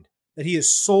my mind that he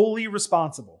is solely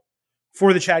responsible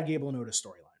for the Chad Gable and Otis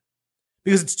storyline.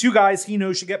 Because it's two guys he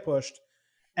knows should get pushed,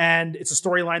 and it's a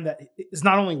storyline that is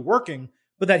not only working,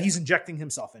 but that he's injecting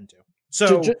himself into.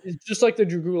 So it's just like the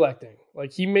Drew Gulak thing.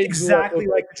 Like, he made exactly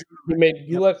Gulak he made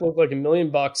Gulak look like $1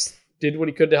 million, did what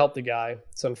he could to help the guy.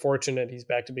 It's unfortunate he's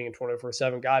back to being a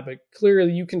 24/7 guy, but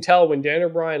clearly you can tell when Daniel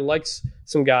Bryan likes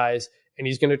some guys and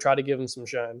he's going to try to give them some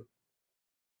shine.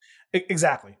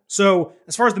 Exactly. So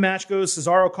as far as the match goes,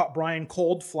 Cesaro caught Bryan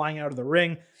cold flying out of the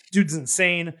ring. Dude's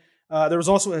insane. There was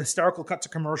also a hysterical cut to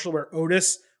commercial where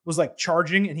Otis was like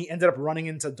charging and he ended up running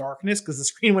into darkness because the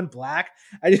screen went black.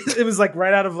 It was like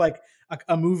right out of like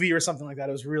a movie or something like that.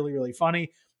 It was really, really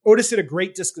funny. Otis did a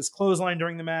great discus clothesline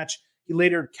during the match. He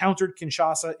later countered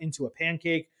Kinshasa into a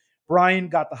pancake. Bryan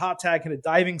got the hot tag, hit a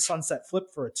diving sunset flip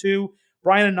for a 2.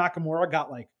 Bryan and Nakamura got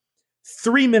like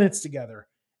 3 minutes together,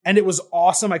 and it was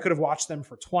awesome. I could have watched them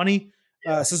for 20.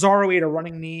 Cesaro ate a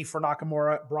running knee for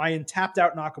Nakamura. Bryan tapped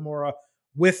out Nakamura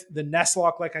with the nest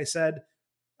lock, like I said.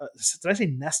 Did I say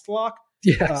nest lock?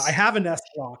 Yes. I have a nest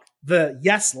lock, the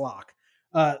yes lock.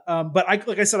 But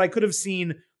like I said, I could have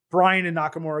seen Bryan and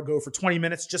Nakamura go for 20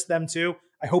 minutes, just them two.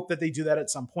 I hope that they do that at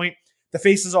some point. The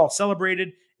faces all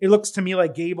celebrated. It looks to me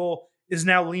like Gable is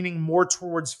now leaning more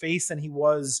towards face than he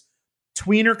was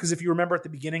tweener, because if you remember at the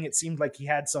beginning, it seemed like he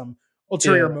had some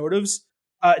ulterior motives.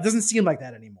 It doesn't seem like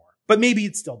that anymore, but maybe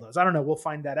it still does. I don't know. We'll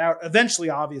find that out. Eventually,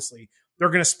 obviously, they're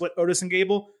going to split Otis and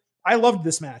Gable. I loved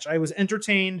this match. I was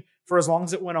entertained for as long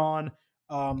as it went on.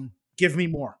 Give me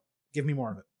more. Give me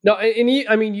more of it. No, and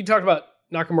you talked about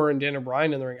Nakamura and Daniel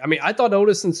Bryan in the ring. I mean, I thought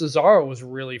Otis and Cesaro was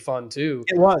really fun too.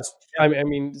 It was. Yeah. I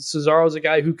mean, Cesaro's a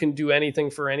guy who can do anything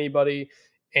for anybody,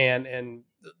 and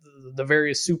the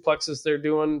various suplexes they're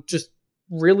doing, just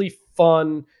really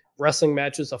fun wrestling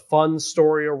matches, a fun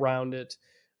story around it.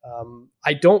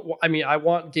 I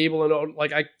want Gable and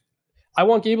Otis, I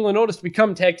want Gable and Otis to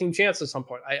become tag team champs at some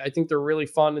point. I think they're really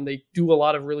fun and they do a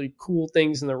lot of really cool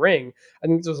things in the ring. I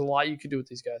think there's a lot you could do with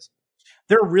these guys.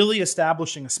 They're really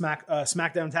establishing a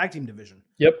SmackDown tag team division.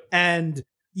 Yep. And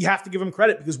you have to give them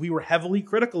credit because we were heavily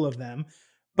critical of them.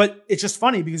 But it's just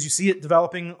funny because you see it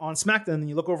developing on SmackDown and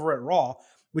you look over at Raw,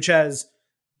 which has,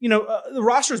 the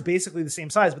roster is basically the same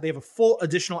size, but they have a full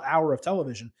additional hour of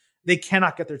television. They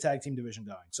cannot get their tag team division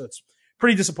going. So it's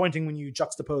pretty disappointing when you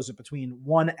juxtapose it between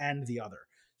one and the other.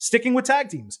 Sticking with tag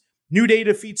teams, New Day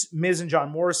defeats Miz and John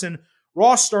Morrison.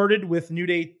 Raw started with New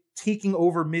Day taking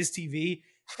over Miz TV,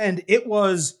 and it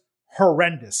was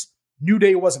horrendous. New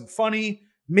Day wasn't funny.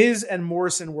 Miz and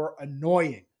Morrison were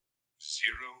annoying.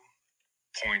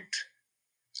 0.0.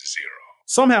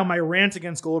 Somehow my rant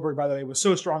against Goldberg, by the way, was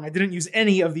so strong. I didn't use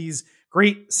any of these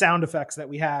great sound effects that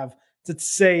we have to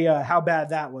say how bad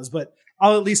that was, but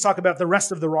I'll at least talk about the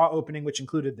rest of the Raw opening, which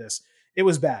included this. It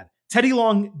was bad. Teddy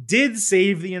Long did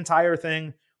save the entire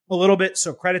thing a little bit,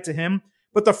 so credit to him.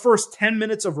 But the first 10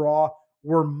 minutes of Raw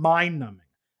were mind-numbing.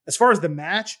 As far as the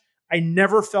match, I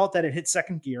never felt that it hit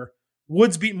second gear.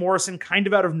 Woods beat Morrison kind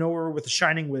of out of nowhere with the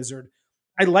Shining Wizard.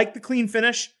 I like the clean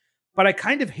finish, but I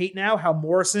kind of hate now how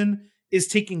Morrison is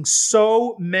taking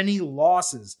so many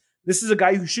losses. This is a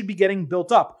guy who should be getting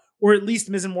built up, or at least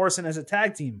Miz and Morrison as a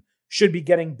tag team should be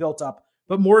getting built up.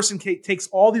 But Morrison takes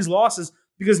all these losses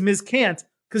because Miz can't,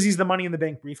 because he's the Money in the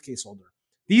Bank briefcase holder.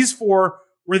 These four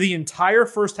were the entire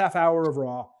first half hour of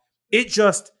Raw. It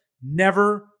just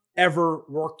never, ever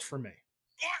worked for me.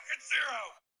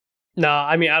 No,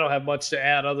 I mean, I don't have much to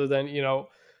add other than,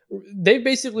 they've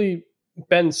basically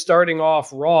been starting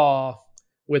off Raw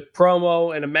with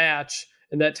promo and a match,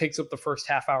 and that takes up the first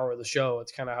half hour of the show.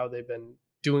 It's kind of how they've been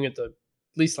doing it the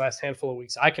at least last handful of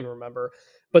weeks I can remember.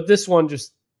 But this one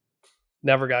just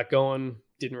never got going.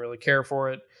 didn't really care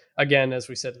for it. Again, as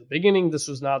we said at the beginning, this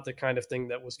was not the kind of thing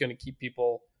that was going to keep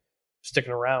people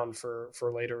sticking around for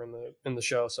later in the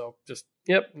show. So just,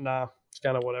 it's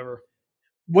kind of whatever.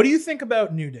 What do you think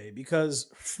about New Day?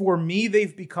 Because for me,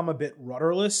 they've become a bit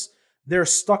rudderless. They're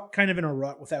stuck kind of in a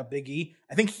rut without Big E.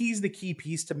 I think he's the key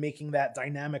piece to making that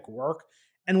dynamic work.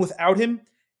 And without him,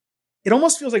 it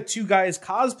almost feels like two guys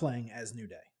cosplaying as New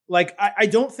Day. Like, I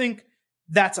don't think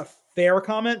that's a fair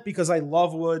comment because I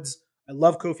love Woods. I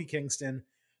love Kofi Kingston.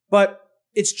 But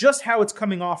it's just how it's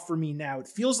coming off for me now. It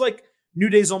feels like New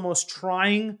Day's almost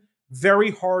trying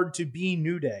very hard to be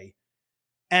New Day.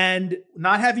 And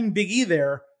not having Big E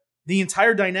there, the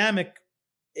entire dynamic,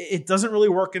 it doesn't really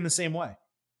work in the same way.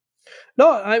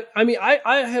 No, I mean,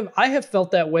 I have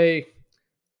felt that way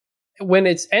when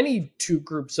it's any two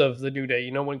groups of the New Day.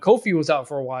 You know, when Kofi was out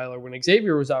for a while or when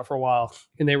Xavier was out for a while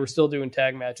and they were still doing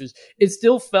tag matches, it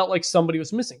still felt like somebody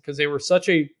was missing because they were such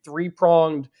a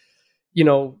three-pronged,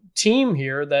 team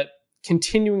here that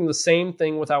continuing the same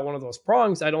thing without one of those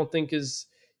prongs, I don't think is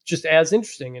just as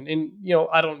interesting. And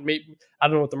I don't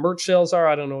know what the merch sales are.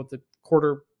 I don't know what the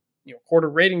quarter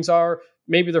ratings are.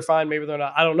 Maybe they're fine. Maybe they're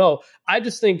not. I don't know. I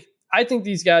think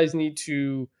these guys need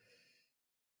to,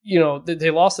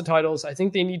 they lost the titles. I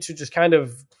think they need to just kind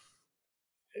of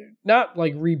not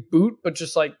like reboot, but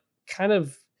just like kind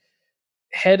of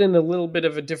head in a little bit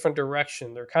of a different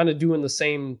direction. They're kind of doing the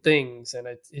same things. And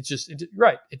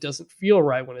it doesn't feel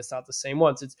right when it's not the same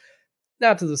ones. It's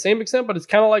not to the same extent, but it's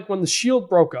kind of like when the Shield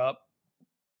broke up,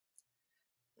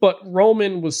 but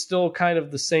Roman was still kind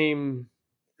of the same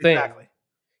thing. Exactly.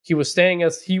 He was staying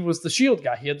as he was the Shield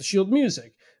guy. He had the Shield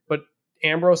music, but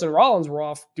Ambrose and Rollins were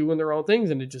off doing their own things,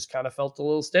 and it just kind of felt a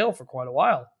little stale for quite a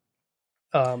while.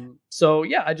 So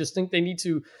yeah, I just think they need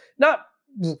to not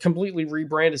completely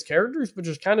rebrand as characters, but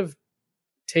just kind of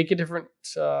take a different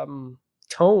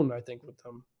tone, I think, with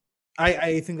them.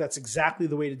 I think that's exactly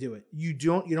the way to do it. You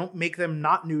don't make them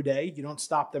not New Day. You don't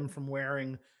stop them from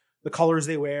wearing the colors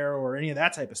they wear or any of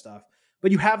that type of stuff,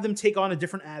 but you have them take on a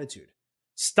different attitude.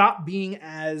 Stop being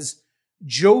as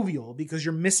jovial because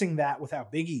you're missing that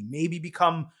without Big E. Maybe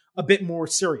become a bit more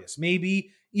serious.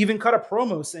 Maybe even cut a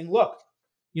promo saying, look,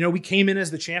 we came in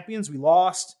as the champions. We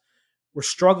lost. We're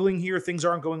struggling here. Things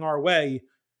aren't going our way.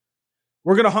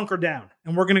 We're going to hunker down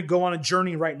and we're going to go on a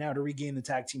journey right now to regain the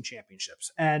tag team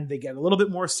championships. And they get a little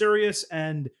bit more serious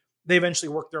and they eventually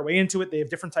work their way into it. They have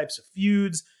different types of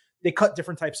feuds. They cut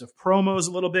different types of promos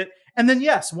a little bit. And then,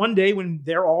 yes, one day when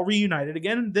they're all reunited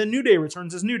again, the New Day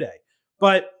returns as New Day.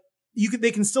 But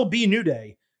they can still be New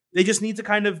Day. They just need to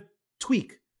kind of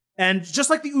tweak. And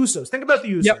just like the Usos, think about the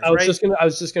Usos. Yep, I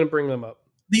was just gonna bring them up.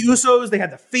 The Usos, they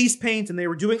had the face paint and they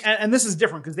were doing, and this is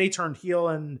different because they turned heel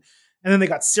and then they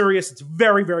got serious. It's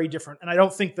very, very different. And I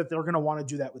don't think that they're going to want to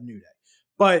do that with New Day.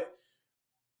 But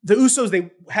the Usos,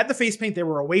 they had the face paint. They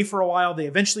were away for a while. They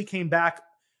eventually came back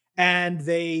and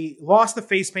they lost the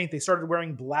face paint. They started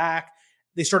wearing black.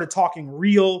 They started talking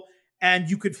real and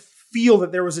you could feel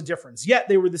that there was a difference. Yet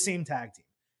they were the same tag team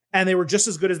and they were just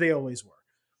as good as they always were.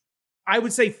 I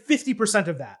would say 50%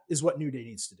 of that is what New Day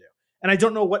needs to do. And I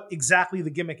don't know what exactly the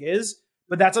gimmick is,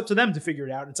 but that's up to them to figure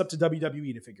it out. It's up to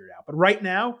WWE to figure it out. But right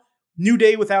now, New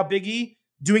Day without Big E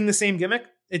doing the same gimmick,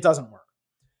 it doesn't work.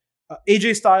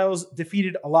 AJ Styles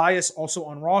defeated Elias also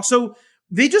on Raw. So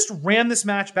they just ran this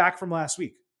match back from last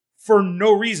week for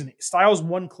no reason. Styles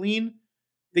won clean.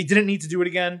 They didn't need to do it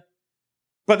again,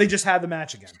 but they just had the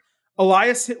match again.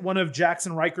 Elias hit one of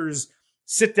Jackson Riker's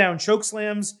sit-down choke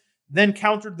slams, then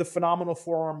countered the phenomenal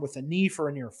forearm with a knee for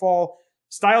a near fall.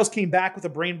 Styles came back with a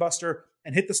brainbuster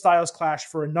and hit the Styles Clash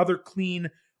for another clean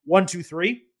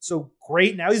 1-2-3. So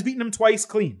great. Now he's beaten him twice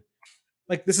clean.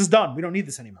 Like, this is done. We don't need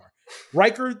this anymore.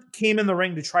 Riker came in the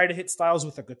ring to try to hit Styles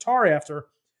with a guitar after,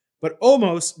 but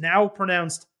Omos, now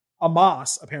pronounced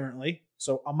Amos, apparently,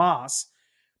 so Amos,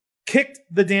 kicked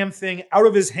the damn thing out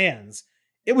of his hands.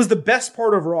 It was the best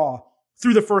part of Raw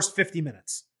through the first 50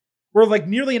 minutes. We're like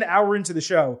nearly an hour into the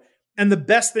show, and the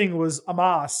best thing was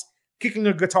Amos kicking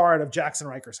a guitar out of Jackson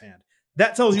Riker's hand.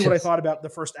 That tells you what I thought about the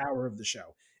first hour of the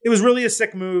show. It was really a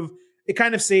sick move. It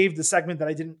kind of saved the segment that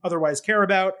I didn't otherwise care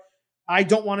about. I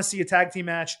don't want to see a tag team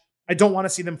match. I don't want to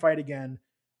see them fight again.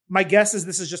 My guess is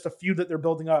this is just a feud that they're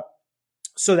building up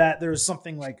so that there's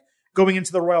something like going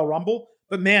into the Royal Rumble.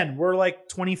 But man, we're like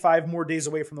 25 more days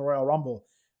away from the Royal Rumble.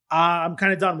 I'm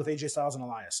kind of done with AJ Styles and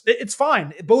Elias. It's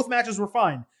fine. Both matches were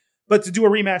fine. But to do a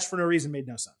rematch for no reason made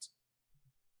no sense.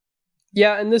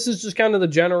 Yeah, and this is just kind of the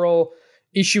general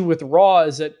issue with Raw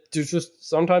is that there's just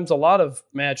sometimes a lot of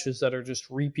matches that are just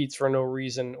repeats for no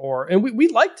reason. And we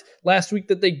liked last week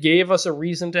that they gave us a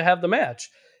reason to have the match.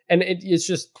 And it's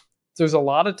just, there's a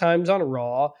lot of times on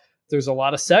Raw, there's a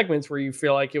lot of segments where you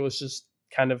feel like it was just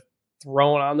kind of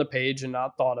thrown on the page and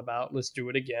not thought about. Let's do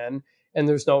it again. And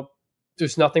there's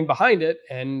nothing behind it.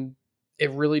 And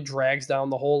it really drags down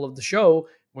the whole of the show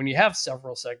when you have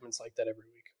several segments like that every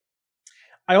week.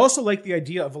 I also like the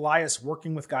idea of Elias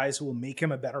working with guys who will make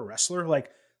him a better wrestler.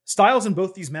 Like Styles in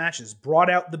both these matches brought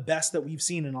out the best that we've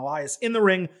seen in Elias in the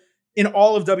ring in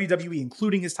all of WWE,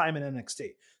 including his time in NXT.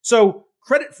 So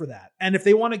credit for that. And if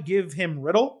they want to give him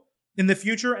Riddle in the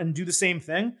future and do the same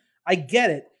thing, I get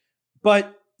it.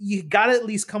 But you got to at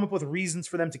least come up with reasons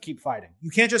for them to keep fighting.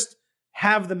 You can't just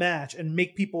have the match and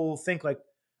make people think like,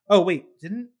 oh, wait,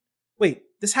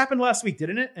 this happened last week,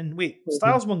 didn't it? And wait,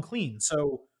 Styles won clean.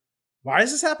 So why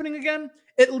is this happening again?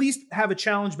 At least have a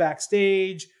challenge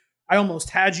backstage. I almost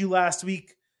had you last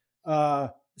week.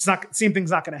 Same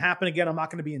thing's not going to happen again. I'm not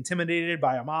going to be intimidated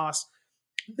by Omos.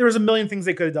 There was a million things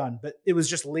they could have done, but it was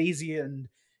just lazy and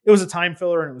it was a time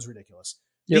filler and it was ridiculous.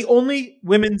 Yep. The only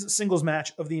women's singles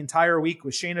match of the entire week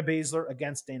was Shayna Baszler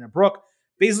against Dana Brooke.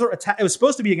 It was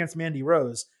supposed to be against Mandy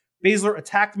Rose. Baszler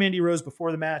attacked Mandy Rose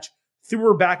before the match, threw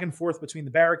her back and forth between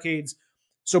the barricades.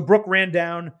 So Brooke ran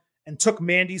down and took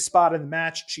Mandy's spot in the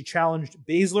match. She challenged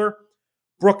Baszler.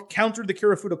 Brooke countered the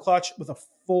Kirifuda clutch with a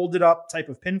folded up type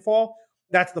of pinfall.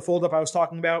 That's the fold up I was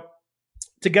talking about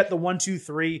to get the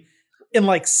 1-2-3 in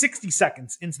like 60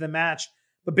 seconds into the match.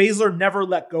 But Baszler never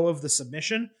let go of the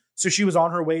submission. So she was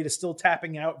on her way to still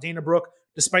tapping out Dana Brooke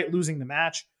despite losing the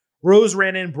match. Rose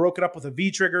ran in, broke it up with a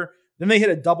V-trigger. Then they hit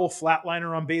a double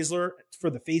flatliner on Baszler for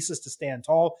the faces to stand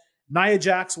tall. Nia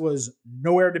Jax was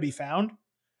nowhere to be found.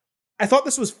 I thought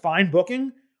this was fine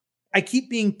booking. I keep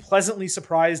being pleasantly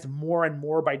surprised more and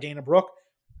more by Dana Brooke.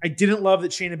 I didn't love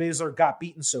that Shayna Baszler got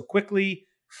beaten so quickly,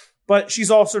 but she's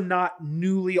also not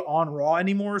newly on Raw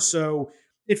anymore. So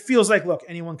it feels like, look,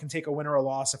 anyone can take a win or a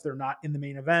loss if they're not in the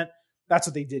main event. That's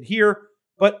what they did here.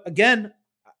 But again,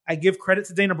 I give credit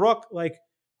to Dana Brooke. Like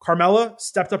Carmella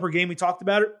stepped up her game. We talked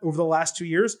about it over the last 2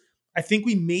 years. I think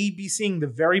we may be seeing the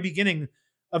very beginning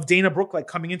of Dana Brooke like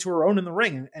coming into her own in the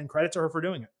ring, and credit to her for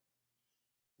doing it.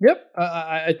 Yep.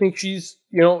 I think she's,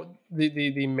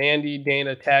 the Mandy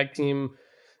Dana tag team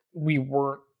we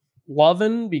weren't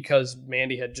loving because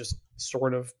Mandy had just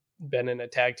sort of been in a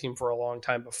tag team for a long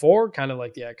time before, kind of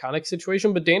like the Iconic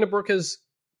situation. But Dana Brooke has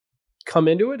come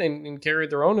into it and carried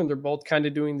their own, and they're both kind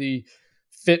of doing the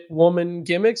fit woman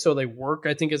gimmick. So they work,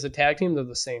 I think, as a tag team. They're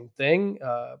the same thing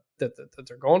that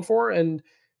they're going for. And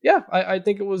yeah, I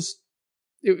think it was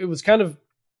kind of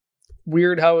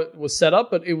weird how it was set up,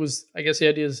 but it was, I guess the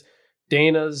idea is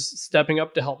Dana's stepping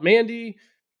up to help Mandy,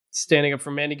 standing up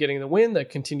for Mandy, getting the win. That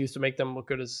continues to make them look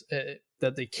good as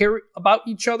that they care about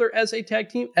each other as a tag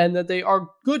team and that they are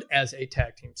good as a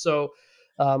tag team. So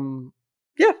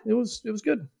yeah, it was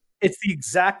good. It's the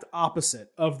exact opposite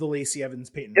of the Lacey Evans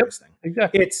Peyton Royce thing.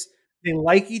 Exactly. They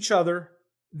like each other.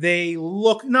 They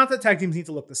look, not that tag teams need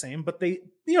to look the same, but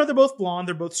they're both blonde,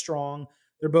 they're both strong,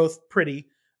 they're both pretty.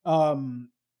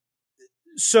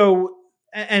 So,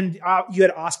 and you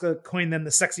had Asuka coin them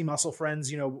the sexy muscle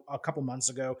friends, a couple months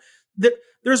ago.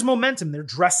 There's momentum. They're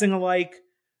dressing alike.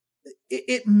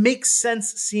 It makes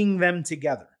sense seeing them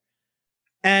together.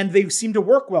 And they seem to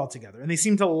work well together, and they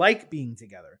seem to like being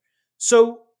together.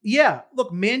 So, yeah,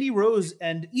 look, Mandy Rose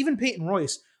and even Peyton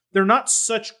Royce, they're not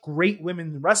such great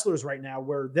women wrestlers right now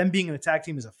where them being in a tag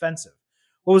team is offensive.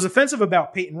 What was offensive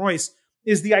about Peyton Royce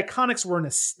is the Iconics were an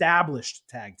established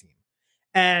tag team.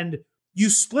 And you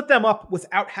split them up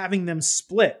without having them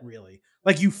split, really.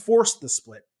 Like you forced the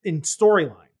split in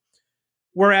storyline.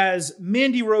 Whereas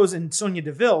Mandy Rose and Sonya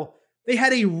Deville, they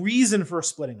had a reason for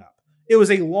splitting up. It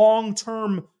was a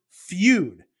long-term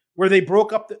feud where they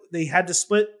broke up. They had to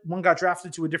split. One got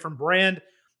drafted to a different brand.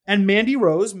 And Mandy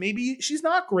Rose, maybe she's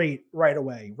not great right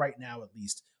away, right now at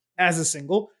least, as a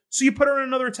single. So you put her in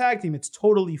another tag team. It's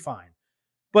totally fine.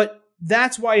 But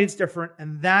that's why it's different.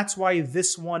 And that's why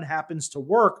this one happens to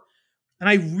work. And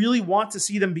I really want to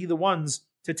see them be the ones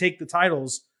to take the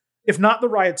titles. If not the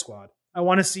Riot Squad, I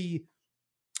want to see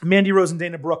Mandy Rose and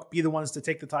Dana Brooke be the ones to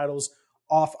take the titles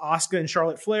off Asuka and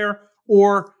Charlotte Flair,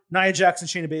 or Nia Jax and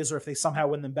Shayna Baszler if they somehow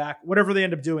win them back. Whatever they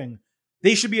end up doing,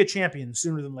 they should be a champion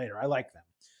sooner than later. I like them.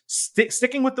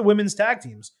 Sticking with the women's tag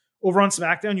teams. Over on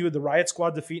SmackDown, you had the Riot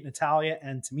Squad defeat Natalya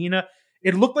and Tamina.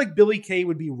 It looked like Billie Kay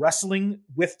would be wrestling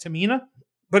with Tamina,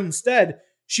 but instead,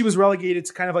 she was relegated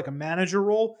to kind of like a manager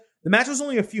role. The match was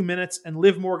only a few minutes, and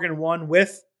Liv Morgan won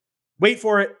with, wait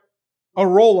for it, a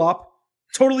roll-up.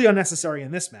 Totally unnecessary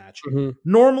in this match. Mm-hmm.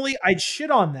 Normally, I'd shit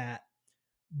on that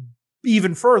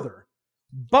even further.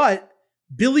 But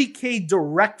Billie Kay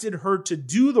directed her to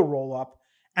do the roll-up,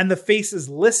 and the faces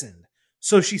listened.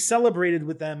 So she celebrated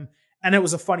with them, and it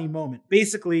was a funny moment.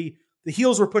 Basically, the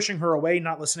heels were pushing her away,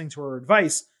 not listening to her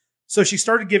advice. So she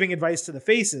started giving advice to the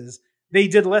faces. They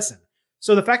did listen.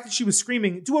 So the fact that she was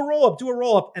screaming, do a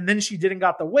roll up, and then she didn't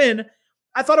got the win,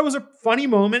 I thought it was a funny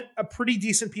moment, a pretty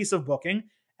decent piece of booking,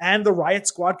 and the Riot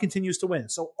Squad continues to win.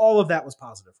 So all of that was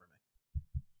positive for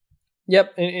me.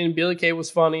 Yep, and Billie Kay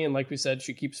was funny, and like we said,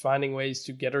 she keeps finding ways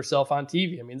to get herself on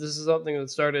TV. I mean, this is something that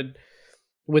started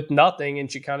with nothing,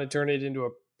 and she kind of turned it into a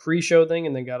pre-show thing,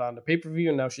 and then got on to pay-per-view,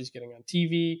 and now she's getting on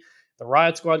TV. The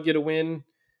Riot Squad get a win.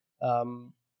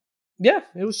 Yeah,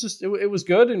 it was just it was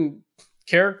good, and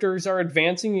characters are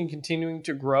advancing and continuing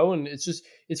to grow, and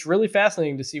it's really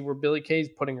fascinating to see where Billie Kay is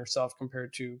putting herself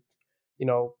compared to,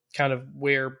 kind of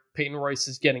where Peyton Royce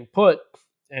is getting put,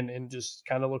 and just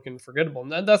kind of looking forgettable.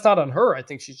 And that's not on her. I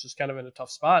think she's just kind of in a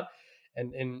tough spot,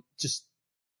 and just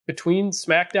between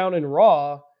SmackDown and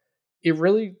Raw, they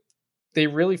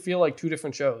really feel like two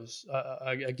different shows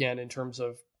again in terms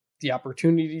of the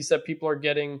opportunities that people are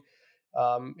getting,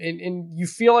 and you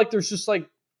feel like there's just like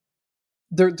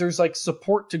there's like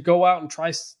support to go out and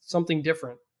try something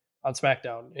different on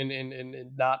SmackDown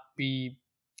and not be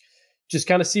just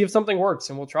kind of see if something works,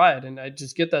 and we'll try it. And I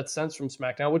just get that sense from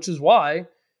SmackDown, which is why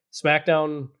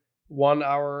SmackDown won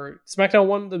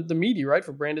the media, right,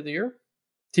 for Brand of the Year,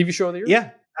 TV Show of the Year.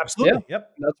 Yeah, absolutely. Yeah,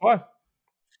 yep, that's why.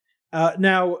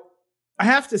 Now, I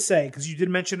have to say, because you did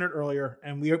mention it earlier,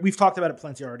 and we've talked about it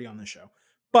plenty already on this show,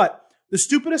 but the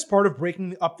stupidest part of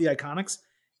breaking up the Iconics,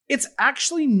 it's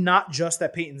actually not just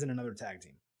that Peyton's in another tag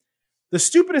team. The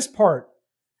stupidest part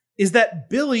is that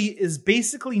Billie is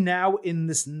basically now in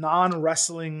this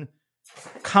non-wrestling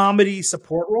comedy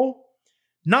support role.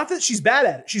 Not that she's bad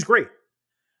at it. She's great.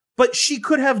 But she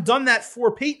could have done that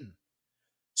for Peyton.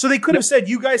 So they could have said,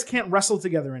 you guys can't wrestle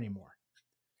together anymore.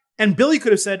 And Billie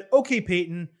could have said, okay,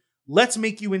 Peyton, let's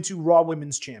make you into Raw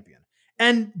Women's Champion.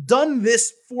 And done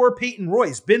this for Peyton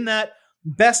Royce. Been that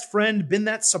best friend, been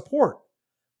that support.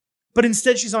 But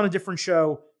instead, she's on a different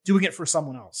show doing it for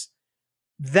someone else.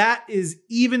 That is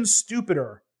even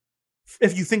stupider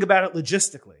if you think about it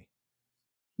logistically.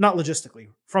 Not logistically,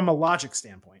 from a logic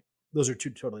standpoint. Those are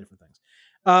two totally different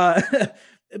things.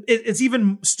 It's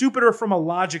even stupider from a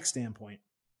logic standpoint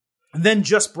than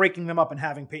just breaking them up and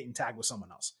having Peyton tag with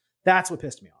someone else. That's what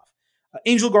pissed me off.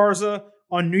 Angel Garza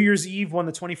on New Year's Eve won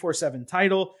the 24/7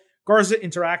 title. Garza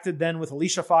interacted then with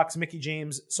Alicia Fox, Mickie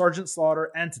James, Sergeant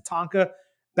Slaughter, and Tatanka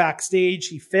backstage.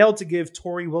 He failed to give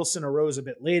Tori Wilson a rose a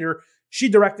bit later. She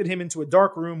directed him into a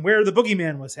dark room where the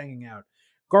Boogeyman was hanging out.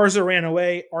 Garza ran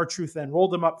away. R-Truth then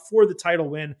rolled him up for the title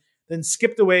win, then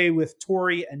skipped away with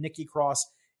Tori and Nikki Cross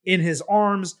in his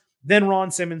arms. Then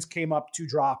Ron Simmons came up to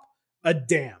drop a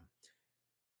damn.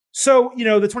 So, the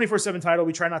 24/7 title,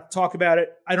 we try not to talk about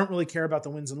it. I don't really care about the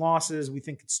wins and losses. We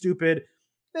think it's stupid.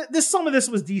 Some of this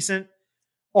was decent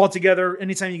altogether.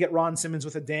 Anytime you get Ron Simmons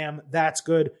with a damn, that's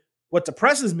good. What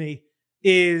depresses me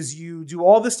is you do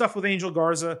all this stuff with Angel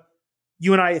Garza.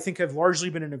 You and I think, have largely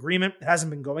been in agreement. It hasn't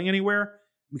been going anywhere.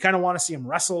 We kind of want to see him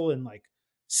wrestle and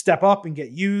step up and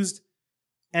get used.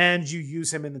 And you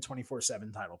use him in the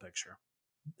 24/7 title picture.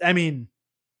 I mean,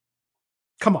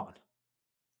 come on.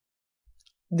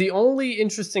 The only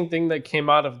interesting thing that came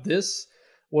out of this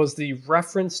was the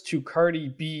reference to Cardi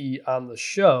B on the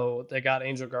show that got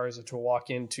Angel Garza to walk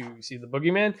in to see the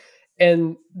Boogeyman.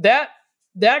 And that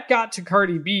got to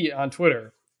Cardi B on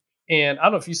Twitter. And I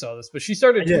don't know if you saw this, but she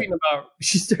started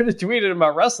tweeting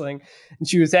about wrestling, and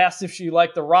she was asked if she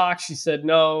liked The Rock. She said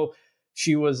no.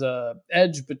 She was a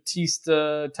Edge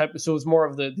Batista type, so it was more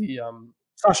of the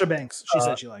Sasha Banks. She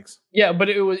said she likes. Yeah, but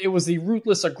it was the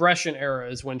Ruthless Aggression era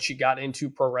is when she got into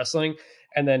pro wrestling,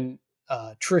 and then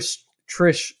Trish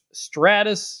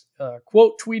Stratus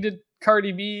quote tweeted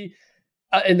Cardi B,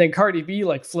 and then Cardi B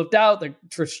flipped out.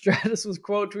 Trish Stratus was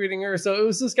quote tweeting her, so it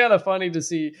was just kind of funny to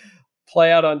see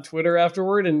play out on Twitter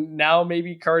afterward. And now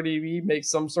maybe Cardi B makes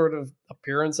some sort of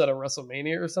appearance at a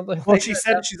WrestleMania or something. Well, she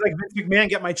said, she's like, Vince McMahon,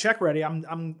 get my check ready.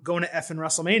 I'm going to effing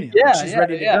WrestleMania. Yeah, she's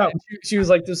ready to go. She was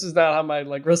like, this is not how my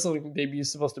wrestling debut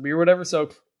is supposed to be or whatever. So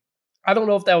I don't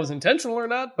know if that was intentional or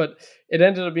not, but it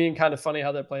ended up being kind of funny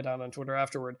how that played out on Twitter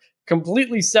afterward.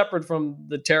 Completely separate from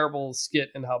the terrible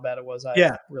skit and how bad it was. I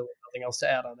have really nothing else to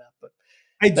add on that. But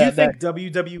I do think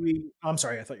WWE. I'm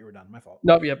sorry, I thought you were done. My fault.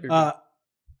 Nope. Yep.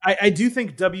 I do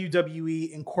think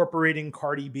WWE incorporating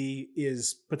Cardi B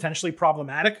is potentially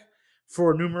problematic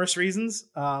for numerous reasons.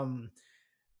 But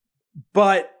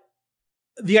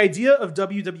the idea of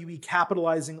WWE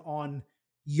capitalizing on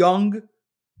younger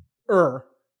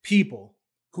people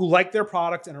who like their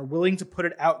product and are willing to put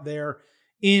it out there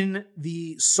in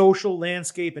the social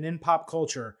landscape and in pop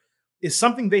culture is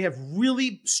something they have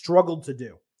really struggled to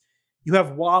do. You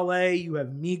have Wale, you have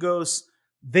Migos.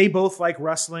 They both like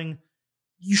wrestling.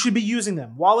 You should be using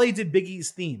them. Wale did Big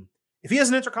E's theme. If he has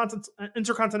an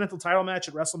intercontinental title match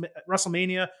at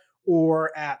WrestleMania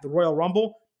or at the Royal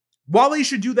Rumble, Wale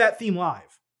should do that theme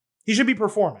live. He should be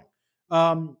performing.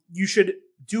 You should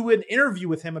do an interview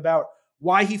with him about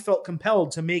why he felt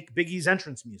compelled to make Big E's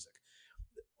entrance music.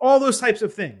 All those types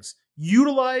of things.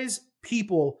 Utilize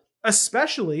people,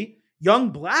 especially young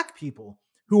black people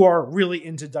who are really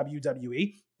into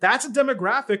WWE. That's a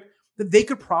demographic that they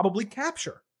could probably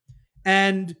capture.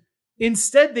 And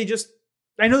instead,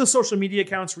 I know the social media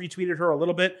accounts retweeted her a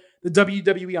little bit. The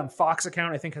WWE on Fox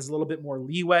account, I think, has a little bit more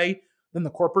leeway than the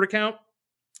corporate account.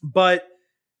 But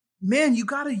man, you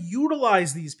got to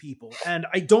utilize these people. And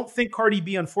I don't think Cardi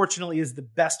B, unfortunately, is the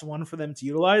best one for them to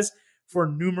utilize for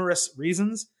numerous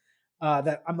reasons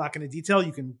that I'm not going to detail.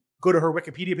 You can go to her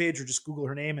Wikipedia page or just Google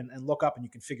her name and look up and you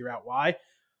can figure out why.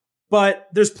 But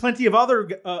there's plenty of other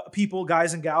people,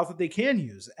 guys and gals, that they can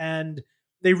use, and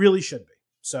they really should be.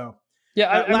 So,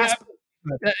 yeah,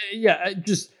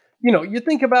 just, you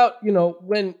think about,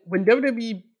 when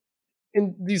WWE,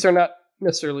 and these are not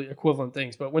necessarily equivalent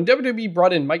things, but when WWE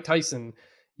brought in Mike Tyson,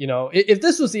 if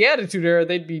this was the Attitude Era,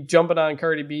 they'd be jumping on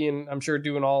Cardi B and I'm sure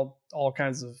doing all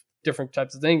kinds of different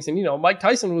types of things. And, Mike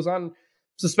Tyson was on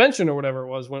suspension or whatever it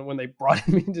was when they brought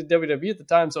him into WWE at the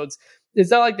time. So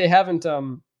it's not like they haven't,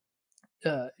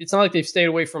 it's not like they've stayed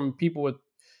away from people with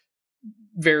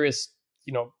various,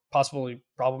 possibly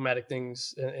problematic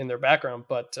things in their background.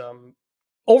 But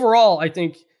overall, I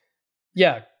think,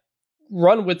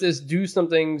 run with this, do some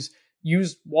things,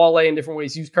 use Wale in different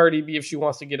ways, use Cardi B if she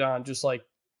wants to get on, just like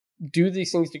do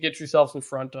these things to get yourselves in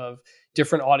front of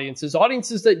different audiences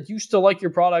that used to like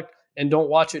your product and don't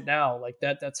watch it now. Like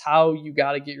that's how you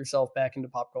got to get yourself back into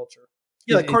pop culture.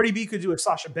 Yeah, like Cardi B could do a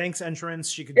Sasha Banks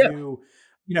entrance. She could do,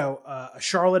 a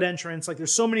Charlotte entrance. Like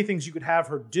there's so many things you could have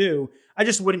her do. I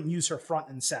just wouldn't use her front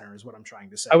and center is what I'm trying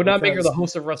to say. I would not make her the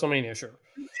host of WrestleMania, sure.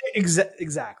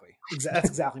 Exactly. That's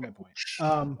exactly my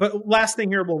point. But last thing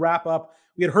here, we'll wrap up.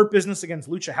 We had Hurt Business against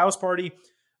Lucha House Party.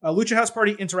 Lucha House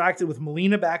Party interacted with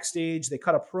Melina backstage. They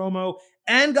cut a promo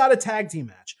and got a tag team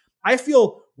match. I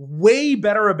feel way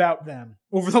better about them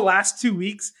over the last 2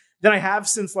 weeks than I have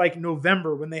since like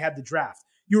November when they had the draft.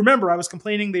 You remember I was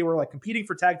complaining they were like competing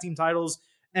for tag team titles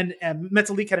and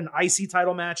Metalik had an IC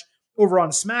title match over on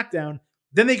SmackDown.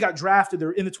 Then they got drafted.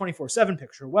 They're in the 24/7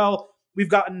 picture. Well, we've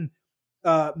gotten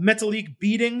Metalik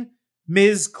beating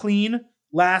Miz clean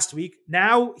last week.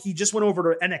 Now he just went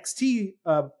over to NXT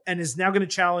and is now going to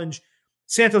challenge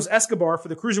Santos Escobar for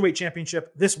the Cruiserweight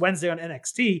Championship this Wednesday on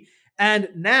NXT. And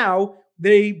now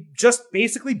they just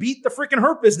basically beat the freaking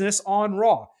Hurt Business on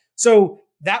Raw. So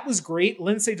that was great.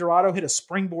 Lince Dorado hit a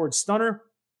springboard stunner.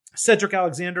 Cedric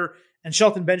Alexander and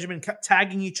Shelton Benjamin kept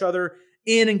tagging each other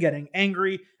in and getting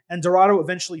angry. And Dorado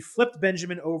eventually flipped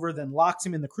Benjamin over, then locked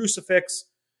him in the crucifix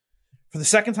for the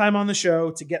second time on the show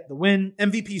to get the win.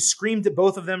 MVP screamed at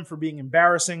both of them for being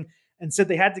embarrassing and said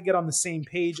they had to get on the same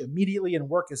page immediately and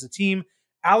work as a team.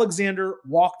 Alexander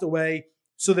walked away,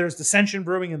 so there's dissension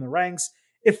brewing in the ranks.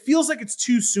 It feels like it's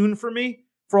too soon for me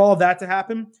for all of that to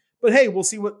happen, but hey, we'll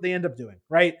see what they end up doing,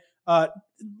 right?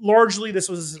 Largely, this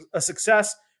was a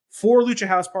success for Lucha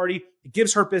House Party. It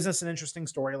gives Hurt Business an interesting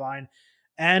storyline,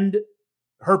 and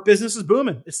Hurt Business is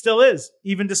booming. It still is,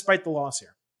 even despite the loss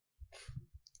here.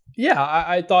 Yeah,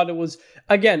 I thought it was,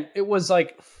 again, it was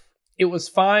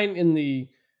fine in the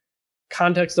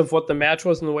context of what the match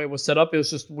was and the way it was set up. It was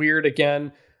just weird,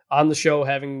 again, on the show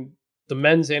having the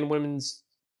men's and women's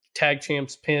tag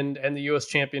champs pinned and the U.S.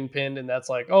 champion pinned, and that's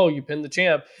like, oh, you pinned the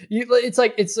champ. It's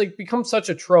like become such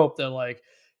a trope that like,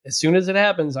 as soon as it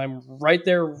happens, I'm right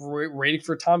there waiting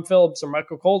for Tom Phillips or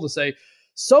Michael Cole to say,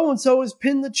 so-and-so has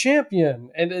pinned the champion.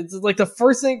 And it's like the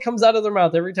first thing that comes out of their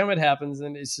mouth every time it happens.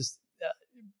 And it's just,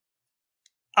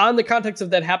 on the context of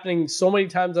that happening so many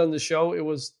times on the show, it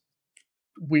was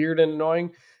weird and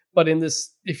annoying. But in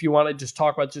this, if you want to just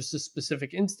talk about just this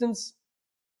specific instance,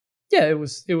 yeah, it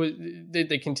was.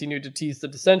 They continued to tease the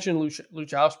dissension.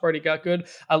 Lucha House Party got good.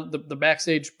 The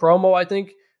backstage promo, I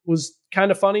think, was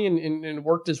kind of funny and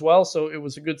worked as well. So it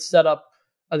was a good setup,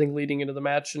 I think, leading into the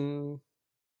match. And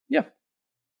yeah.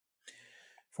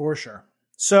 For sure.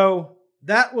 So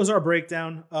that was our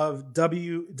breakdown of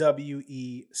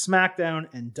WWE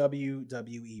SmackDown and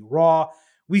WWE Raw.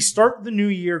 We start the new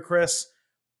year, Chris,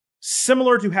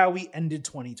 similar to how we ended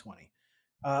 2020.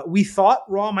 We thought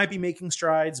Raw might be making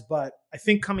strides, but I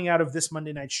think coming out of this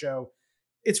Monday night show,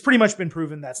 it's pretty much been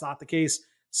proven that's not the case.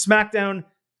 SmackDown,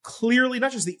 clearly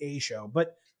not just the A show,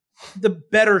 but the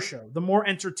better show, the more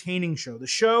entertaining show, the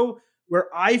show where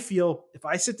I feel if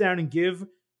I sit down and give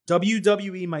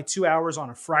WWE my 2 hours on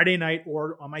a Friday night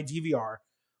or on my DVR,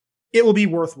 it will be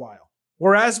worthwhile.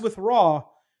 Whereas with Raw,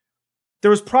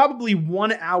 there was probably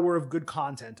 1 hour of good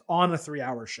content on a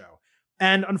 3-hour show.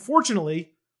 And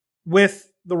unfortunately,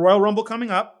 with the Royal Rumble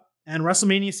coming up and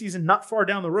WrestleMania season not far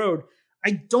down the road,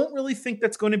 I don't really think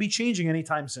that's going to be changing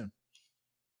anytime soon.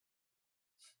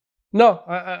 No,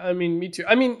 I mean, me too.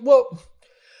 I mean, well,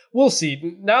 we'll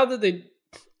see. Now that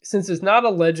since it's not a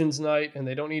Legends night and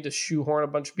they don't need to shoehorn a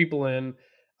bunch of people in,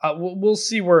 we'll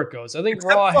see where it goes. I think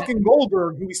Except Raw fucking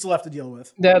Goldberg, who we still have to deal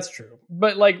with. That's true.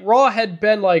 But like Raw had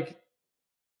been like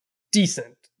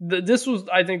decent. This was,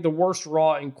 I think, the worst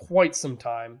Raw in quite some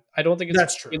time. I don't think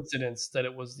it's a coincidence that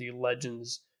it was the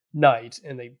Legends night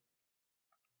and they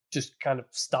just kind of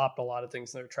stopped a lot of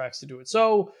things in their tracks to do it.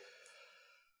 So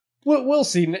we'll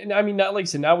see. I mean, not like I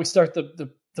said, now we start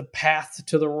the path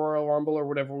to the Royal Rumble or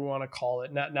whatever we want to call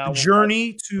it. Now the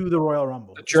journey to the Royal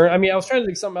Rumble. The journey. I mean, I was trying to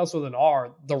think something else with an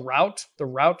R. The route to the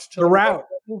route.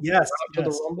 Yes, to the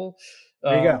Rumble.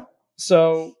 There you go.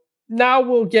 So now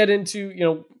we'll get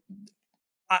into,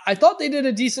 I thought they did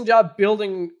a decent job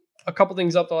building a couple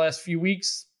things up the last few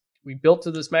weeks. We built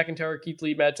to this McIntyre Keith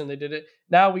Lee match and they did it.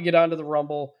 Now we get onto the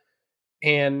Rumble.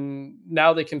 And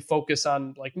now they can focus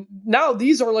on now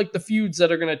these are like the feuds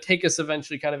that are going to take us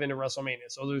eventually kind of into WrestleMania.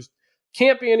 So there's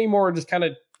can't be any more just kind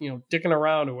of, dicking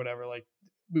around or whatever. Like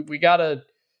we gotta,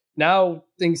 now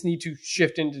things need to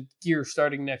shift into gear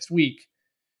starting next week.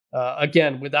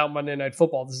 Again, without Monday Night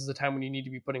Football, this is the time when you need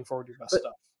to be putting forward your best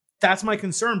stuff. That's my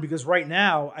concern because right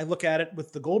now I look at it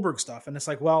with the Goldberg stuff and it's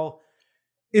like, well,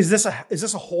 is this a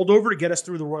holdover to get us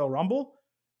through the Royal Rumble?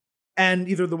 And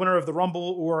either the winner of the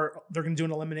Rumble or they're going to do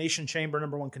an Elimination Chamber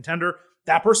number 1 contender.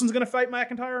 That person's going to fight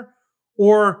McIntyre?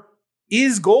 Or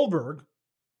is Goldberg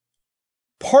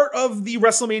part of the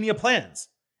WrestleMania plans?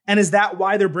 And is that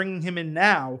why they're bringing him in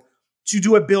now to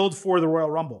do a build for the Royal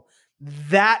Rumble?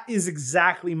 That is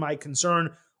exactly my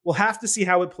concern. We'll have to see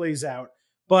how it plays out.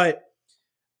 But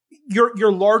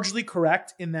you're largely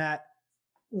correct in that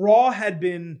Raw had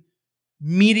been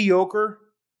mediocre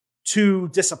to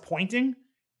disappointing,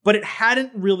 but it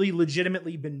hadn't really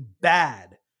legitimately been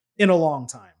bad in a long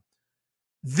time.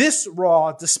 This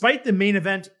Raw, despite the main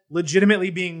event legitimately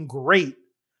being great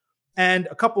and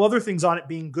a couple other things on it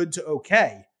being good to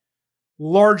okay,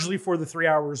 largely for the 3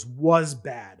 hours was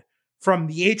bad. From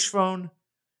the H-phone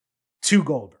to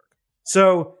Goldberg.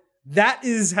 So that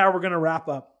is how we're going to wrap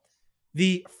up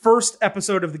the first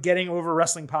episode of the Getting Over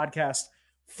Wrestling podcast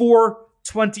for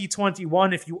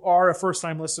 2021. If you are a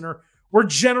first-time listener, we're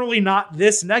generally not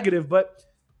this negative, but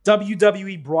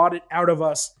WWE brought it out of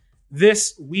us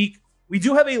this week. We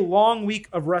do have a long week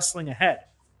of wrestling ahead.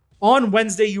 On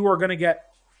Wednesday, you are going to get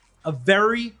a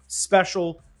very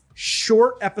special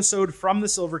short episode from the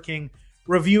Silver King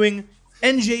reviewing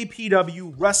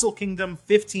NJPW Wrestle Kingdom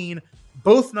 15.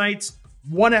 Both nights,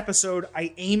 one episode.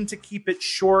 I aim to keep it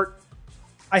short.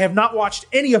 I have not watched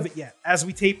any of it yet. As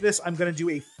we tape this, I'm going to do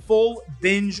a full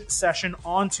binge session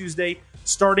on Tuesday,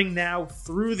 starting now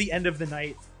through the end of the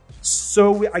night,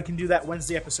 so I can do that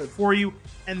Wednesday episode for you.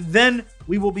 And then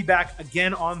we will be back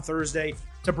again on Thursday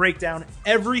to break down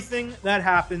everything that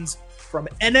happens from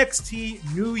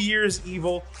NXT New Year's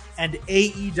Evil and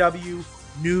AEW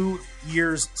New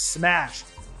Year's Smash.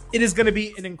 It is going to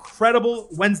be an incredible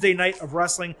Wednesday night of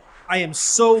wrestling. I am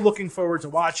so looking forward to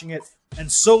watching it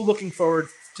and so looking forward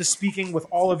to speaking with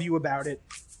all of you about it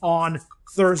on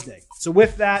Thursday. So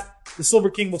with that, the Silver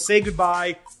King will say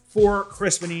goodbye for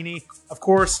Chris Vanini, of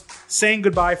course, saying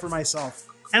goodbye for myself.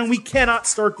 And we cannot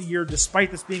start the year,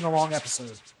 despite this being a long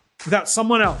episode, without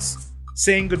someone else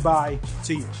saying goodbye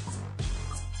to you.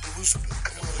 Elizabeth,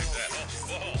 come on.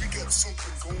 We got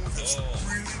something going that's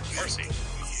really Marcy.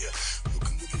 Yeah,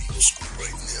 look at Heel Scoop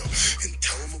right now and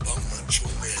tell them about Macho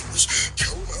Madness.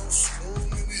 Tell them how strong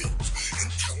it is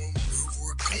and tell them where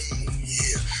we're going.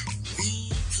 Yeah, we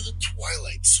to the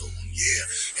Twilight Zone.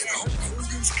 Yeah, and Hulk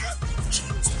Hogan's got no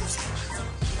chance.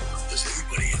 Does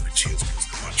anybody have a chance against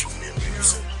the Macho Man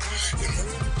Anderson? And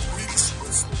all the greatest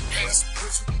wrestlers, past,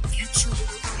 present, future,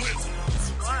 whatever went.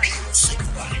 People, say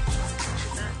goodbye.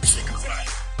 Say goodbye.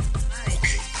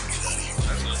 Okay, get out of here.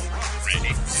 That's a rough, Randy.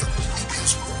 Yeah, it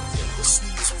is rough. Yeah,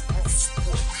 wrestling is a rough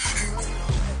sport. And I'm the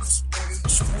roughest one in the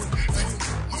sport. I'm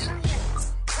the number one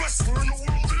wrestler in the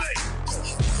world today. Go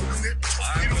Hulk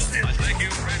Hogan. I thank you,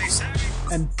 Randy Savage.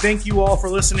 And thank you all for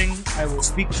listening. I will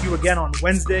speak to you again on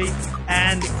Wednesday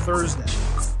and Thursday.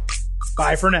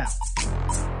 Bye for now.